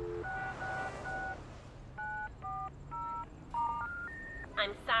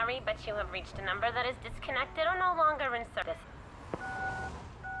 I'm sorry, but you have reached a number that is disconnected or no longer in service.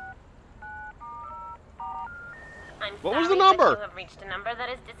 What was the number? You have reached a number that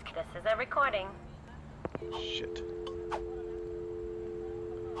is disconnected. This is a recording. Shit.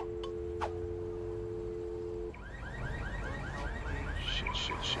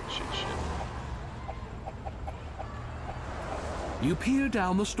 Shit. You peer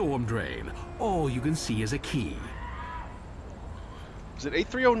down the storm drain. All you can see is a key. Is it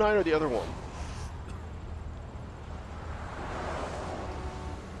 8309 or the other one?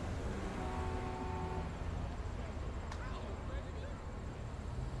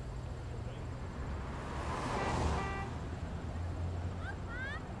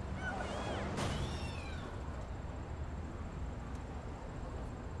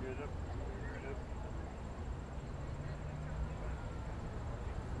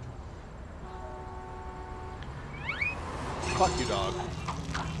 Fuck you, dog.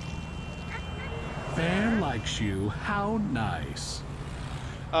 Bear likes you. How nice.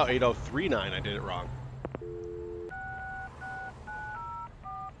 Oh, 8039. I did it wrong.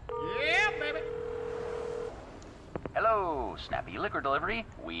 Yeah, baby. Hello, Snappy Liquor Delivery.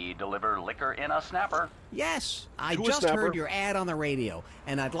 We deliver liquor in a snapper. Yes, I To a just snapper. heard your ad on the radio,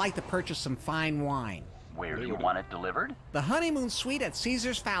 and I'd like to purchase some fine wine. Where do you want it delivered? The honeymoon suite at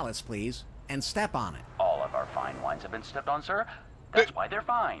Caesar's Palace, please, and step on it. All of our fine wines have been stepped on, sir. That's why they're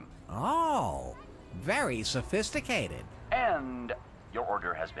fine. Oh, very sophisticated. And your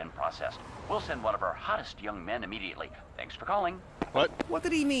order has been processed. We'll send one of our hottest young men immediately. Thanks for calling. What? What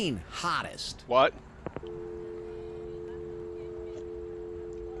did he mean, hottest? What?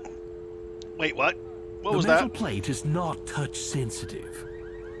 Wait, what? What was the metal that? plate is not touch sensitive.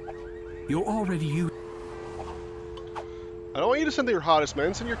 You're already used. I don't want you to send your hottest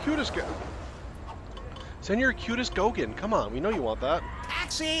man. Send your cutest go. Send your cutest Gogin. Come on, we know you want that.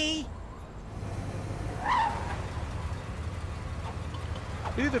 Taxi!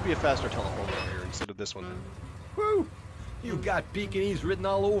 Maybe there'd be a faster telephone over here instead of this one. Whew! You got Pekingese written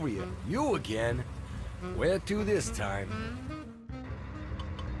all over you. You again. Where to this time?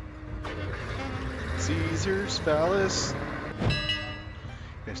 Caesar's Palace.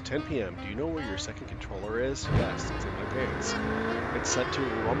 It's 10 p.m. Do you know where your second controller is? Yes, it's in my pants. It's set to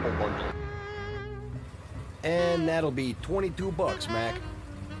Rumble Bundle. And that'll be $22, Mac.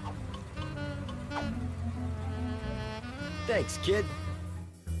 Thanks, kid.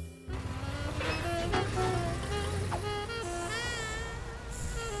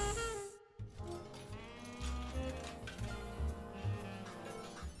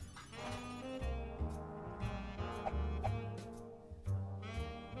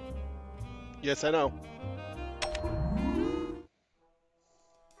 Yes, I know.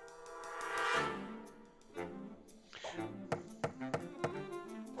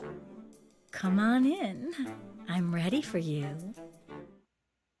 Come on in. I'm ready for you.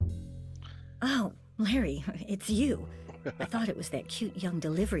 Oh, Larry, it's you. I thought it was that cute young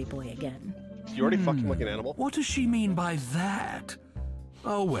delivery boy again. You already fucking like an animal? What does she mean by that?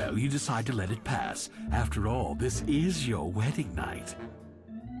 Oh well, you decide to let it pass. After all, this is your wedding night.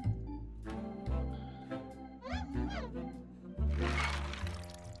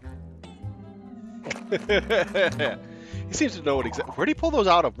 He seems to know what exactly. Where'd he pull those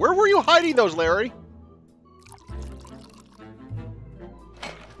out of? Where were you hiding those, Larry?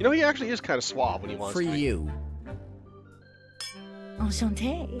 You know, he actually is kind of suave when he wants For to be. you.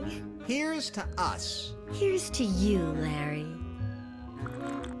 Enchanté. Here's to us. Here's to you, Larry.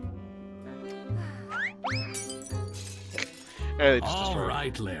 And they just All destroyed it.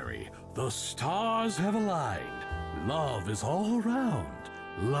 right, Larry. The stars have aligned. Love is all around.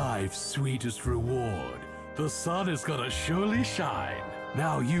 Life's sweetest reward. The sun is gonna surely shine.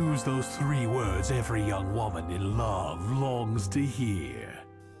 Now use those 3 words every young woman in love longs to hear.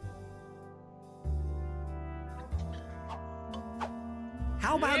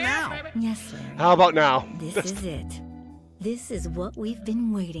 How about now? Yes, Larry. How about now? This is it. This is what we've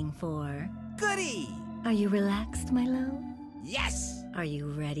been waiting for. Goody! Are you relaxed, my love? Yes! Are you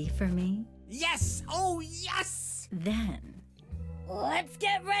ready for me? Yes! Oh, yes! Then, let's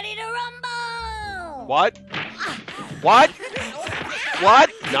get ready to rumble! What? What?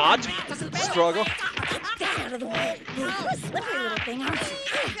 What? Not? Struggle? Get out of the way. You're a slippery little thing, aren't you?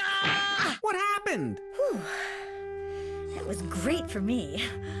 What happened? Whew. That was great for me.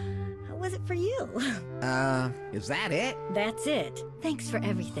 How was it for you? Is that it? That's it. Thanks for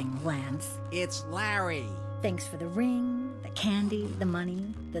everything, Lance. It's Larry. Thanks for the ring, the candy, the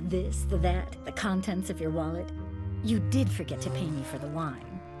money, the this, the that, the contents of your wallet. You did forget to pay me for the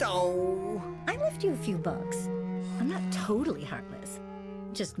wine. Oh. I left you a few bucks. I'm not totally heartless.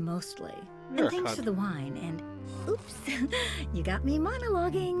 Just mostly. You're and thanks for the wine, and oops, you got me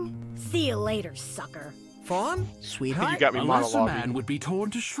monologuing. See you later, sucker. Fawn? Sweetheart? You got me Unless monologuing. a man would be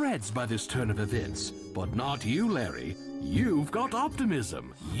torn to shreds by this turn of events. But not you, Larry. You've got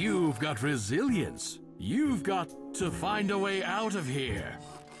optimism. You've got resilience. You've got to find a way out of here.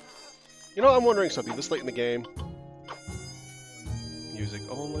 You know, I'm wondering something this late in the game. Music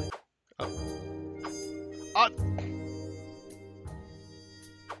only. Oh.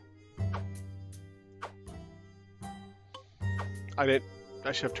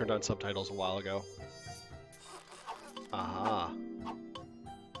 I should have turned on subtitles a while ago. Aha.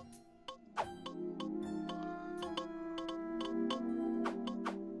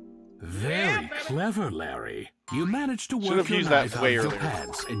 Very clever, Larry. You managed to Should work have your used that knife out way of the earlier.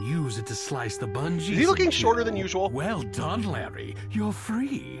 pants and use it to slice the bungees. Is he looking into. shorter than usual? Well done, Larry. You're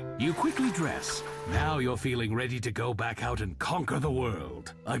free. You quickly dress. Now you're feeling ready to go back out and conquer the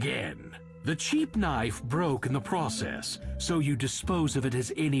world. Again. The cheap knife broke in the process, so you dispose of it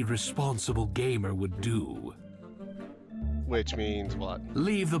as any responsible gamer would do. Which means what?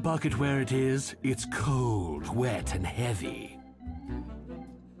 Leave the bucket where it is. It's cold, wet, and heavy.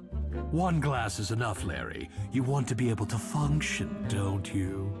 One glass is enough, Larry. You want to be able to function, don't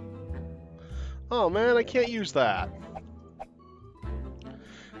you? Oh man, I can't use that.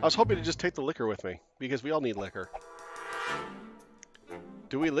 I was hoping to just take the liquor with me, because we all need liquor.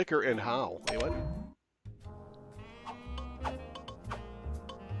 Do we liquor and how? Wait, what?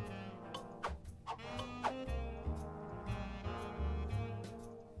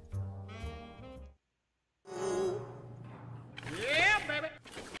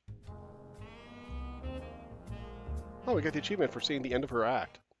 Oh, we got the achievement for seeing the end of her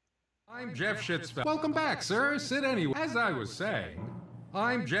act. I'm Jeff Schitzfeld. Welcome back, sir. Sit anyway. As I was saying,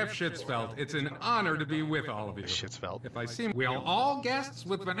 I'm Jeff Schitzfeld. It's an honor to be with all of you. Schitzfeld. If I seem... Will all guests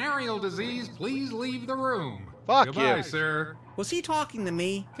with venereal disease please leave the room? Fuck Goodbye, you. sir. Was he talking to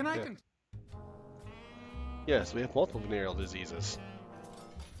me? Can I... Yeah. Yes, we have multiple venereal diseases.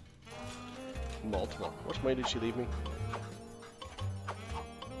 Multiple. Which money did she leave me?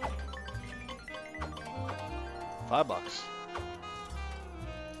 $5.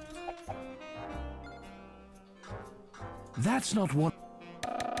 That's not what...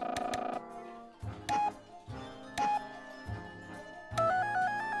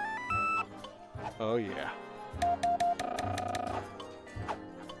 Oh yeah.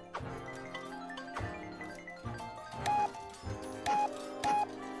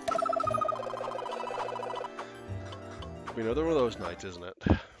 We know there were those nights, isn't it?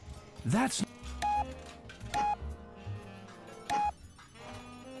 That's...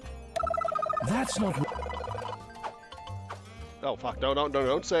 That's not what... Oh fuck, no,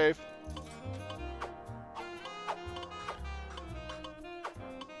 don't save.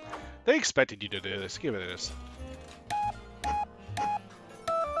 They expected you to do this. Give it this.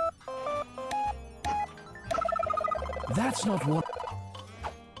 That's not what...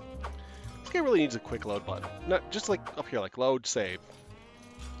 This game really needs a quick load button. Not just like up here, like load, save.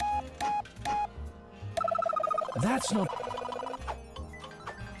 That's not...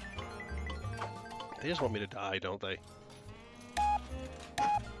 They just want me to die, don't they?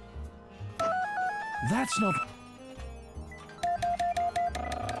 That's not...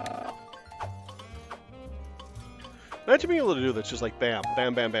 Imagine being able to do this just like bam,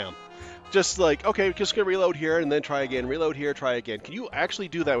 bam, bam, bam. Just like, okay, just gonna reload here and then try again, reload here, try again. Can you actually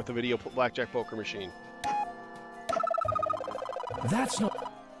do that with a video blackjack poker machine? That's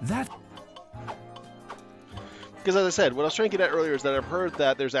not... That... Because as I said, what I was trying to get at earlier is that I've heard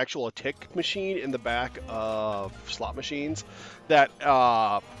that there's actual a tick machine in the back of slot machines that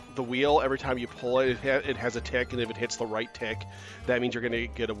the wheel, every time you pull it, it has a tick, and if it hits the right tick, that means you're going to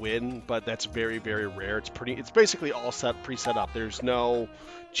get a win, but that's very, very rare. It's basically all preset up. There's no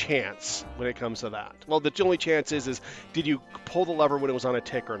chance when it comes to that. Well, the only chance is did you pull the lever when it was on a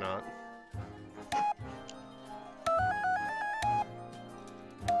tick or not?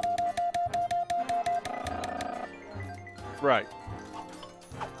 Right.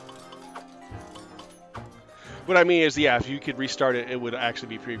 What I mean is, yeah, if you could restart it, it would actually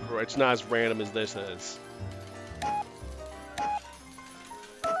be pretty cool. It's not as random as this is.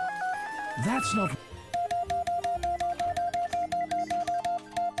 That's not...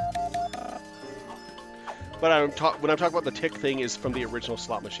 But when I'm talking about the tick thing is from the original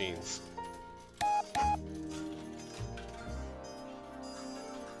slot machines.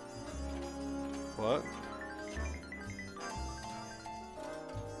 What?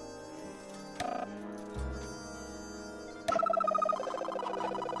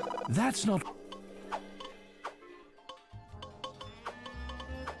 That's not...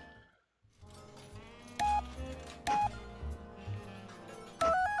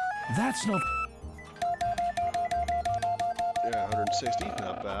 That's not... Yeah, 160.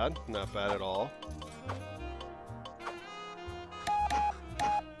 Not bad. Not bad at all.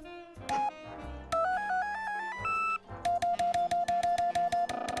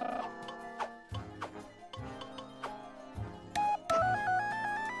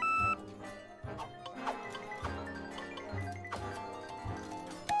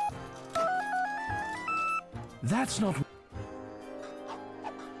 That's not...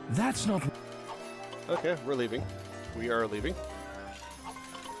 That's not... Okay, we're leaving. We are leaving.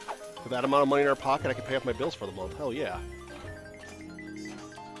 With that amount of money in our pocket, I can pay off my bills for the month. Hell yeah.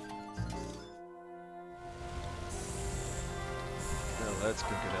 Now let's go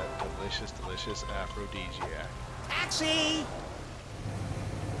get that delicious, delicious aphrodisiac. Taxi!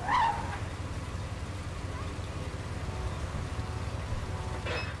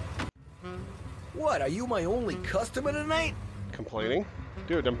 What, are you my only customer tonight? Complaining?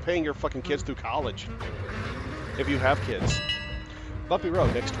 Dude, I'm paying your fucking kids through college. If you have kids. Bumpy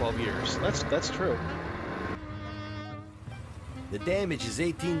road next 12 years. That's true. The damage is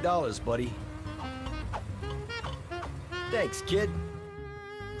 $18, buddy. Thanks, kid.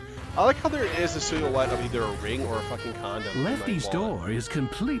 I like how there is a silhouette of either a ring or a fucking condom. Lefty's door is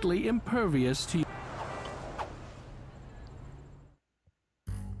completely impervious to...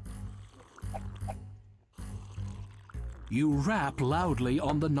 You rap loudly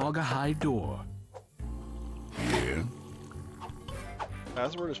on the Nagahide door. Yeah.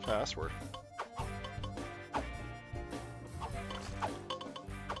 Password is password.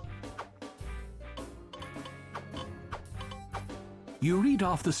 You read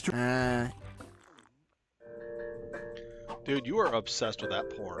off the string. Dude, you are obsessed with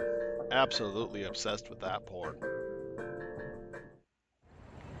that porn. Absolutely obsessed with that porn.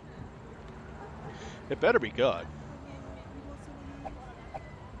 It better be good.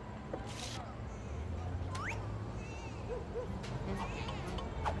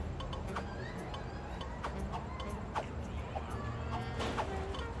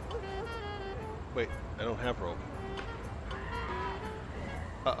 Wait, I don't have rope.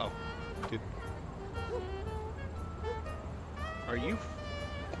 Uh-oh. Dude. Are you...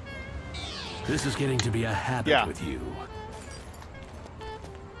 This is getting to be a habit with you.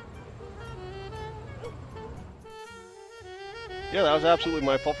 Yeah, that was absolutely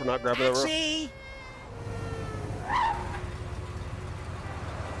my fault for not grabbing the rope.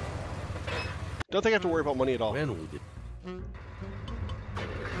 Don't think I have to worry about money at all. Man,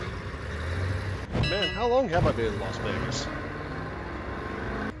 how long have I been in Las Vegas?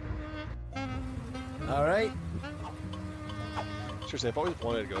 All right. Seriously, I've always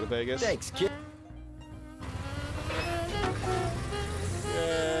wanted to go to Vegas. Thanks, kid.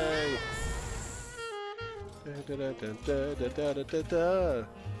 Yay! Da, da, da, da, da, da, da, da.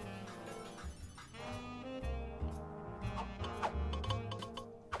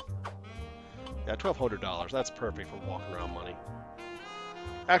 Yeah, $1,200. That's perfect for walking around money.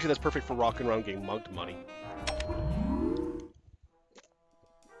 Actually, that's perfect for walking around getting mugged money.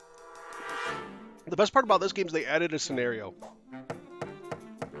 The best part about this game is they added a scenario.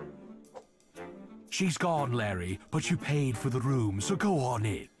 She's gone, Larry, but you paid for the room, so go on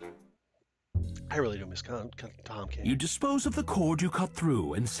in. I really do miss Tom King. You dispose of the cord you cut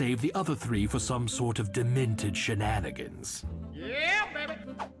through and save the other three for some sort of demented shenanigans. Yeah, baby.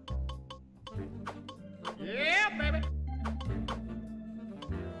 Yeah, baby.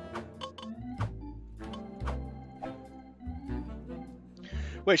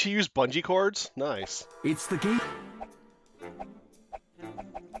 Wait, she used bungee cords? Nice. It's the game.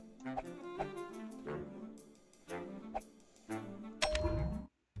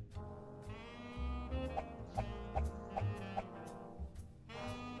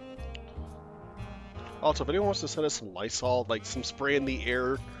 Also, if anyone wants to send us some Lysol, like some spray in the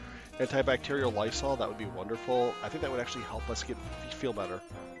air, antibacterial Lysol, that would be wonderful. I think that would actually help us feel better.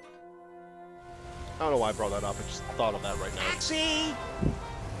 I don't know why I brought that up. I just thought of that right now. Taxi!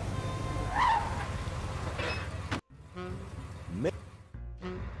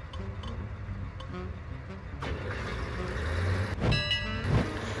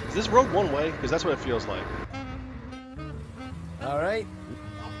 Is this road one way? Because that's what it feels like. All right.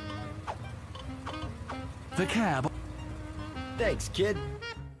 The cab. Thanks, kid.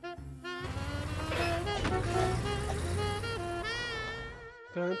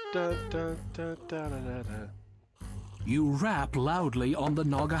 Dun, dun, dun, dun, dun, dun, dun. You rap loudly on the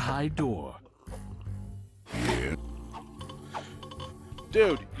Naugahyde door. Yeah.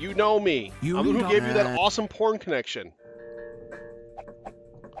 Dude, you know me. I'm the one who gave you that awesome porn connection.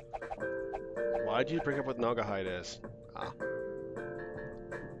 Why'd you bring up what Naugahyde is? Ah.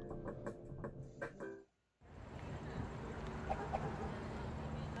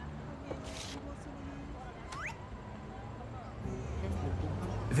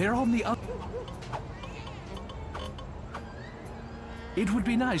 They're on the up. It would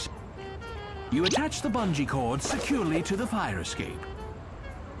be nice. You attach the bungee cord securely to the fire escape.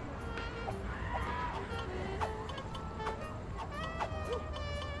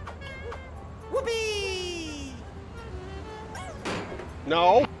 Whoopee!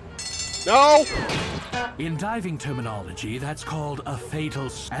 No! No! In diving terminology, that's called a fatal.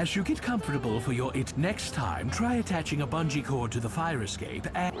 As you get comfortable for your next time, try attaching a bungee cord to the fire escape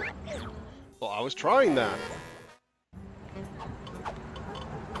and... Well, I was trying that.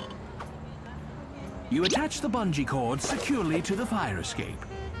 You attach the bungee cord securely to the fire escape.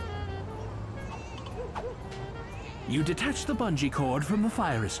 You detach the bungee cord from the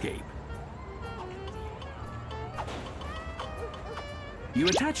fire escape. You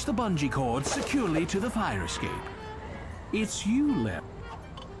attach the bungee cord securely to the fire escape. It's you left.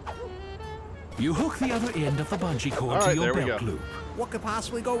 You hook the other end of the bungee cord to your belt loop. What could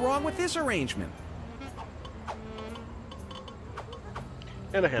possibly go wrong with this arrangement?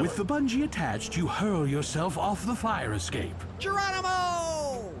 And a hammer. With the bungee attached, you hurl yourself off the fire escape.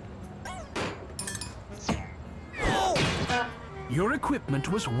 Geronimo! Your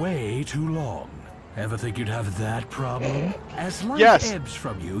equipment was way too long. Ever think you'd have that problem? As life ebbs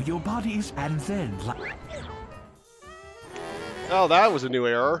from you, your body's and then... Oh, that was a new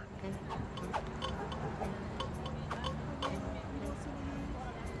error.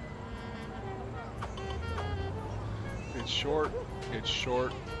 It's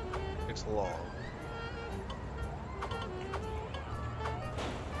short, it's long.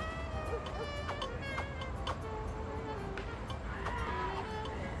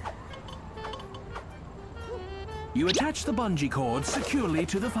 You attach the bungee cord securely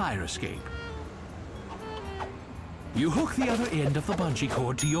to the fire escape. You hook the other end of the bungee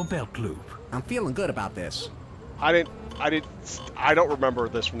cord to your belt loop. I'm feeling good about this. I don't remember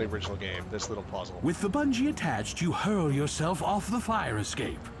this from the original game, this little puzzle. With the bungee attached, you hurl yourself off the fire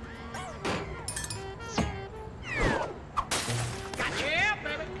escape.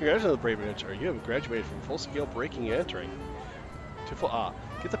 Congratulations on the brave adventure. You have graduated from full-scale breaking and entering.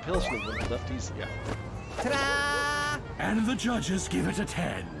 Get the pills from the lefties. Yeah. Ta-da! And the judges give it a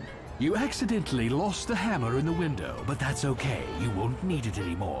 10. You accidentally lost the hammer in the window, but that's okay. You won't need it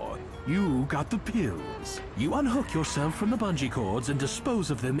anymore. You got the pills. You unhook yourself from the bungee cords and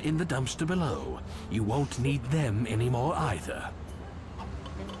dispose of them in the dumpster below. You won't need them anymore either.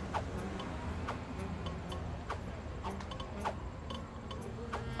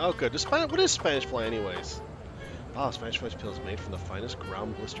 Oh, good. What is Spanish fly, anyways? Ah, Spanish fly's pills made from the finest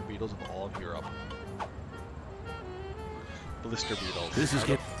ground blister beetles of all of Europe. Blister beetles. This is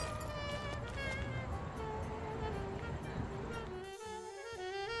getting...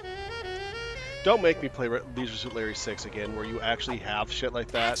 Don't make me play Leisure Suit Larry 6 again, where you actually have shit like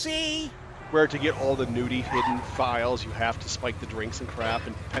that. See? Where to get all the nudie hidden files, you have to spike the drinks and crap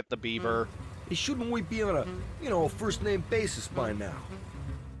and pet the beaver. Hey, shouldn't we be on a, first name basis by now?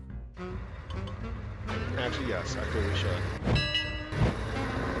 Actually, yes, I feel we should.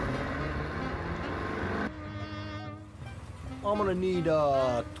 I'm gonna need,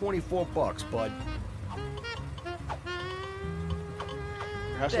 24 bucks, bud.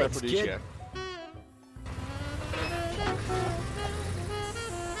 Your house not produced kid. yet.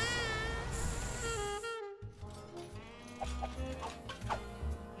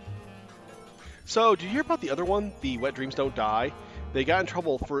 So, did you hear about the other one, the Wet Dreams Don't Die? They got in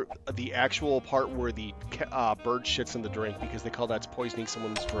trouble for the actual part where the bird shits in the drink because they call that poisoning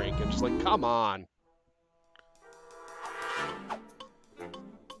someone's drink. And just like, come on.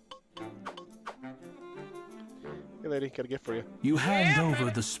 Hey lady, got a gift for you. You hand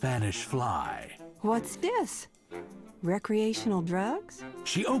over the Spanish fly. What's this? Recreational drugs?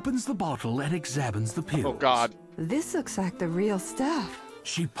 She opens the bottle and examines the pills. Oh God. This looks like the real stuff.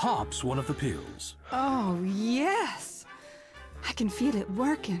 She pops one of the pills. Oh, yes! I can feel it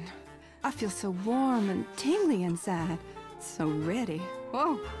working. I feel so warm and tingly inside. So ready.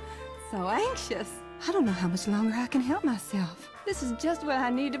 Oh, so anxious. I don't know how much longer I can help myself. This is just what I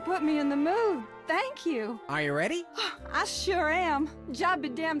need to put me in the mood. Thank you. Are you ready? I sure am. Job be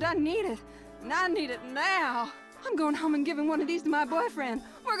damned, I need it. And I need it now. I'm going home and giving one of these to my boyfriend.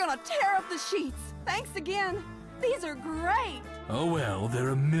 We're gonna tear up the sheets. Thanks again. These are great. Oh well, there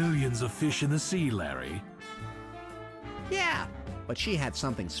are millions of fish in the sea, Larry. Yeah, but she had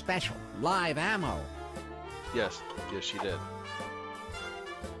something special. Live ammo. Yes, she did.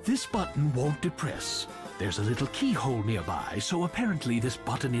 This button won't depress. There's a little keyhole nearby, so apparently this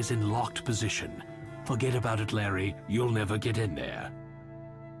button is in locked position. Forget about it, Larry. You'll never get in there.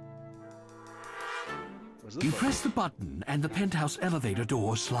 You press the button, and the penthouse elevator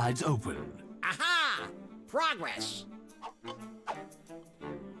door slides open. Aha! Progress!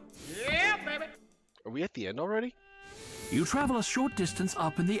 Yeah, baby. Are we at the end already? You travel a short distance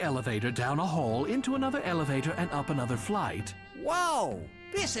up in the elevator, down a hall, into another elevator, and up another flight. Whoa!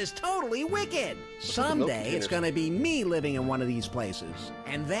 This is totally wicked! Someday it's gonna be me living in one of these places.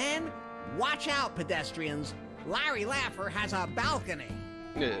 And then, watch out, pedestrians. Larry Laffer has a balcony.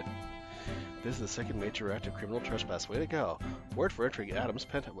 Yeah. This is the second major act of criminal trespass. Way to go. Word for entering Adam's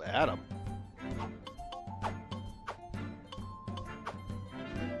penthouse. Adam.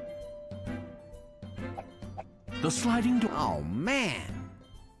 The sliding door. Oh, man.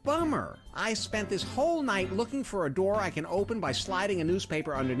 Bummer. I spent this whole night looking for a door I can open by sliding a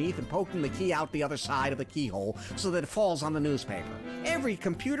newspaper underneath and poking the key out the other side of the keyhole so that it falls on the newspaper. Every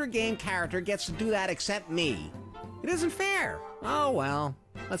computer game character gets to do that except me. It isn't fair. Oh, well.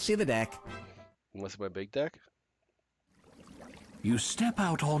 Let's see the deck. Unless my big deck? You step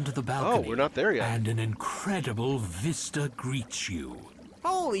out onto the balcony. Oh, we're not there yet. And an incredible vista greets you.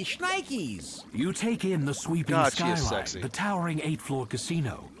 Holy shnikes! You take in the sweeping skyline, the towering 8th-floor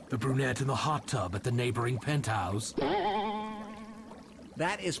casino, the brunette in the hot tub at the neighboring penthouse.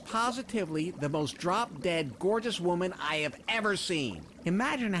 That is positively the most drop-dead gorgeous woman I have ever seen.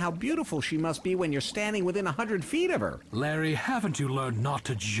 Imagine how beautiful she must be when you're standing within 100 feet of her. Larry, haven't you learned not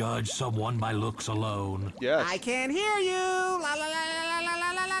to judge someone by looks alone? Yes. I can't hear you! La la la la la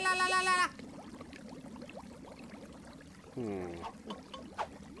la la la la la la.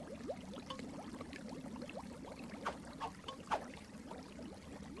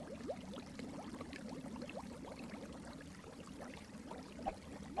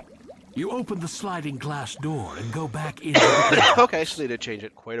 You open the sliding glass door and go back into the Okay, so they did change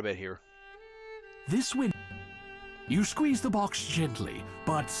it quite a bit here. This window. You squeeze the box gently,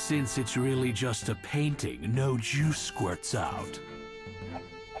 but since it's really just a painting, no juice squirts out.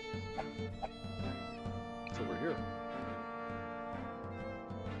 It's over here.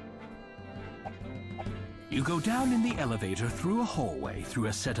 You go down in the elevator through a hallway, through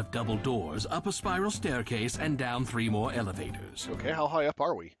a set of double doors, up a spiral staircase, and down 3 more elevators. Okay, how high up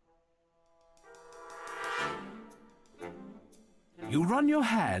are we? You run your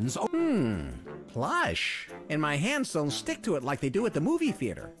hands. Plush. And my hands don't stick to it like they do at the movie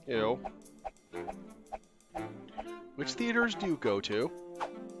theater. Ew. Which theaters do you go to?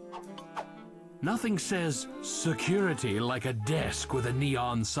 Nothing says security like a desk with a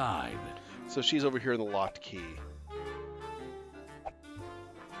neon sign. So she's over here in the locked key.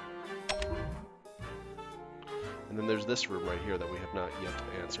 And then there's this room right here that we have not yet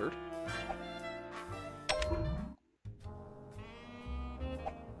answered.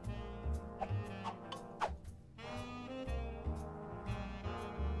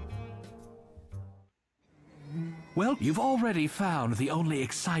 Well, you've already found the only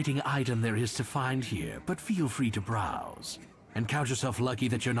exciting item there is to find here, but feel free to browse. And count yourself lucky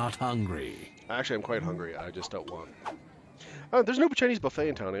that you're not hungry. Actually, I'm quite hungry. I just don't want. There's no Chinese buffet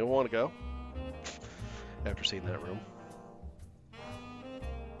in town. I don't want to go. After seeing that room.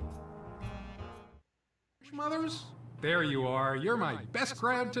 Mothers? There you are. You're my best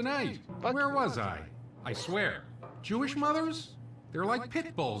crowd tonight. Where was I? I swear. Jewish mothers? They're like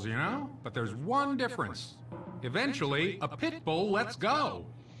pit bulls, you know? But there's one difference. Eventually, a pit bull lets go.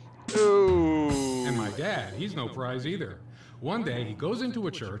 Ooh. And my dad, he's no prize either. One day, he goes into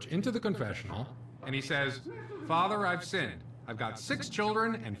a church, into the confessional, and he says, "Father, I've sinned. I've got 6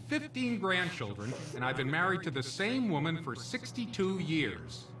 children and 15 grandchildren, and I've been married to the same woman for 62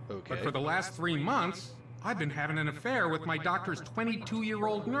 years. Okay. But for the last 3 months, I've been having an affair with my doctor's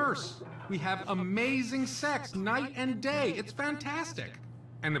 22-year-old nurse. We have amazing sex night and day. It's fantastic."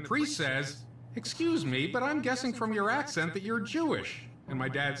 And the priest says, "Excuse me, but I'm guessing from your accent that you're Jewish." And my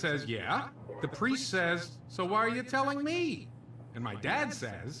dad says, "Yeah." The priest says, "So why are you telling me?" And my dad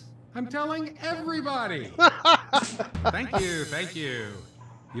says, "I'm telling everybody." Thank you, thank you.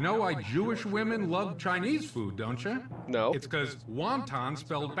 You know why Jewish women love Chinese food, don't you? No. It's because wonton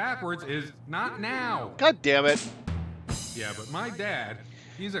spelled backwards is not now. God damn it. Yeah, but my dad,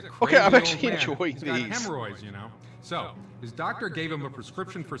 he's a crazy Okay, I'm old actually man. enjoying He's got these. hemorrhoids, you know. So, his doctor gave him a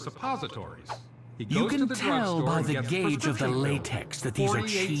prescription for suppositories. He You goes to can the tell drugstore by and the gets gauge of the prescription latex that these are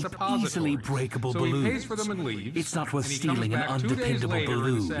 48 cheap, suppositories. easily breakable So balloons. he pays for them and leaves. It's not worth and he comes stealing an back 2 days undependable later and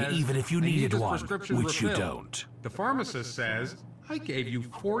balloon, says, even if you "I need needed this one, prescription which you refilled." don't. The pharmacist says, I gave you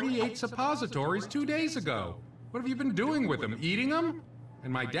 48 suppositories 2 days ago. What have you been doing with them? Eating them?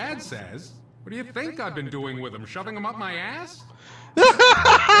 And my dad says, what do you think I've been doing with them? Shoving them up my ass?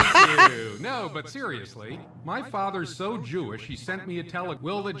 Thank you. No, but seriously, my father's so Jewish, he sent me a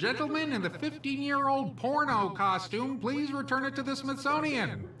will the gentleman in the 15-year-old porno costume please return it to the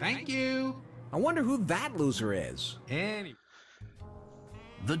Smithsonian? Thank you. I wonder who that loser is. Anyway.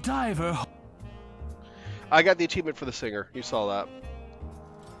 The diver... I got the achievement for the singer. You saw that.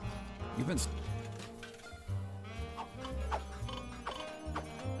 You've been...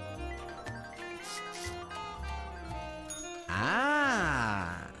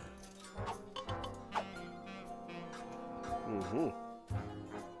 Ah. Mm-hmm.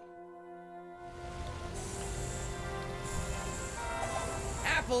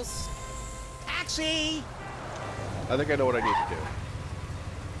 Apples. Taxi. I think I know what I need to do.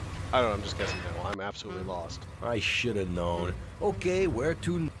 I don't know, I'm just guessing now. I'm absolutely lost. I should have known. Okay, where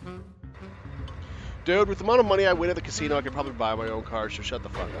to... Dude, with the amount of money I win at the casino, I could probably buy my own car, so shut the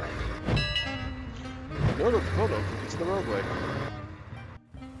fuck up. No, it's the roadway.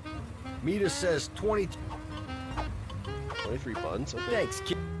 Meter says 20... 23 buns? Okay. Thanks,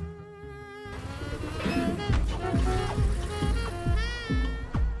 kid.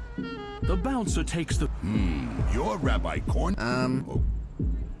 The bouncer takes the... You're Rabbi Corn... Oh.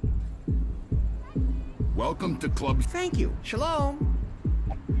 Welcome to Club... Thank you. Shalom.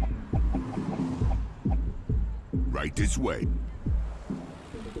 Right this way.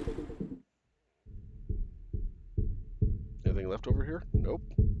 Anything left over here? Nope.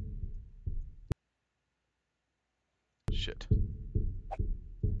 Shit.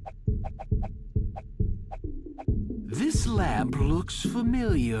 This lamp looks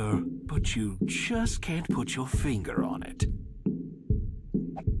familiar, but you just can't put your finger on it.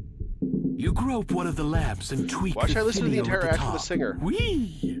 You grope one of the lamps and tweak Why should I the listen to the finial entire at act of the top. singer?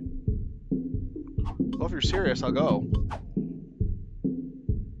 Whee! Well, if you're serious, I'll go.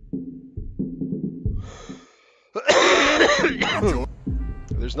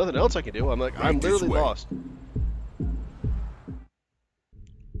 There's nothing else I can do. I'm literally lost.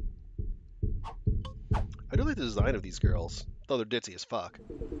 I do like the design of these girls, though they're ditzy as fuck.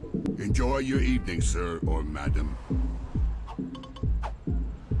 Enjoy your evening, sir or madam.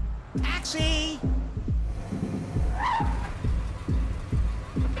 Taxi.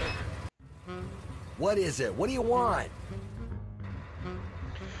 What is it? What do you want?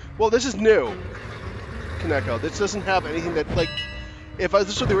 Well, this is new, Kaneko. This doesn't have anything that, like, if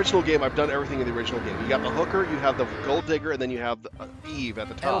this was the original game, I've done everything in the original game. You got the hooker, you have the gold digger, and then you have the, Eve at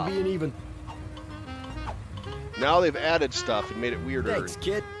the top. That'll be an even. Now they've added stuff and made it weirder. Thanks,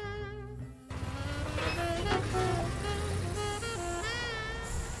 kid.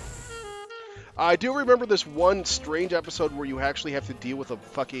 I do remember this one strange episode where you actually have to deal with a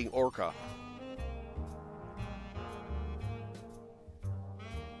fucking orca.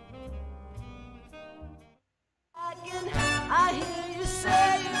 I hear you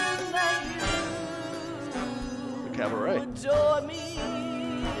saying that The cabaret. you adore me.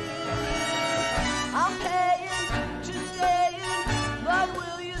 I'm paying to stay in, but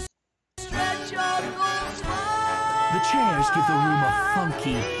will you stretch your goals far? The chairs give the room a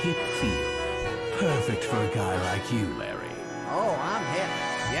funky, hip feel. Perfect for a guy like you, Larry. Oh, I'm hip.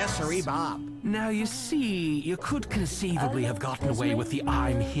 Yes, sirree, Bob. Now, you see, you could conceivably have gotten away with the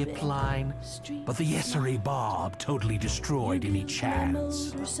I'm hip line, but the yes, sirree, Bob totally destroyed any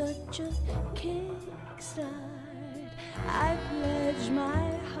chance. You're such a kickstart. I pledge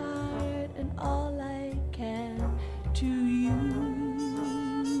my heart and all I can to you.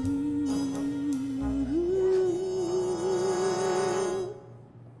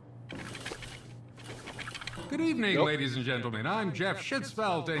 Good evening, ladies and gentlemen. I'm Jeff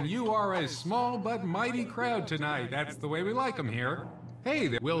Schitzfeld, and you are a small but mighty crowd tonight. That's the way we like them here.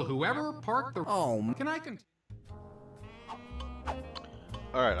 Hey, will whoever park the... Oh, can I continue?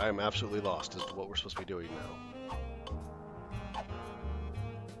 Alright, I am absolutely lost as to what we're supposed to be doing now.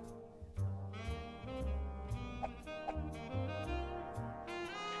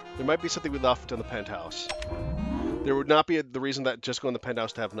 There might be something we left in the penthouse. There would not be the reason that just go in the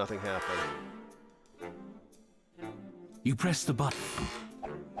penthouse to have nothing happen. You press the button.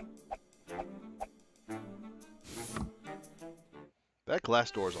 That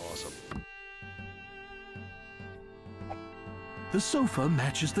glass door is awesome. The sofa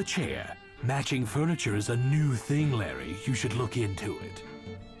matches the chair. Matching furniture is a new thing, Larry. You should look into it.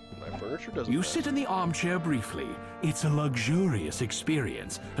 My furniture doesn't. You sit in the armchair briefly. It's a luxurious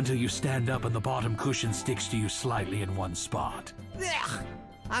experience until you stand up and the bottom cushion sticks to you slightly in one spot. Ugh,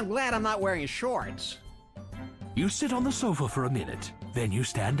 I'm glad I'm not wearing shorts. You sit on the sofa for a minute, then you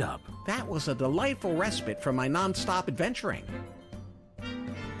stand up. That was a delightful respite from my non-stop adventuring.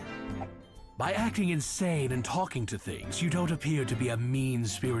 By acting insane and talking to things, you don't appear to be a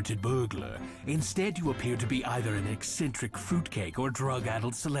mean-spirited burglar. Instead, you appear to be either an eccentric fruitcake or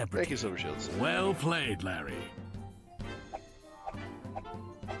drug-addled celebrity. Thank you, Silver Shields. Well played, Larry.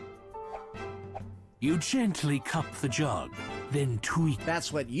 You gently cup the jug, then tweak.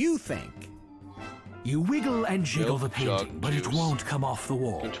 That's what you think. You wiggle and jiggle Milk the painting, jug but it juice. won't come off the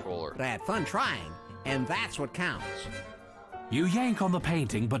wall. Controller. But I had fun trying, and that's what counts. You yank on the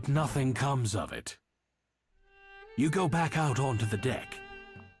painting, but nothing comes of it. You go back out onto the deck.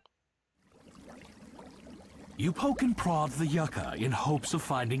 You poke and prod the yucca in hopes of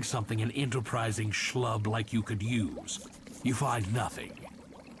finding something an enterprising schlub like you could use. You find nothing.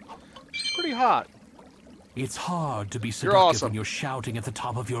 She's pretty hot. It's hard to be You're seductive awesome. when you're shouting at the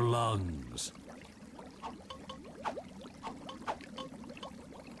top of your lungs.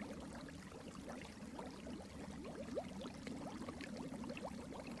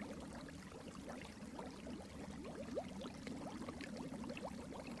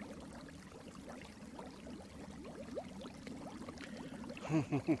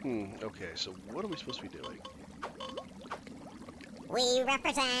 Okay, so what are we supposed to be doing? We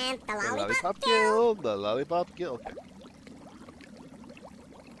represent the The Lollipop Lollipop Guild. Guild. The Lollipop Guild. Okay.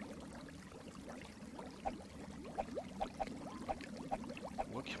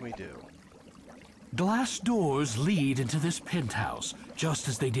 What can we do? Glass doors lead into this penthouse, just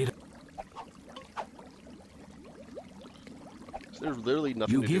as they did. There's literally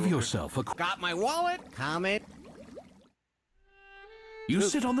nothing You to give do yourself a... Got my wallet? Comment. You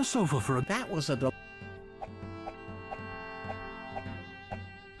sit on the sofa for a... That was a...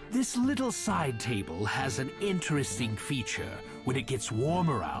 This little side table has an interesting feature. When it gets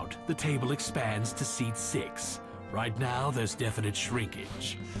warmer out, the table expands to seat 6. Right now, there's definite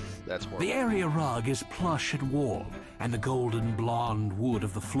shrinkage. That's horrible. The area rug is plush and warm, and the golden blonde wood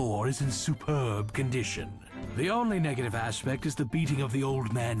of the floor is in superb condition. The only negative aspect is the beating of the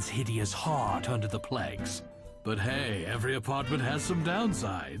old man's hideous heart under the planks. But hey, every apartment has some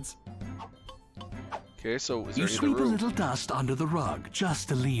downsides. Okay, so is there You any sweep other a room? little dust under the rug just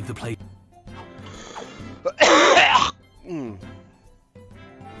to leave the place. Why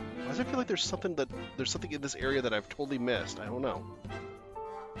does it feel like there's something in this area that I've totally missed? I don't know.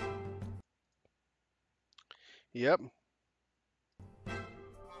 Yep.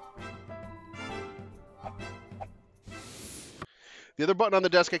 The other button on the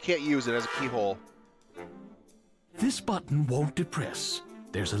desk I can't use. It has a keyhole. This button won't depress.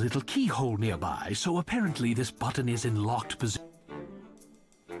 There's a little keyhole nearby, so apparently this button is in locked position.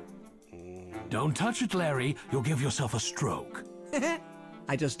 Don't touch it, Larry. You'll give yourself a stroke.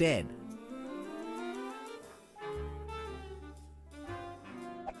 I just did.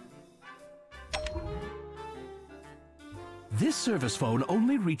 This service phone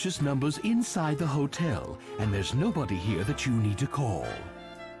only reaches numbers inside the hotel, and there's nobody here that you need to call.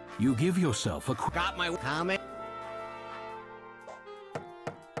 You give yourself a quick... Got my comment.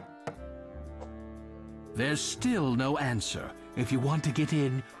 There's still no answer. If you want to get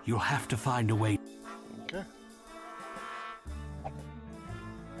in, you'll have to find a way. Okay.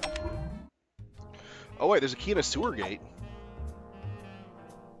 Oh wait, there's a key in a sewer gate.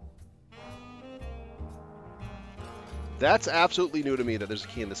 That's absolutely new to me that there's a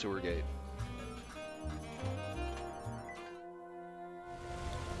key in the sewer gate.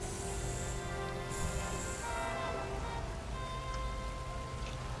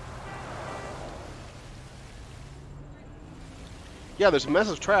 Yeah, there's a mess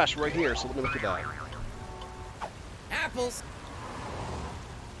of trash right here, so let me look at that. Apples!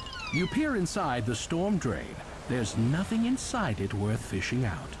 You peer inside the storm drain. There's nothing inside it worth fishing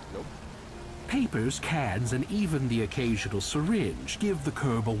out. Nope. Papers, cans, and even the occasional syringe give the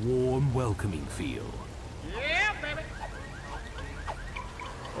curb a warm, welcoming feel. Yeah, baby.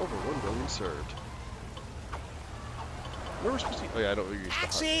 Over 1 billion served. Where we're supposed to... Oh yeah, I know what we use the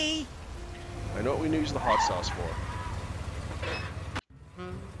hot... I know what we use the hot sauce for.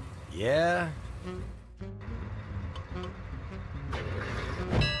 Yeah?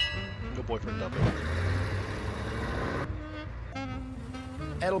 No boyfriend dumping.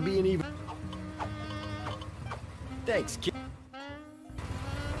 That'll be an even... Thanks, kid.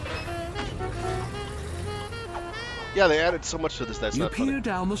 Yeah, they added so much to this that's you not funny. peer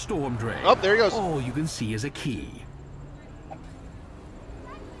down the storm drain. Oh, there he goes. All you can see is a key.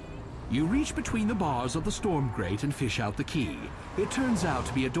 You reach between the bars of the storm grate and fish out the key. It turns out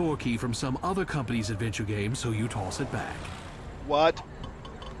to be a door key from some other company's adventure game, so you toss it back. What?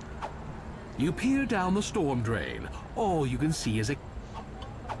 You peer down the storm drain. All you can see is a...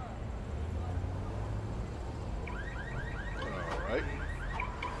 Alright.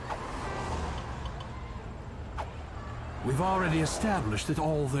 We've already established that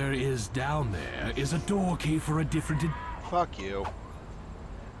all there is down there is a door key for a different... Fuck you.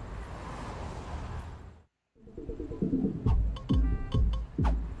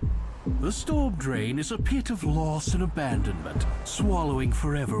 The storm drain is a pit of loss and abandonment, swallowing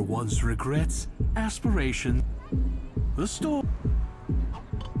forever one's regrets, aspirations. The storm...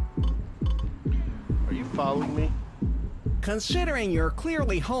 Are you following me? Considering you're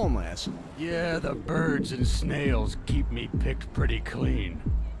clearly homeless... Yeah, the birds and snails keep me picked pretty clean.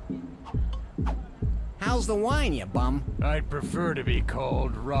 How's the wine, you bum? I'd prefer to be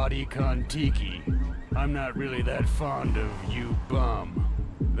called Roddy Kontiki. I'm not really that fond of you bum.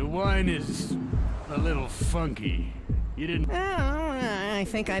 The wine is a little funky. You didn't... I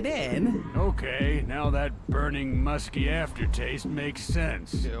think I did. Okay, now that burning musky aftertaste makes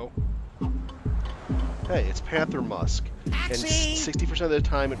sense. Ew. Hey, it's Panther Musk. Taxi! And 60% of the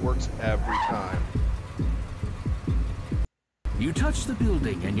time it works every time. You touch the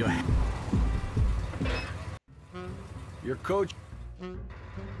building and Your coach...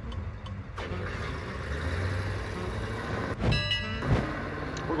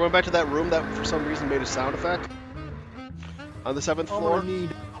 We're going back to that room that for some reason made a sound effect. On the 7th floor.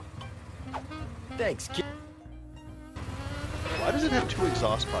 Thanks, kid. Why does it have 2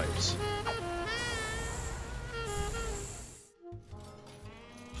 exhaust pipes?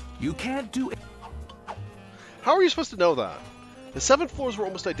 You can't do it. How are you supposed to know that? The 7 floors were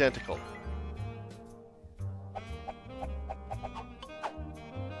almost identical.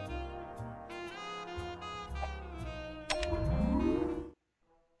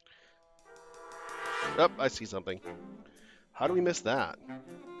 Oh, I see something. How do we miss that?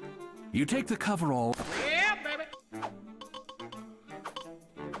 You take the coverall. Yeah, baby.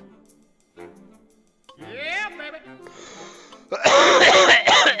 Yeah, baby.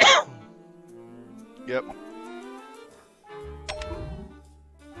 Yep.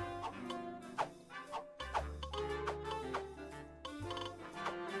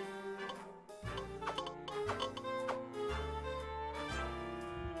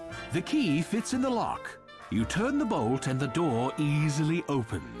 The key fits in the lock. You turn the bolt and the door easily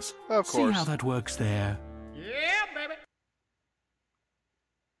opens. Of course. See how that works there? Yeah, baby.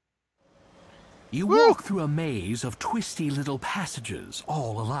 You walk through a maze of twisty little passages,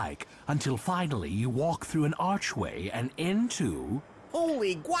 all alike, until finally you walk through an archway and into...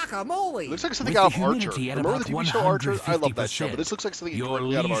 Holy guacamole! Looks like something With out of the Archer. humidity at Remember about the TV show Archer? I love that show, 150%. but this looks like something Your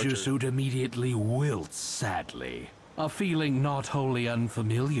directly out of leisure Archer. suit immediately wilts, sadly. A feeling not wholly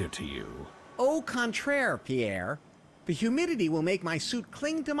unfamiliar to you. Au contraire, Pierre. The humidity will make my suit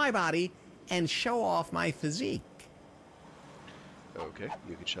cling to my body and show off my physique. Okay,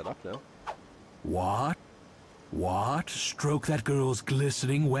 you can shut up now. What? What? Stroke that girl's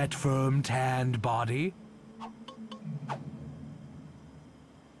glistening, wet, firm, tanned body?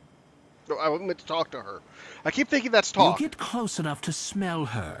 No, I wasn't meant to talk to her. I keep thinking that's talk. You get close enough to smell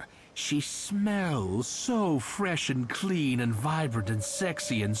her. She smells so fresh and clean and vibrant and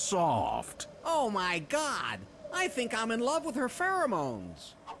sexy and soft. Oh my God! I think I'm in love with her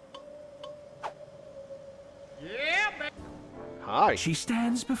pheromones. Yeah, baby. Hi. She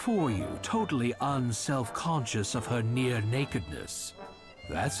stands before you, totally unself-conscious of her near nakedness.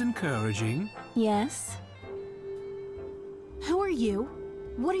 That's encouraging. Yes? Who are you?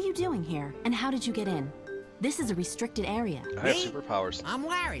 What are you doing here? And how did you get in? This is a restricted area. I have superpowers. I'm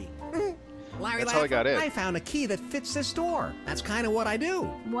Larry. Larry That's how I got in. I found a key that fits this door. That's kind of what I do.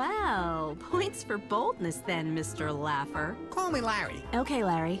 Wow, points for boldness then, Mr. Laugher. Call me Larry. Okay,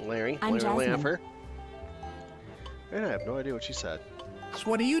 Larry. Larry, I'm Larry Jasmine. Laugher. And I have no idea what she said. So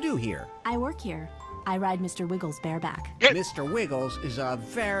what do you do here? I work here. I ride Mr. Wiggles bareback. Mr. Wiggles is a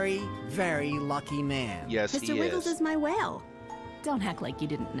very, very lucky man. Yes, Mr. Wiggles is my whale. Don't act like you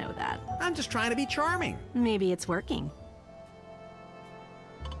didn't know that. I'm just trying to be charming. Maybe it's working.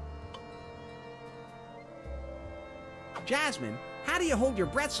 Jasmine, how do you hold your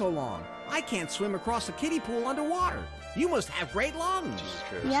breath so long? I can't swim across a kiddie pool underwater. You must have great lungs.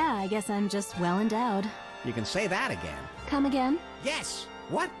 Yeah, I guess I'm just well endowed. You can say that again. Come again? Yes.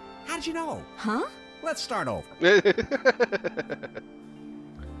 What? How did you know? Huh? Let's start over.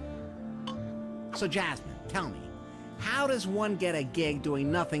 So, Jasmine, tell me, How does one get a gig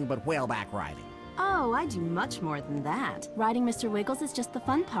doing nothing but whaleback riding? Oh, I do much more than that. Riding Mr. Wiggles is just the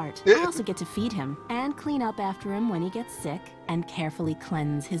fun part. I also get to feed him, and clean up after him when he gets sick, and carefully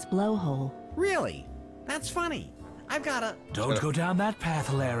cleanse his blowhole. Really? That's funny. I've got a... Don't go down that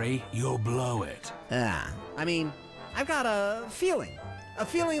path, Larry. You'll blow it. I mean, I've got a feeling. A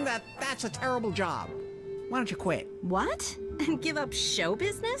feeling that that's a terrible job. Why don't you quit? What? And give up show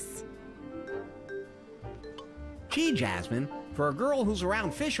business? Gee, Jasmine, for a girl who's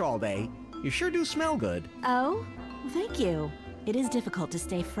around fish all day, you sure do smell good. Oh? Thank you. It is difficult to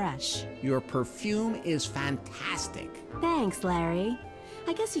stay fresh. Your perfume is fantastic. Thanks, Larry.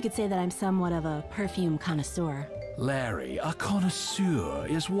 I guess you could say that I'm somewhat of a perfume connoisseur. Larry, a connoisseur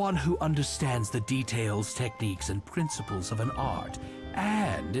is one who understands the details, techniques, and principles of an art,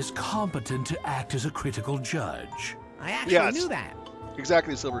 and is competent to act as a critical judge. I actually knew that.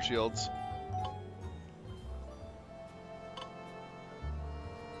 Exactly, Silver Shields.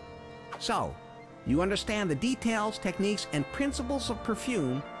 So, you understand the details, techniques, and principles of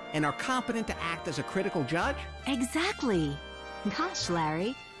perfume, and are competent to act as a critical judge? Exactly. Gosh,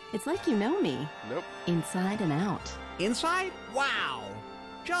 Larry, it's like you know me. Nope. Inside and out. Inside? Wow.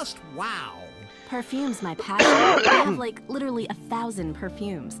 Just wow. Perfume's my passion. I have like literally 1,000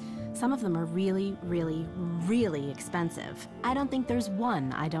 perfumes. Some of them are really, really, really expensive. I don't think there's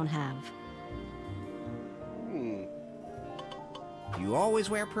one I don't have. You always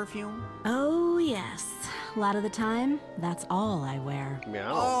wear perfume? Oh, yes. A lot of the time, that's all I wear.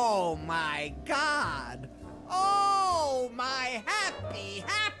 Meow. Oh, my God. Oh, my happy,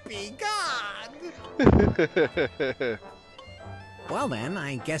 happy God. Well, then,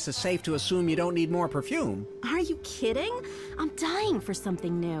 I guess it's safe to assume you don't need more perfume. Are you kidding? I'm dying for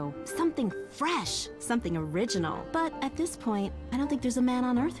something new. Something fresh. Something original. But at this point, I don't think there's a man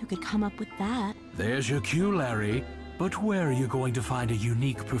on Earth who could come up with that. There's your cue, Larry. But where are you going to find a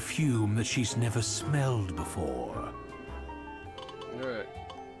unique perfume that she's never smelled before? Alright.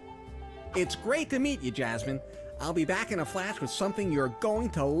 It's great to meet you, Jasmine. I'll be back in a flash with something you're going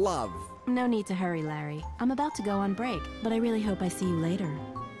to love. No need to hurry, Larry. I'm about to go on break, but I really hope I see you later.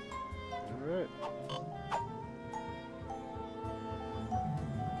 Alright.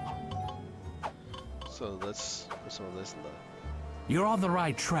 So let's put some of this in the... You're on the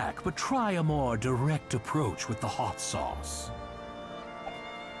right track, but try a more direct approach with the hot sauce.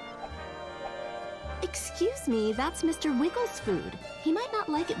 Excuse me, that's Mr. Wiggles' food. He might not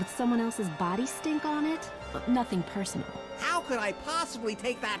like it with someone else's body stink on it, but nothing personal. How could I possibly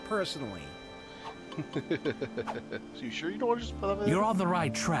take that personally? So you sure you don't want to just put them in? You're on the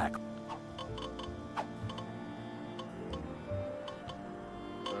right track.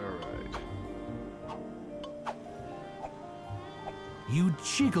 You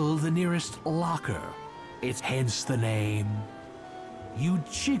jiggle the nearest locker. It's hence the name. You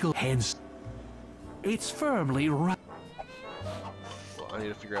jiggle, hence... It's firmly right. Well, I need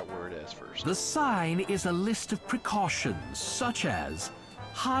to figure out where it is first. The sign is a list of precautions, such as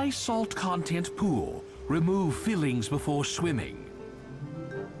high salt content pool, remove fillings before swimming.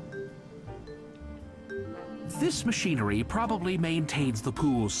 This machinery probably maintains the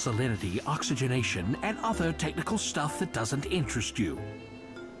pool's salinity, oxygenation, and other technical stuff that doesn't interest you.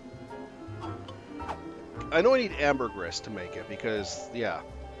 I know I need ambergris to make it because, yeah.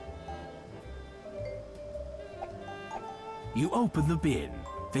 You open the bin.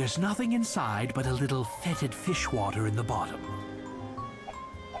 There's nothing inside but a little fetid fish water in the bottom.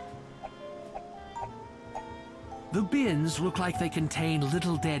 The bins look like they contain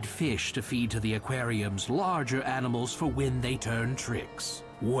little dead fish to feed to the aquarium's larger animals for when they turn tricks.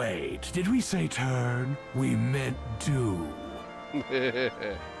 Wait, did we say turn? We meant do.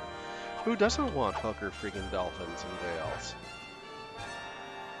 Who doesn't want hooker freaking dolphins and whales?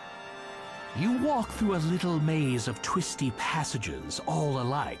 You walk through a little maze of twisty passages, all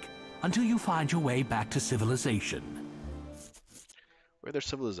alike, until you find your way back to civilization. Where's there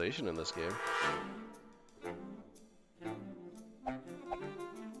civilization in this game?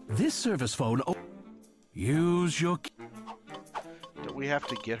 This service phone... Use your... Don't we have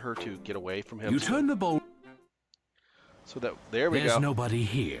to get her to get away from him? You turn the boat... So that... There we go. There's nobody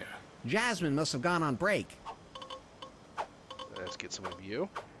here. Jasmine must have gone on break. Let's get some of you.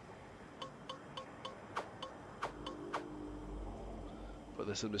 Put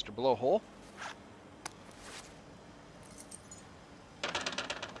this in Mr. Blowhole.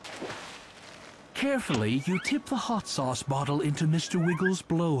 Carefully, you tip the hot sauce bottle into Mr. Wiggles'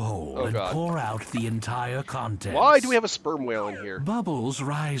 blowhole and pour out the entire contents. Why do we have a sperm whale in here? Bubbles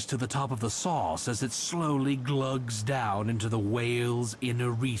rise to the top of the sauce as it slowly glugs down into the whale's inner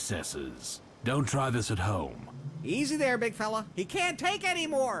recesses. Don't try this at home. Easy there, big fella. He can't take any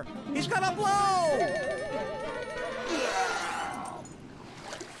more. He's gonna blow!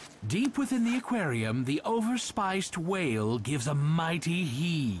 Deep within the aquarium, the overspiced whale gives a mighty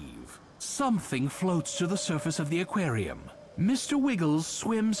heave. Something floats to the surface of the aquarium. Mr. Wiggles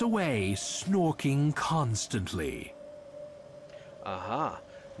swims away, snorking constantly. Aha.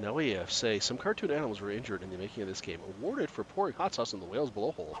 Now we have, say, some cartoon animals were injured in the making of this game, awarded for pouring hot sauce in the whale's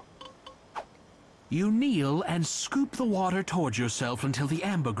blowhole. You kneel and scoop the water towards yourself until the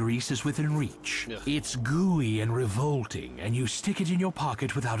ambergrease is within reach. Ugh. It's gooey and revolting, and you stick it in your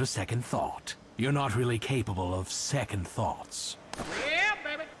pocket without a second thought. You're not really capable of second thoughts. Yeah,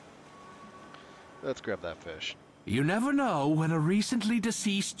 baby. Let's grab that fish. You never know when a recently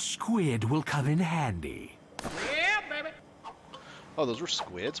deceased squid will come in handy. Yeah, baby. Oh, those were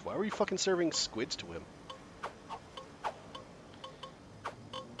squids? Why were you fucking serving squids to him?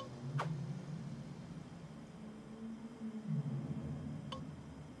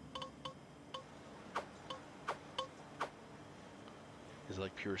 He's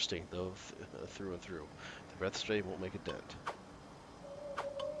like pure stink, though, through and through. The breath spray won't make a dent.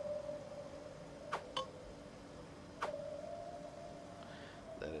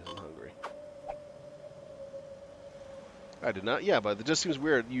 That isn't hungry. I did not. Yeah, but it just seems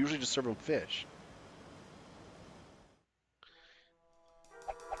weird. You usually just serve them fish.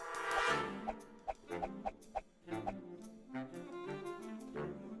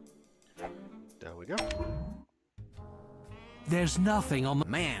 There we go. There's nothing on the...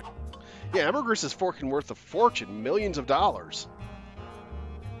 Man. Yeah, ambergris is fucking worth a fortune. Millions of dollars.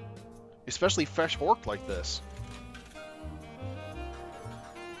 Especially fresh pork like this.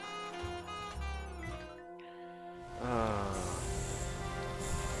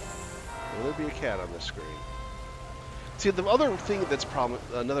 Will there be a cat on this screen? See, the other thing that's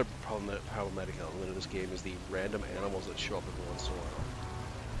another problematic element of this game is the random animals that show up every once in a while.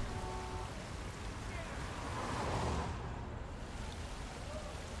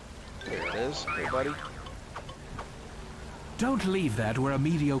 There it is. Hey, buddy. Don't leave that where a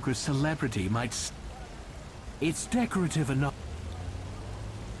mediocre celebrity might... It's decorative enough.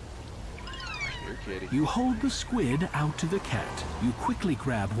 Kitty. You hold the squid out to the cat. You quickly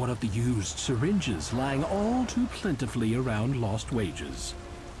grab one of the used syringes lying all too plentifully around Lost Wages.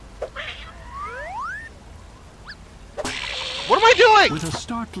 What am I doing? With a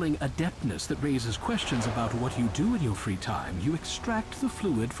startling adeptness that raises questions about what you do in your free time, you extract the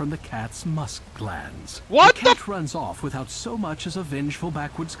fluid from the cat's musk glands. What? The cat runs off without so much as a vengeful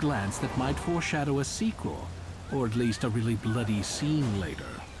backwards glance that might foreshadow a sequel, or at least a really bloody scene later.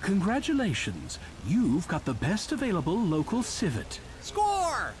 Congratulations, you've got the best available local civet.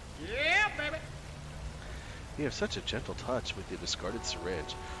 Score! Yeah, baby. You have such a gentle touch with the discarded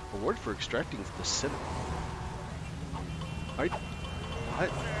syringe. Award for extracting the civet. What?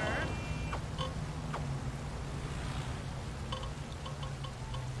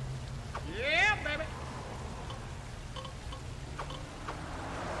 Yeah, baby.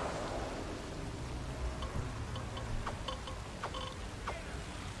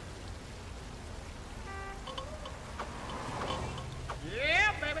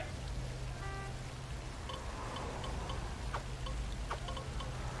 Yeah, baby.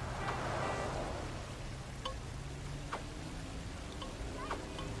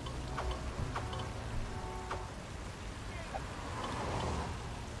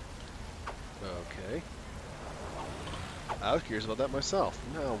 Okay. I was curious about that myself.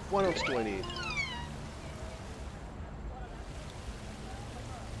 Now, what else do I need?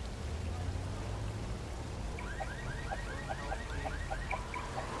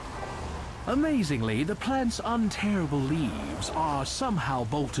 Amazingly, the plant's unterrible leaves are somehow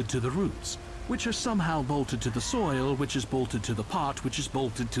bolted to the roots, which are somehow bolted to the soil, which is bolted to the pot, which is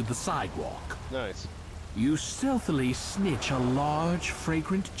bolted to the sidewalk. Nice. You stealthily snitch a large,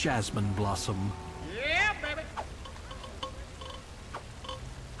 fragrant jasmine blossom. Yeah, baby.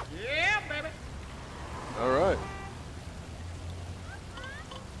 Yeah, baby. All right.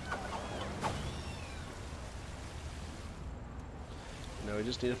 Now we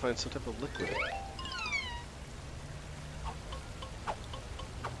just need to find some type of liquid.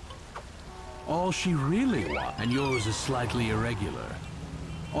 All she really wants, and yours is slightly irregular.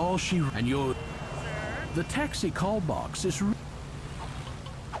 All she and your, the taxi call box is. All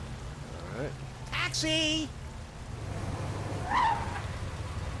right. Taxi!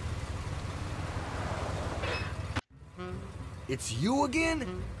 It's you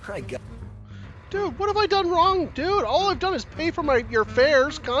again? I got... Dude, what have I done wrong, dude? All I've done is pay for your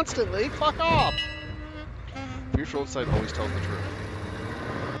fares constantly. Fuck off. Fierce roadside always tells the truth.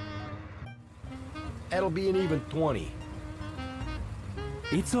 That'll be an even 20.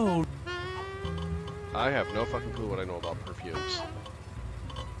 It's all... I have no fucking clue what I know about perfumes.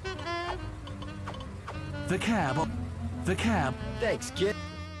 The cab. The cab. Thanks, kid.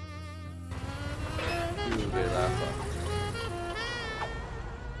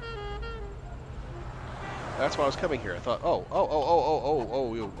 That's why I was coming here. I thought, oh.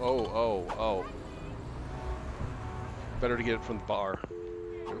 Better to get it from the bar.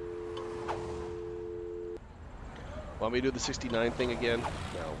 Want me to do the 69 thing again? No.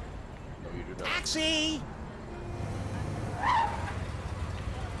 No, you do not. Taxi!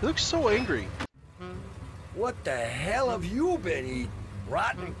 He looks so angry. What the hell have you been eating?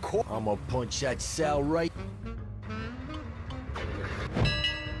 Rotten corn. I'm gonna punch that Sal right.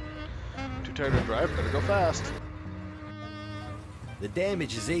 Too tired to drive, better go fast. The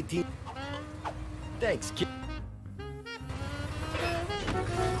damage is 18. Thanks, kid.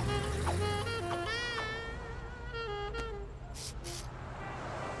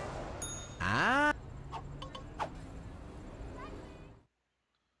 Ah.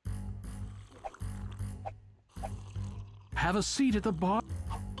 Have a seat at the bar.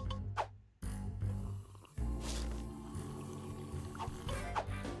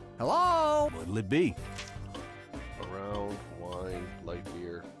 Hello? What'll it be? Around, wine, light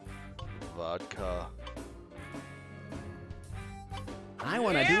beer, vodka. I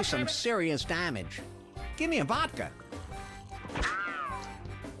want to do some serious damage. Give me a vodka.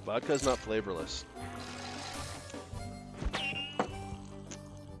 Vodka's not flavorless.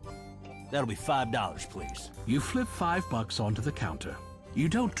 That'll be $5, please. You flip $5 onto the counter. You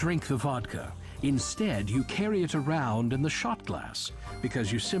don't drink the vodka. Instead, you carry it around in the shot glass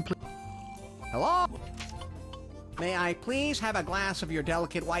because you simply... Hello? May I please have a glass of your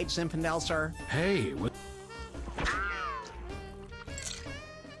delicate white Zinfandel, sir? Hey, what...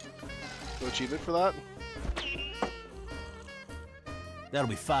 No achievement for that? That'll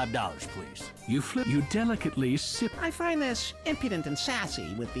be $5, please. You delicately sip... I find this impudent and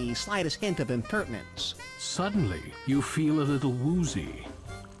sassy with the slightest hint of impertinence. Suddenly, you feel a little woozy.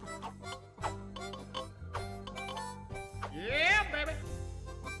 Yeah, baby.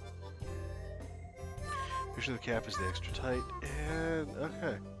 Make sure the cap is the extra tight, and...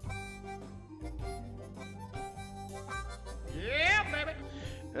 okay. Yeah, baby.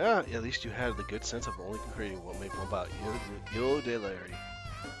 Yeah, at least you had the good sense of only creating what make one about yo de Larry.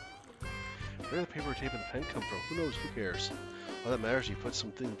 Where did the paper, tape, and the pen come from? Who knows? Who cares? All that matters is you put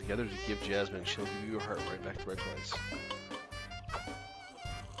something together to give Jasmine, and she'll give you your heart right back to the right place.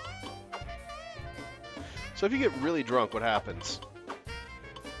 So if you get really drunk, what happens?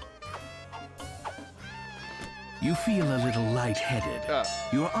 You feel a little lightheaded.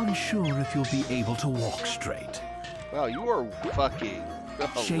 You're unsure if you'll be able to walk straight. Wow, you are fucking...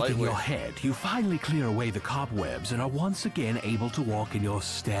 Shaking your head, you finally clear away the cobwebs and are once again able to walk in your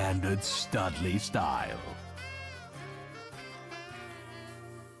standard Studley style.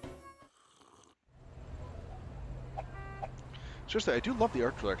 Seriously, I do love the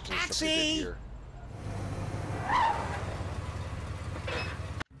art direction and stuff they did here.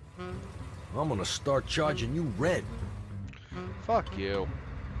 I'm gonna start charging you rent. Fuck you.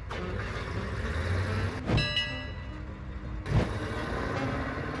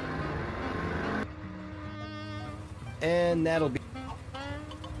 And that'll be...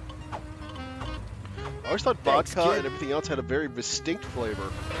 I always thought vodka and everything else had a very distinct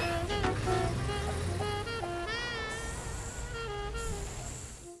flavor.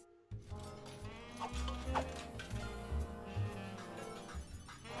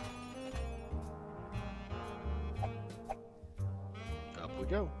 Up we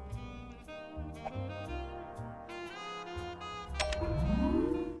go.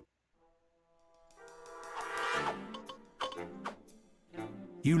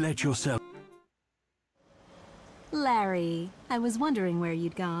 You let yourself... Larry, I was wondering where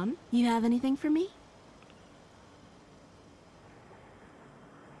you'd gone. You have anything for me?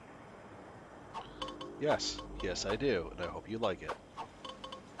 Yes. Yes, I do, and I hope you like it.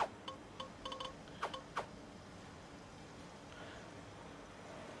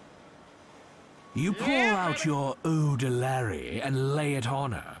 You pour out your eau de Larry and lay it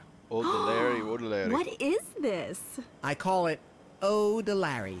on her. Eau de Larry, eau de Larry. What is this? I call it Eau de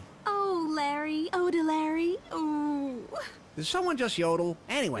Larry. Oh, Larry. Oh, de Larry. Oh. Did someone just yodel?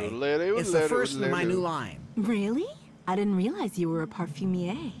 Anyway, Larry, it's the first in my new line. Really? I didn't realize you were a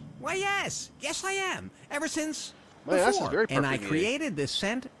parfumier. Why, yes. Yes, I am. Ever since My ass is before. very And I parfumier. created this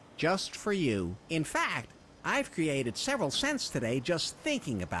scent just for you. In fact, I've created several scents today just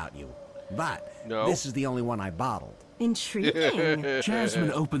thinking about you. but No. this is the only one I bottled. Intriguing.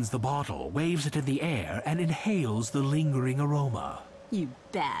 Jasmine opens the bottle, waves it in the air, and inhales the lingering aroma. You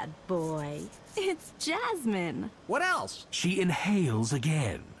bad boy. It's Jasmine. What else? She inhales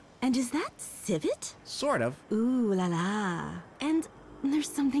again. And is that civet? Sort of. Ooh la la. And there's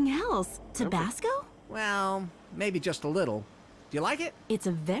something else. Tabasco? Well, maybe just a little. Do you like it? It's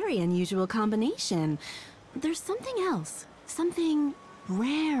a very unusual combination. There's something else. Something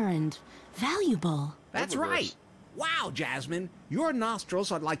rare and valuable. That's right. Wow, Jasmine. Your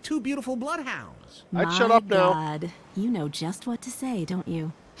nostrils are like two beautiful bloodhounds. I'd shut up now. God. You know just what to say, don't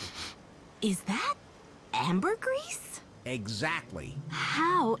you? Is that ambergrease? Exactly.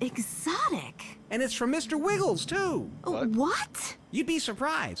 How exotic. And it's from Mr. Wiggles, too. What? You'd be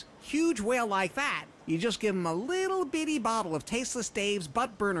surprised. Huge whale like that, you just give him a little bitty bottle of Tasteless Dave's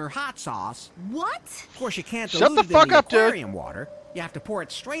butt burner hot sauce. What? Of course, you can't Shut dilute the it in fuck the up, dude. aquarium water. You have to pour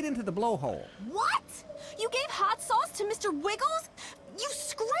it straight into the blowhole. What? You gave hot sauce to Mr. Wiggles? You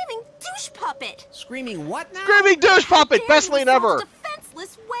screaming douche puppet! Screaming what now? Screaming douche puppet! Best lane ever!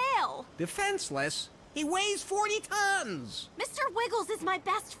 Defenseless whale! Defenseless? He weighs 40 tons! Mr. Wiggles is my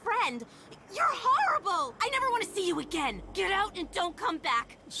best friend! You're horrible! I never want to see you again! Get out and don't come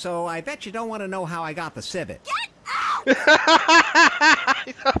back! So I bet you don't want to know how I got the civet. Get out!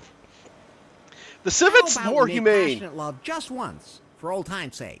 The civet's How about more we make humane. passionate love just once, for old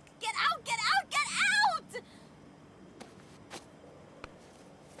time's sake. Get out! Get out! Get out!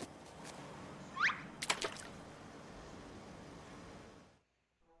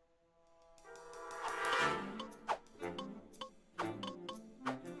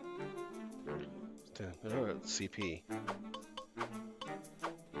 CP.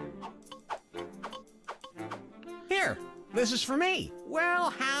 Here, this is for me.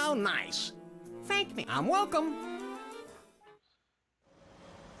 Well, how nice. Thank me. I'm welcome.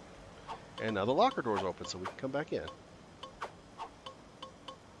 And now the locker door's open, so we can come back in.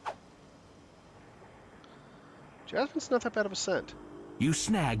 Jasmine's not that bad of a scent. You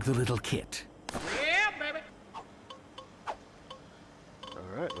snag the little kit. Yeah, baby.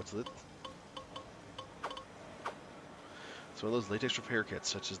 Alright, what's it? It's one of those latex repair kits,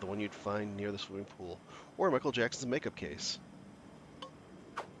 such as the one you'd find near the swimming pool, or Michael Jackson's makeup case.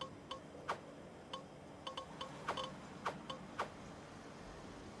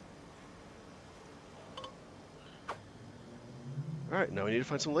 Alright, now we need to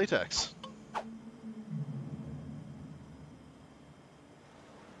find some latex.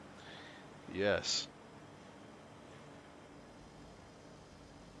 Yes.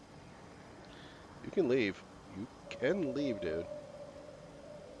 You can leave. You can leave, dude.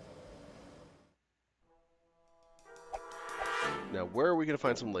 Now, where are we going to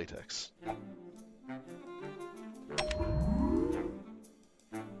find some latex?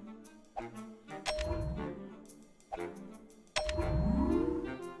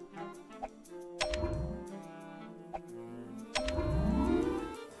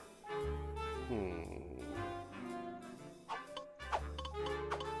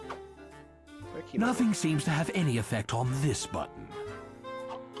 Nothing seems to have any effect on this button.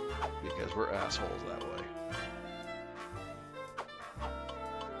 Because we're assholes that way.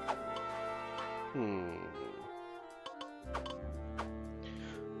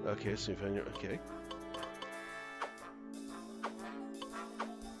 Okay, so you found your... Okay.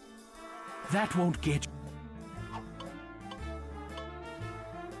 That won't get...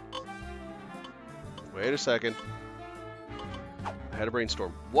 Wait a second. I had a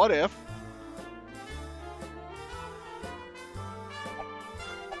brainstorm. What if...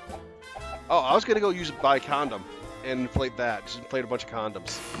 Oh, I was gonna go buy a condom and inflate that. Just inflate a bunch of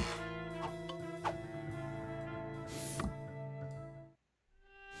condoms.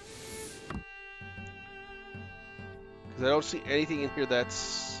 Because I don't see anything in here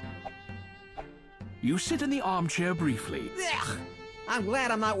that's... You sit in the armchair briefly. Ugh, I'm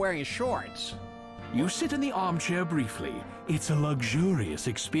glad I'm not wearing shorts. You sit in the armchair briefly. It's a luxurious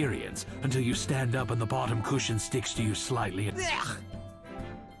experience until you stand up and the bottom cushion sticks to you slightly. Ugh.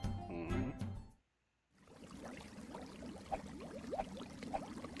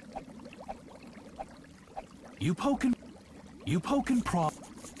 You poke and prod.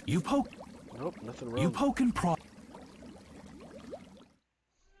 You poke. Nope, nothing wrong. You poke and prod.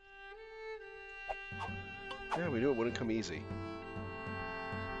 Yeah, we knew it wouldn't come easy.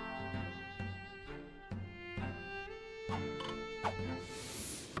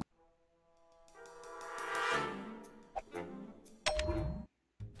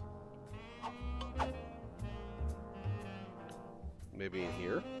 Maybe in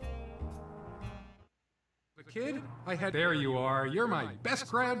here? The kid? I had... There you are. You're my best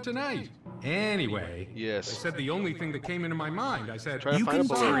crowd tonight. Anyway, yes. I said the only thing that came into my mind. I said, you can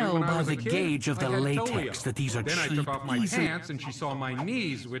tell by the gauge of the latex that these are then cheap. I took off my pants and she saw my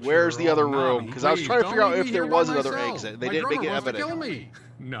knees, which Where's were the other all room? knobby. Because I was trying to figure out if there was another myself. exit. They My didn't make it drummer wants to evident. kill me.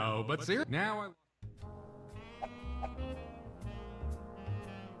 No, but seriously, now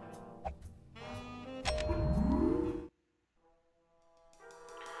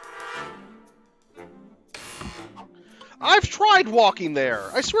I've tried walking there.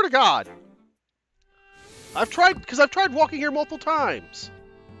 I swear to God. I've tried walking here multiple times.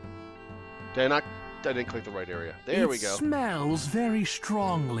 Did I didn't click the right area. There we go. It smells very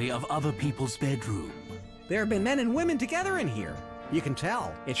strongly of other people's bedroom. There have been men and women together in here. You can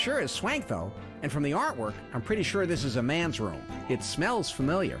tell. It sure is swank, though. And from the artwork, I'm pretty sure this is a man's room. It smells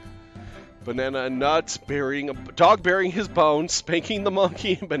familiar. Banana and Nuts, dog burying his bones, spanking the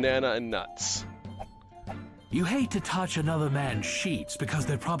monkey, Banana and Nuts. You hate to touch another man's sheets because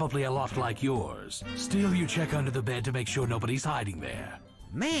they're probably a lot like yours. Still, you check under the bed to make sure nobody's hiding there.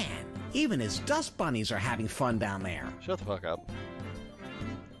 Man, even his dust bunnies are having fun down there. Shut the fuck up.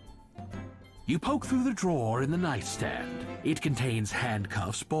 You poke through the drawer in the nightstand. It contains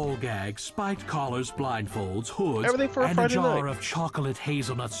handcuffs, ball gags, spiked collars, blindfolds, hoods, everything for a and Friday a jar night. of chocolate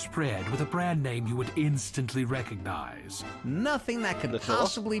hazelnut spread with a brand name you would instantly recognize. Nothing that could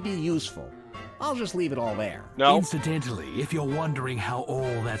possibly be useful. I'll just leave it all there. No. Incidentally, if you're wondering how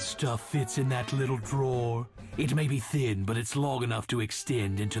all that stuff fits in that little drawer, it may be thin, but it's long enough to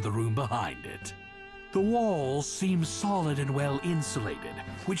extend into the room behind it. The walls seem solid and well insulated,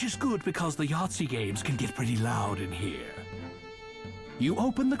 which is good because the Yahtzee games can get pretty loud in here. You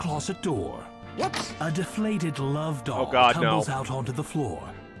open the closet door. Whoops! A deflated love doll tumbles out onto the floor.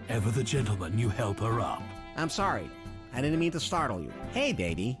 Ever the gentleman, you help her up. I'm sorry. I didn't mean to startle you. Hey,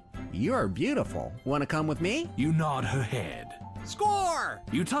 baby. You're beautiful. Want to come with me? You nod her head. Score!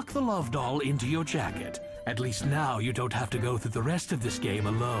 You tuck the love doll into your jacket. At least now you don't have to go through the rest of this game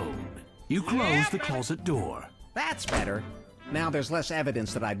alone. You close the closet door. That's better. Now there's less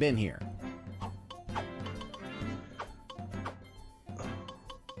evidence that I've been here.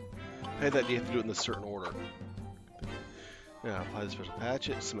 Hey, that you have to do it in a certain order. Yeah, apply the special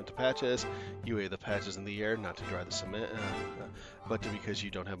patches, cement to patches. You weigh the patches in the air, not to dry the cement, but because you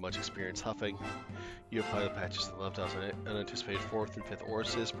don't have much experience huffing. You apply the patches to the love dolls and unanticipated 4th and 5th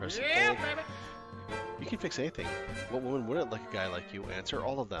orifices. Press and hold. You can fix anything. What woman wouldn't like a guy like you? Answer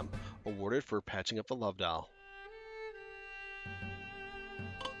all of them. Awarded for patching up the love doll.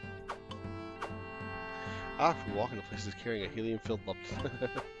 For walking to places carrying a helium-filled love doll.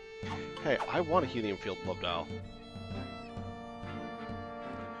 Hey, I want a helium-filled love doll.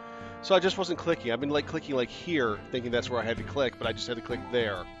 So I just wasn't clicking. I've been clicking here, thinking that's where I had to click, but I just had to click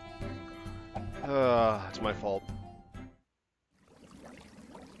there. It's my fault.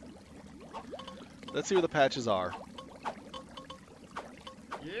 Let's see where the patches are.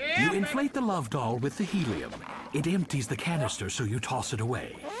 You inflate the love doll with the helium. It empties the canister, so you toss it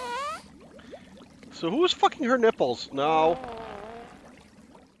away. So who's fucking her nipples? No.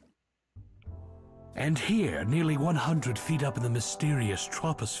 And here, nearly 100 feet up in the mysterious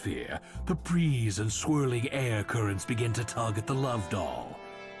troposphere, the breeze and swirling air currents begin to tug at the love doll.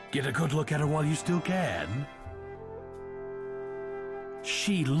 Get a good look at her while you still can.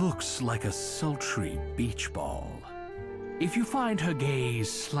 She looks like a sultry beach ball. If you find her gaze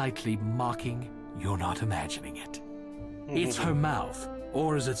slightly mocking, you're not imagining it. It's her mouth,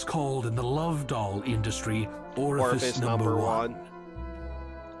 or as it's called in the love doll industry, orifice number one.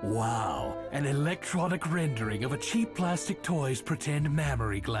 Wow, an electronic rendering of a cheap plastic toy's pretend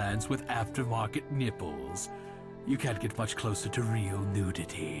mammary glands with aftermarket nipples. You can't get much closer to real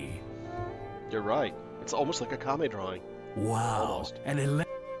nudity. You're right. It's almost like a kame drawing. Wow, almost.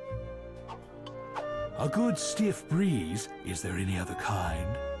 A good stiff breeze, is there any other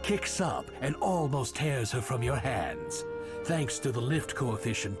kind, kicks up and almost tears her from your hands. Thanks to the lift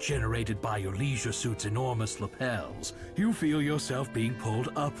coefficient generated by your leisure suit's enormous lapels, you feel yourself being pulled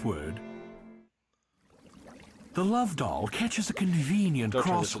upward. The love doll catches a convenient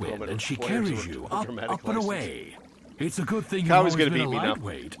crosswind and she carries you up and away. It's a good thing you've always been a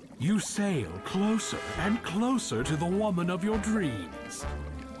lightweight. You sail closer and closer to the woman of your dreams.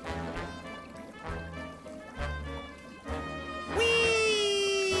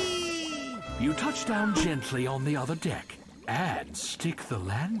 Whee! You touch down gently on the other deck and stick the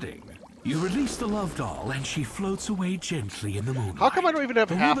landing. You release the love doll and she floats away gently in the moonlight. How come I don't even have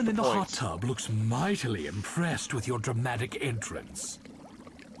half the woman in the hot points? tub looks mightily impressed with your dramatic entrance.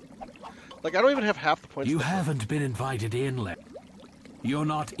 Like, I don't even have half the points. You haven't been invited in, Larry. You're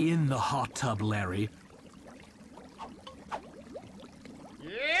not in the hot tub, Larry. Yeah,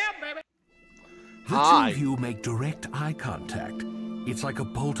 baby. The two of you make direct eye contact. It's like a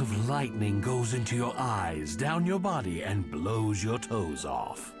bolt of lightning goes into your eyes, down your body, and blows your toes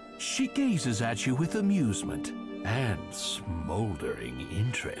off. She gazes at you with amusement and smoldering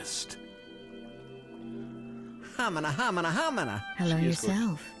interest. Hamana, hamana, hamana. Hello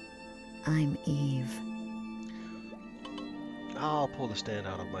yourself. I'm Eve. I'll pull the stand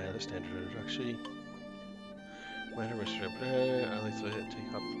out of my other standard introduction. I like to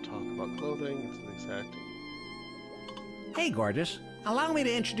take up and talk about clothing. It's exacting. Hey, gorgeous. Allow me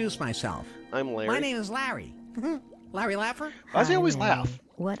to introduce myself. I'm Larry. My name is Larry. Larry Laffer? Why does he always Larry. laugh?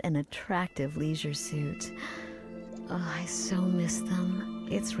 What an attractive leisure suit. Oh, I so miss them.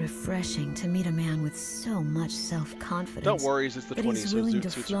 It's refreshing to meet a man with so much self-confidence. Don't worry, it's the that 20s, he's so willing zoot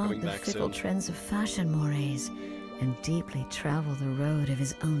to suits are flaunt coming the back fickle soon. trends of fashion mores and deeply travel the road of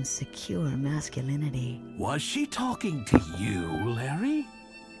his own secure masculinity. Was she talking to you, Larry?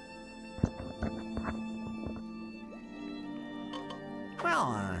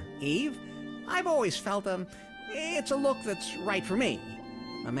 Well, Eve, I've always felt it's a look that's right for me.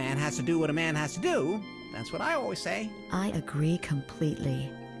 A man has to do what a man has to do. That's what I always say. I agree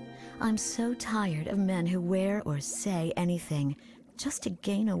completely. I'm so tired of men who wear or say anything just to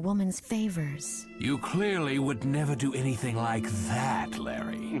gain a woman's favors. You clearly would never do anything like that,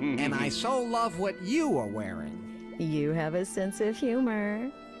 Larry. And I so love what you are wearing. You have a sense of humor.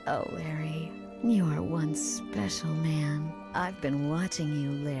 Oh, Larry, you are one special man. I've been watching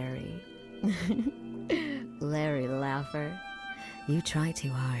you, Larry. Larry Laffer. You try too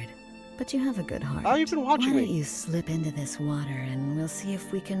hard, but you have a good heart. Oh, you've been watching Why me. don't you slip into this water and we'll see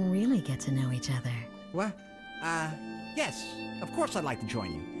if we can really get to know each other. What? Yes, of course I'd like to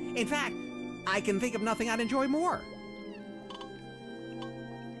join you. In fact, I can think of nothing I'd enjoy more.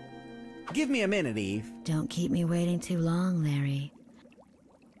 Give me a minute, Eve. Don't keep me waiting too long, Larry.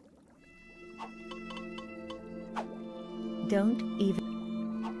 Don't even...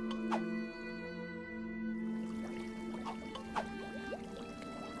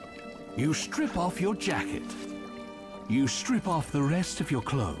 You strip off your jacket. You strip off the rest of your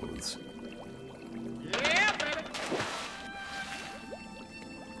clothes. Yeah, baby.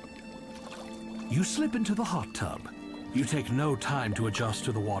 You slip into the hot tub. You take no time to adjust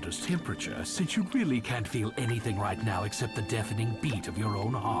to the water's temperature, since you really can't feel anything right now except the deafening beat of your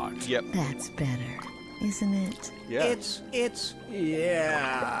own heart. Yep. That's better, isn't it? Yeah.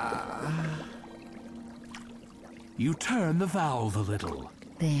 Yeah. You turn the valve a little.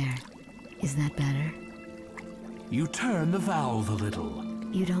 There. Is that better? You turn the valve a little.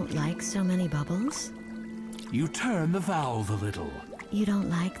 You don't like so many bubbles? You turn the valve a little. You don't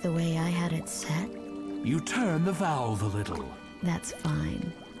like the way I had it set? You turn the valve a little. That's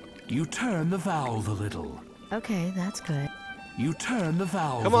fine. You turn the valve a little. Okay, that's good. You turn the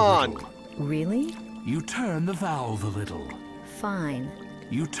valve Come a on. little. Really? You turn the valve a little. Fine.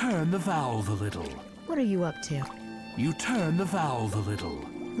 You turn the valve a little. What are you up to? You turn the valve a little.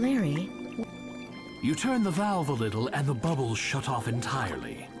 Larry? You turn the valve a little and the bubbles shut off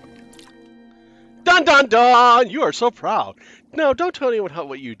entirely. Dun dun dun! You are so proud. No, don't tell anyone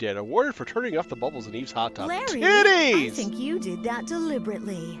what you did. Awarded for turning off the bubbles in Eve's hot tub. Larry, Titties! I think you did that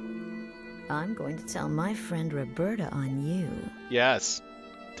deliberately. I'm going to tell my friend Roberta on you. Yes.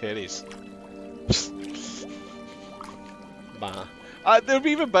 Titties. Bah. It would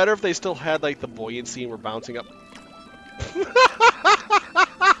be even better if they still had, like, the buoyancy and were bouncing up.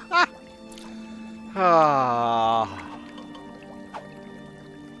 Ah.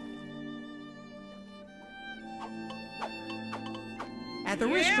 At the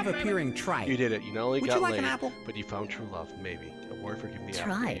risk of appearing trite. You did it. You not only Would got you like laid, an apple? but you found true love. Maybe. Award for giving me the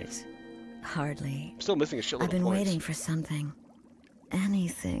apple. Trite? Hardly. I'm still missing a shitload I've been of points. waiting for something.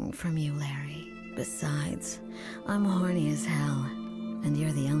 Anything from you, Larry. Besides, I'm horny as hell, and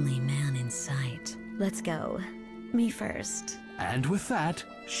you're the only man in sight. Let's go. Me first. And with that,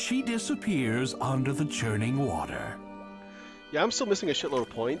 she disappears under the churning water. Yeah, I'm still missing a shitload of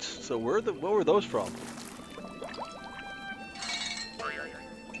points. So what were those from?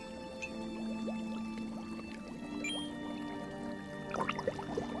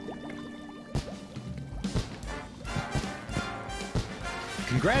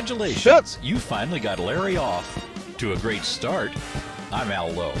 Congratulations! You finally got Larry off to a great start. I'm Al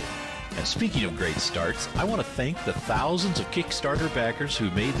Lowe. And speaking of great starts, I want to thank the thousands of Kickstarter backers who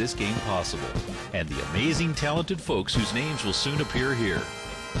made this game possible, and the amazing talented folks whose names will soon appear here.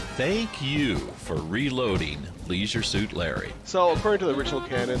 Thank you for reloading Leisure Suit Larry. So, according to the original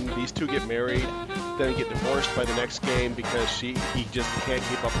canon, these two get married, then get divorced by the next game because he just can't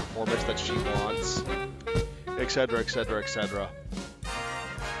keep up the performance that she wants, etc., etc., etc.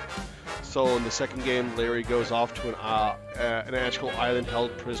 So in the second game, Larry goes off to an magical island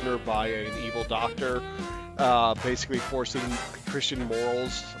held prisoner by an evil doctor, basically forcing Christian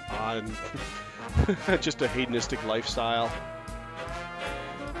morals on just a hedonistic lifestyle.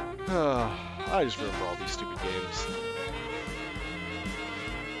 I just remember all these stupid games.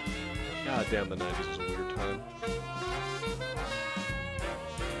 God damn, the 90s was a weird time.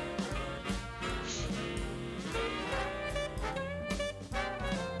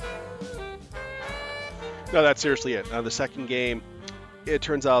 No, that's seriously it. The second game, it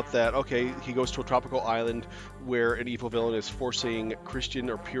turns out that, okay, he goes to a tropical island where an evil villain is forcing Christian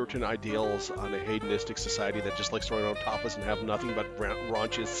or Puritan ideals on a hedonistic society that just likes to run around topless and have nothing but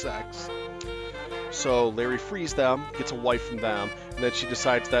raunchous sex. So Larry frees them, gets a wife from them, and then she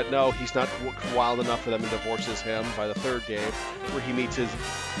decides that no, he's not wild enough for them and divorces him by the third game, where he meets his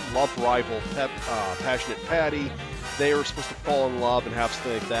love rival, Passionate Patty. They were supposed to fall in love and have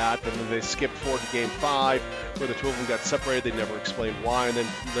something like that, but then they skipped forward to game 5, where the two of them got separated. They never explained why, and then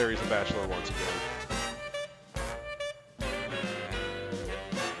Larry's a bachelor once again.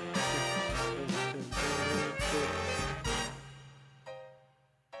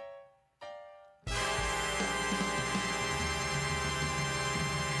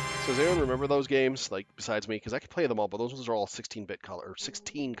 So does anyone remember those games, like, besides me? Because I could play them all, but those ones are all 16-bit color, or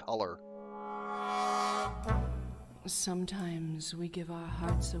 16 color. Sometimes we give our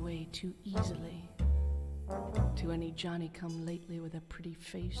hearts away too easily to any Johnny-come-lately with a pretty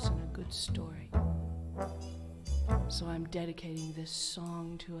face and a good story. So I'm dedicating this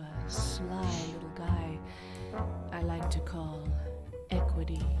song to a sly little guy I like to call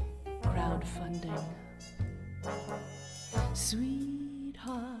Equity Crowdfunding.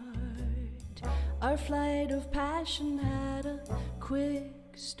 Sweetheart, our flight of passion had a quick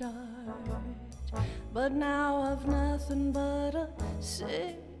start, but now I've nothing but a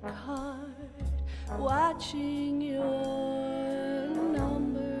sick heart, watching your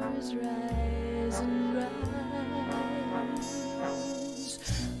numbers rise and rise.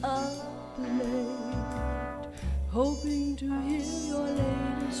 Up late, hoping to hear your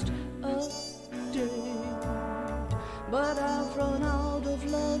latest update, but I've run out of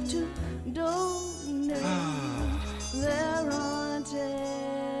love to donate. There aren't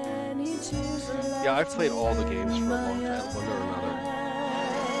any tears left. Yeah, I've played all the games for a long time, one or another.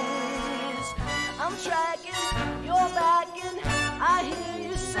 I'm tracking, you're backing, I hear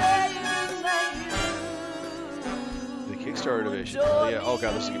you saying that The Kickstarter division. Oh yeah. Oh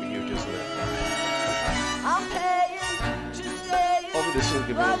god, this is gonna be huge, isn't it? I'm paying to stay. Oh, this is gonna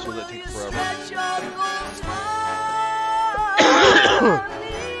be one that takes forever.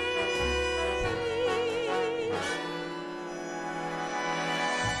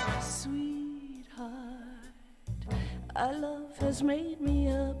 Our love has made me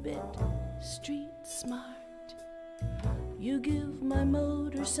a bit street smart. You give my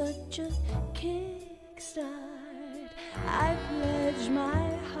motor such a kickstart. I pledge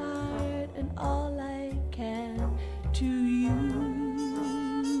my heart and all I can to you.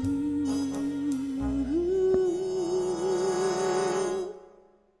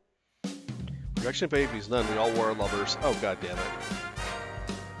 Production babies, none. We all were lovers. Oh god damn it.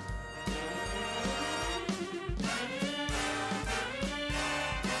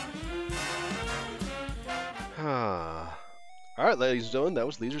 Alright, ladies and gentlemen, that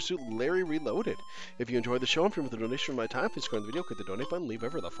was Leisure Suit Larry Reloaded. If you enjoyed the show and with a donation from my time, please go on the video, click the donate button, leave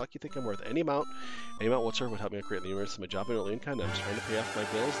whatever the fuck you think I'm worth. Any amount whatsoever would help me out greatly. It's my job in early income. I'm just trying to pay off my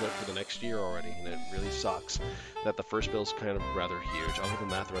bills for the next year already, and it really sucks that the first bill's kind of rather huge. Other than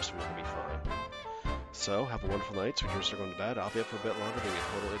that, the rest of them will be fine. So, have a wonderful night. So, you're going to bed. I'll be up for a bit longer, being a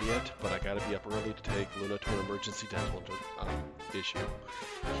total idiot, but I gotta be up early to take Luna to an emergency dental issue.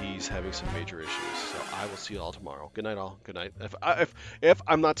 He's having some major issues, so I will see you all tomorrow. Good night, all. Good night. If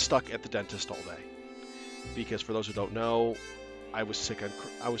I'm not stuck at the dentist all day, because for those who don't know, I was sick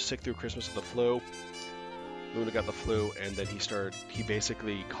through Christmas with the flu. Luna got the flu, and then he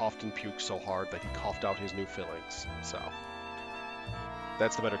basically coughed and puked so hard that he coughed out his new fillings. So.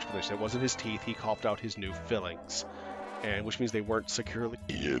 That's the better explanation. It wasn't his teeth. He coughed out his new fillings, and which means they weren't securely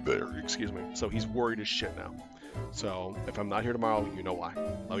in there. Excuse me. So he's worried as shit now. So if I'm not here tomorrow, you know why.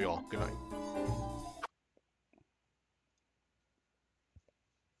 Love you all. Good night.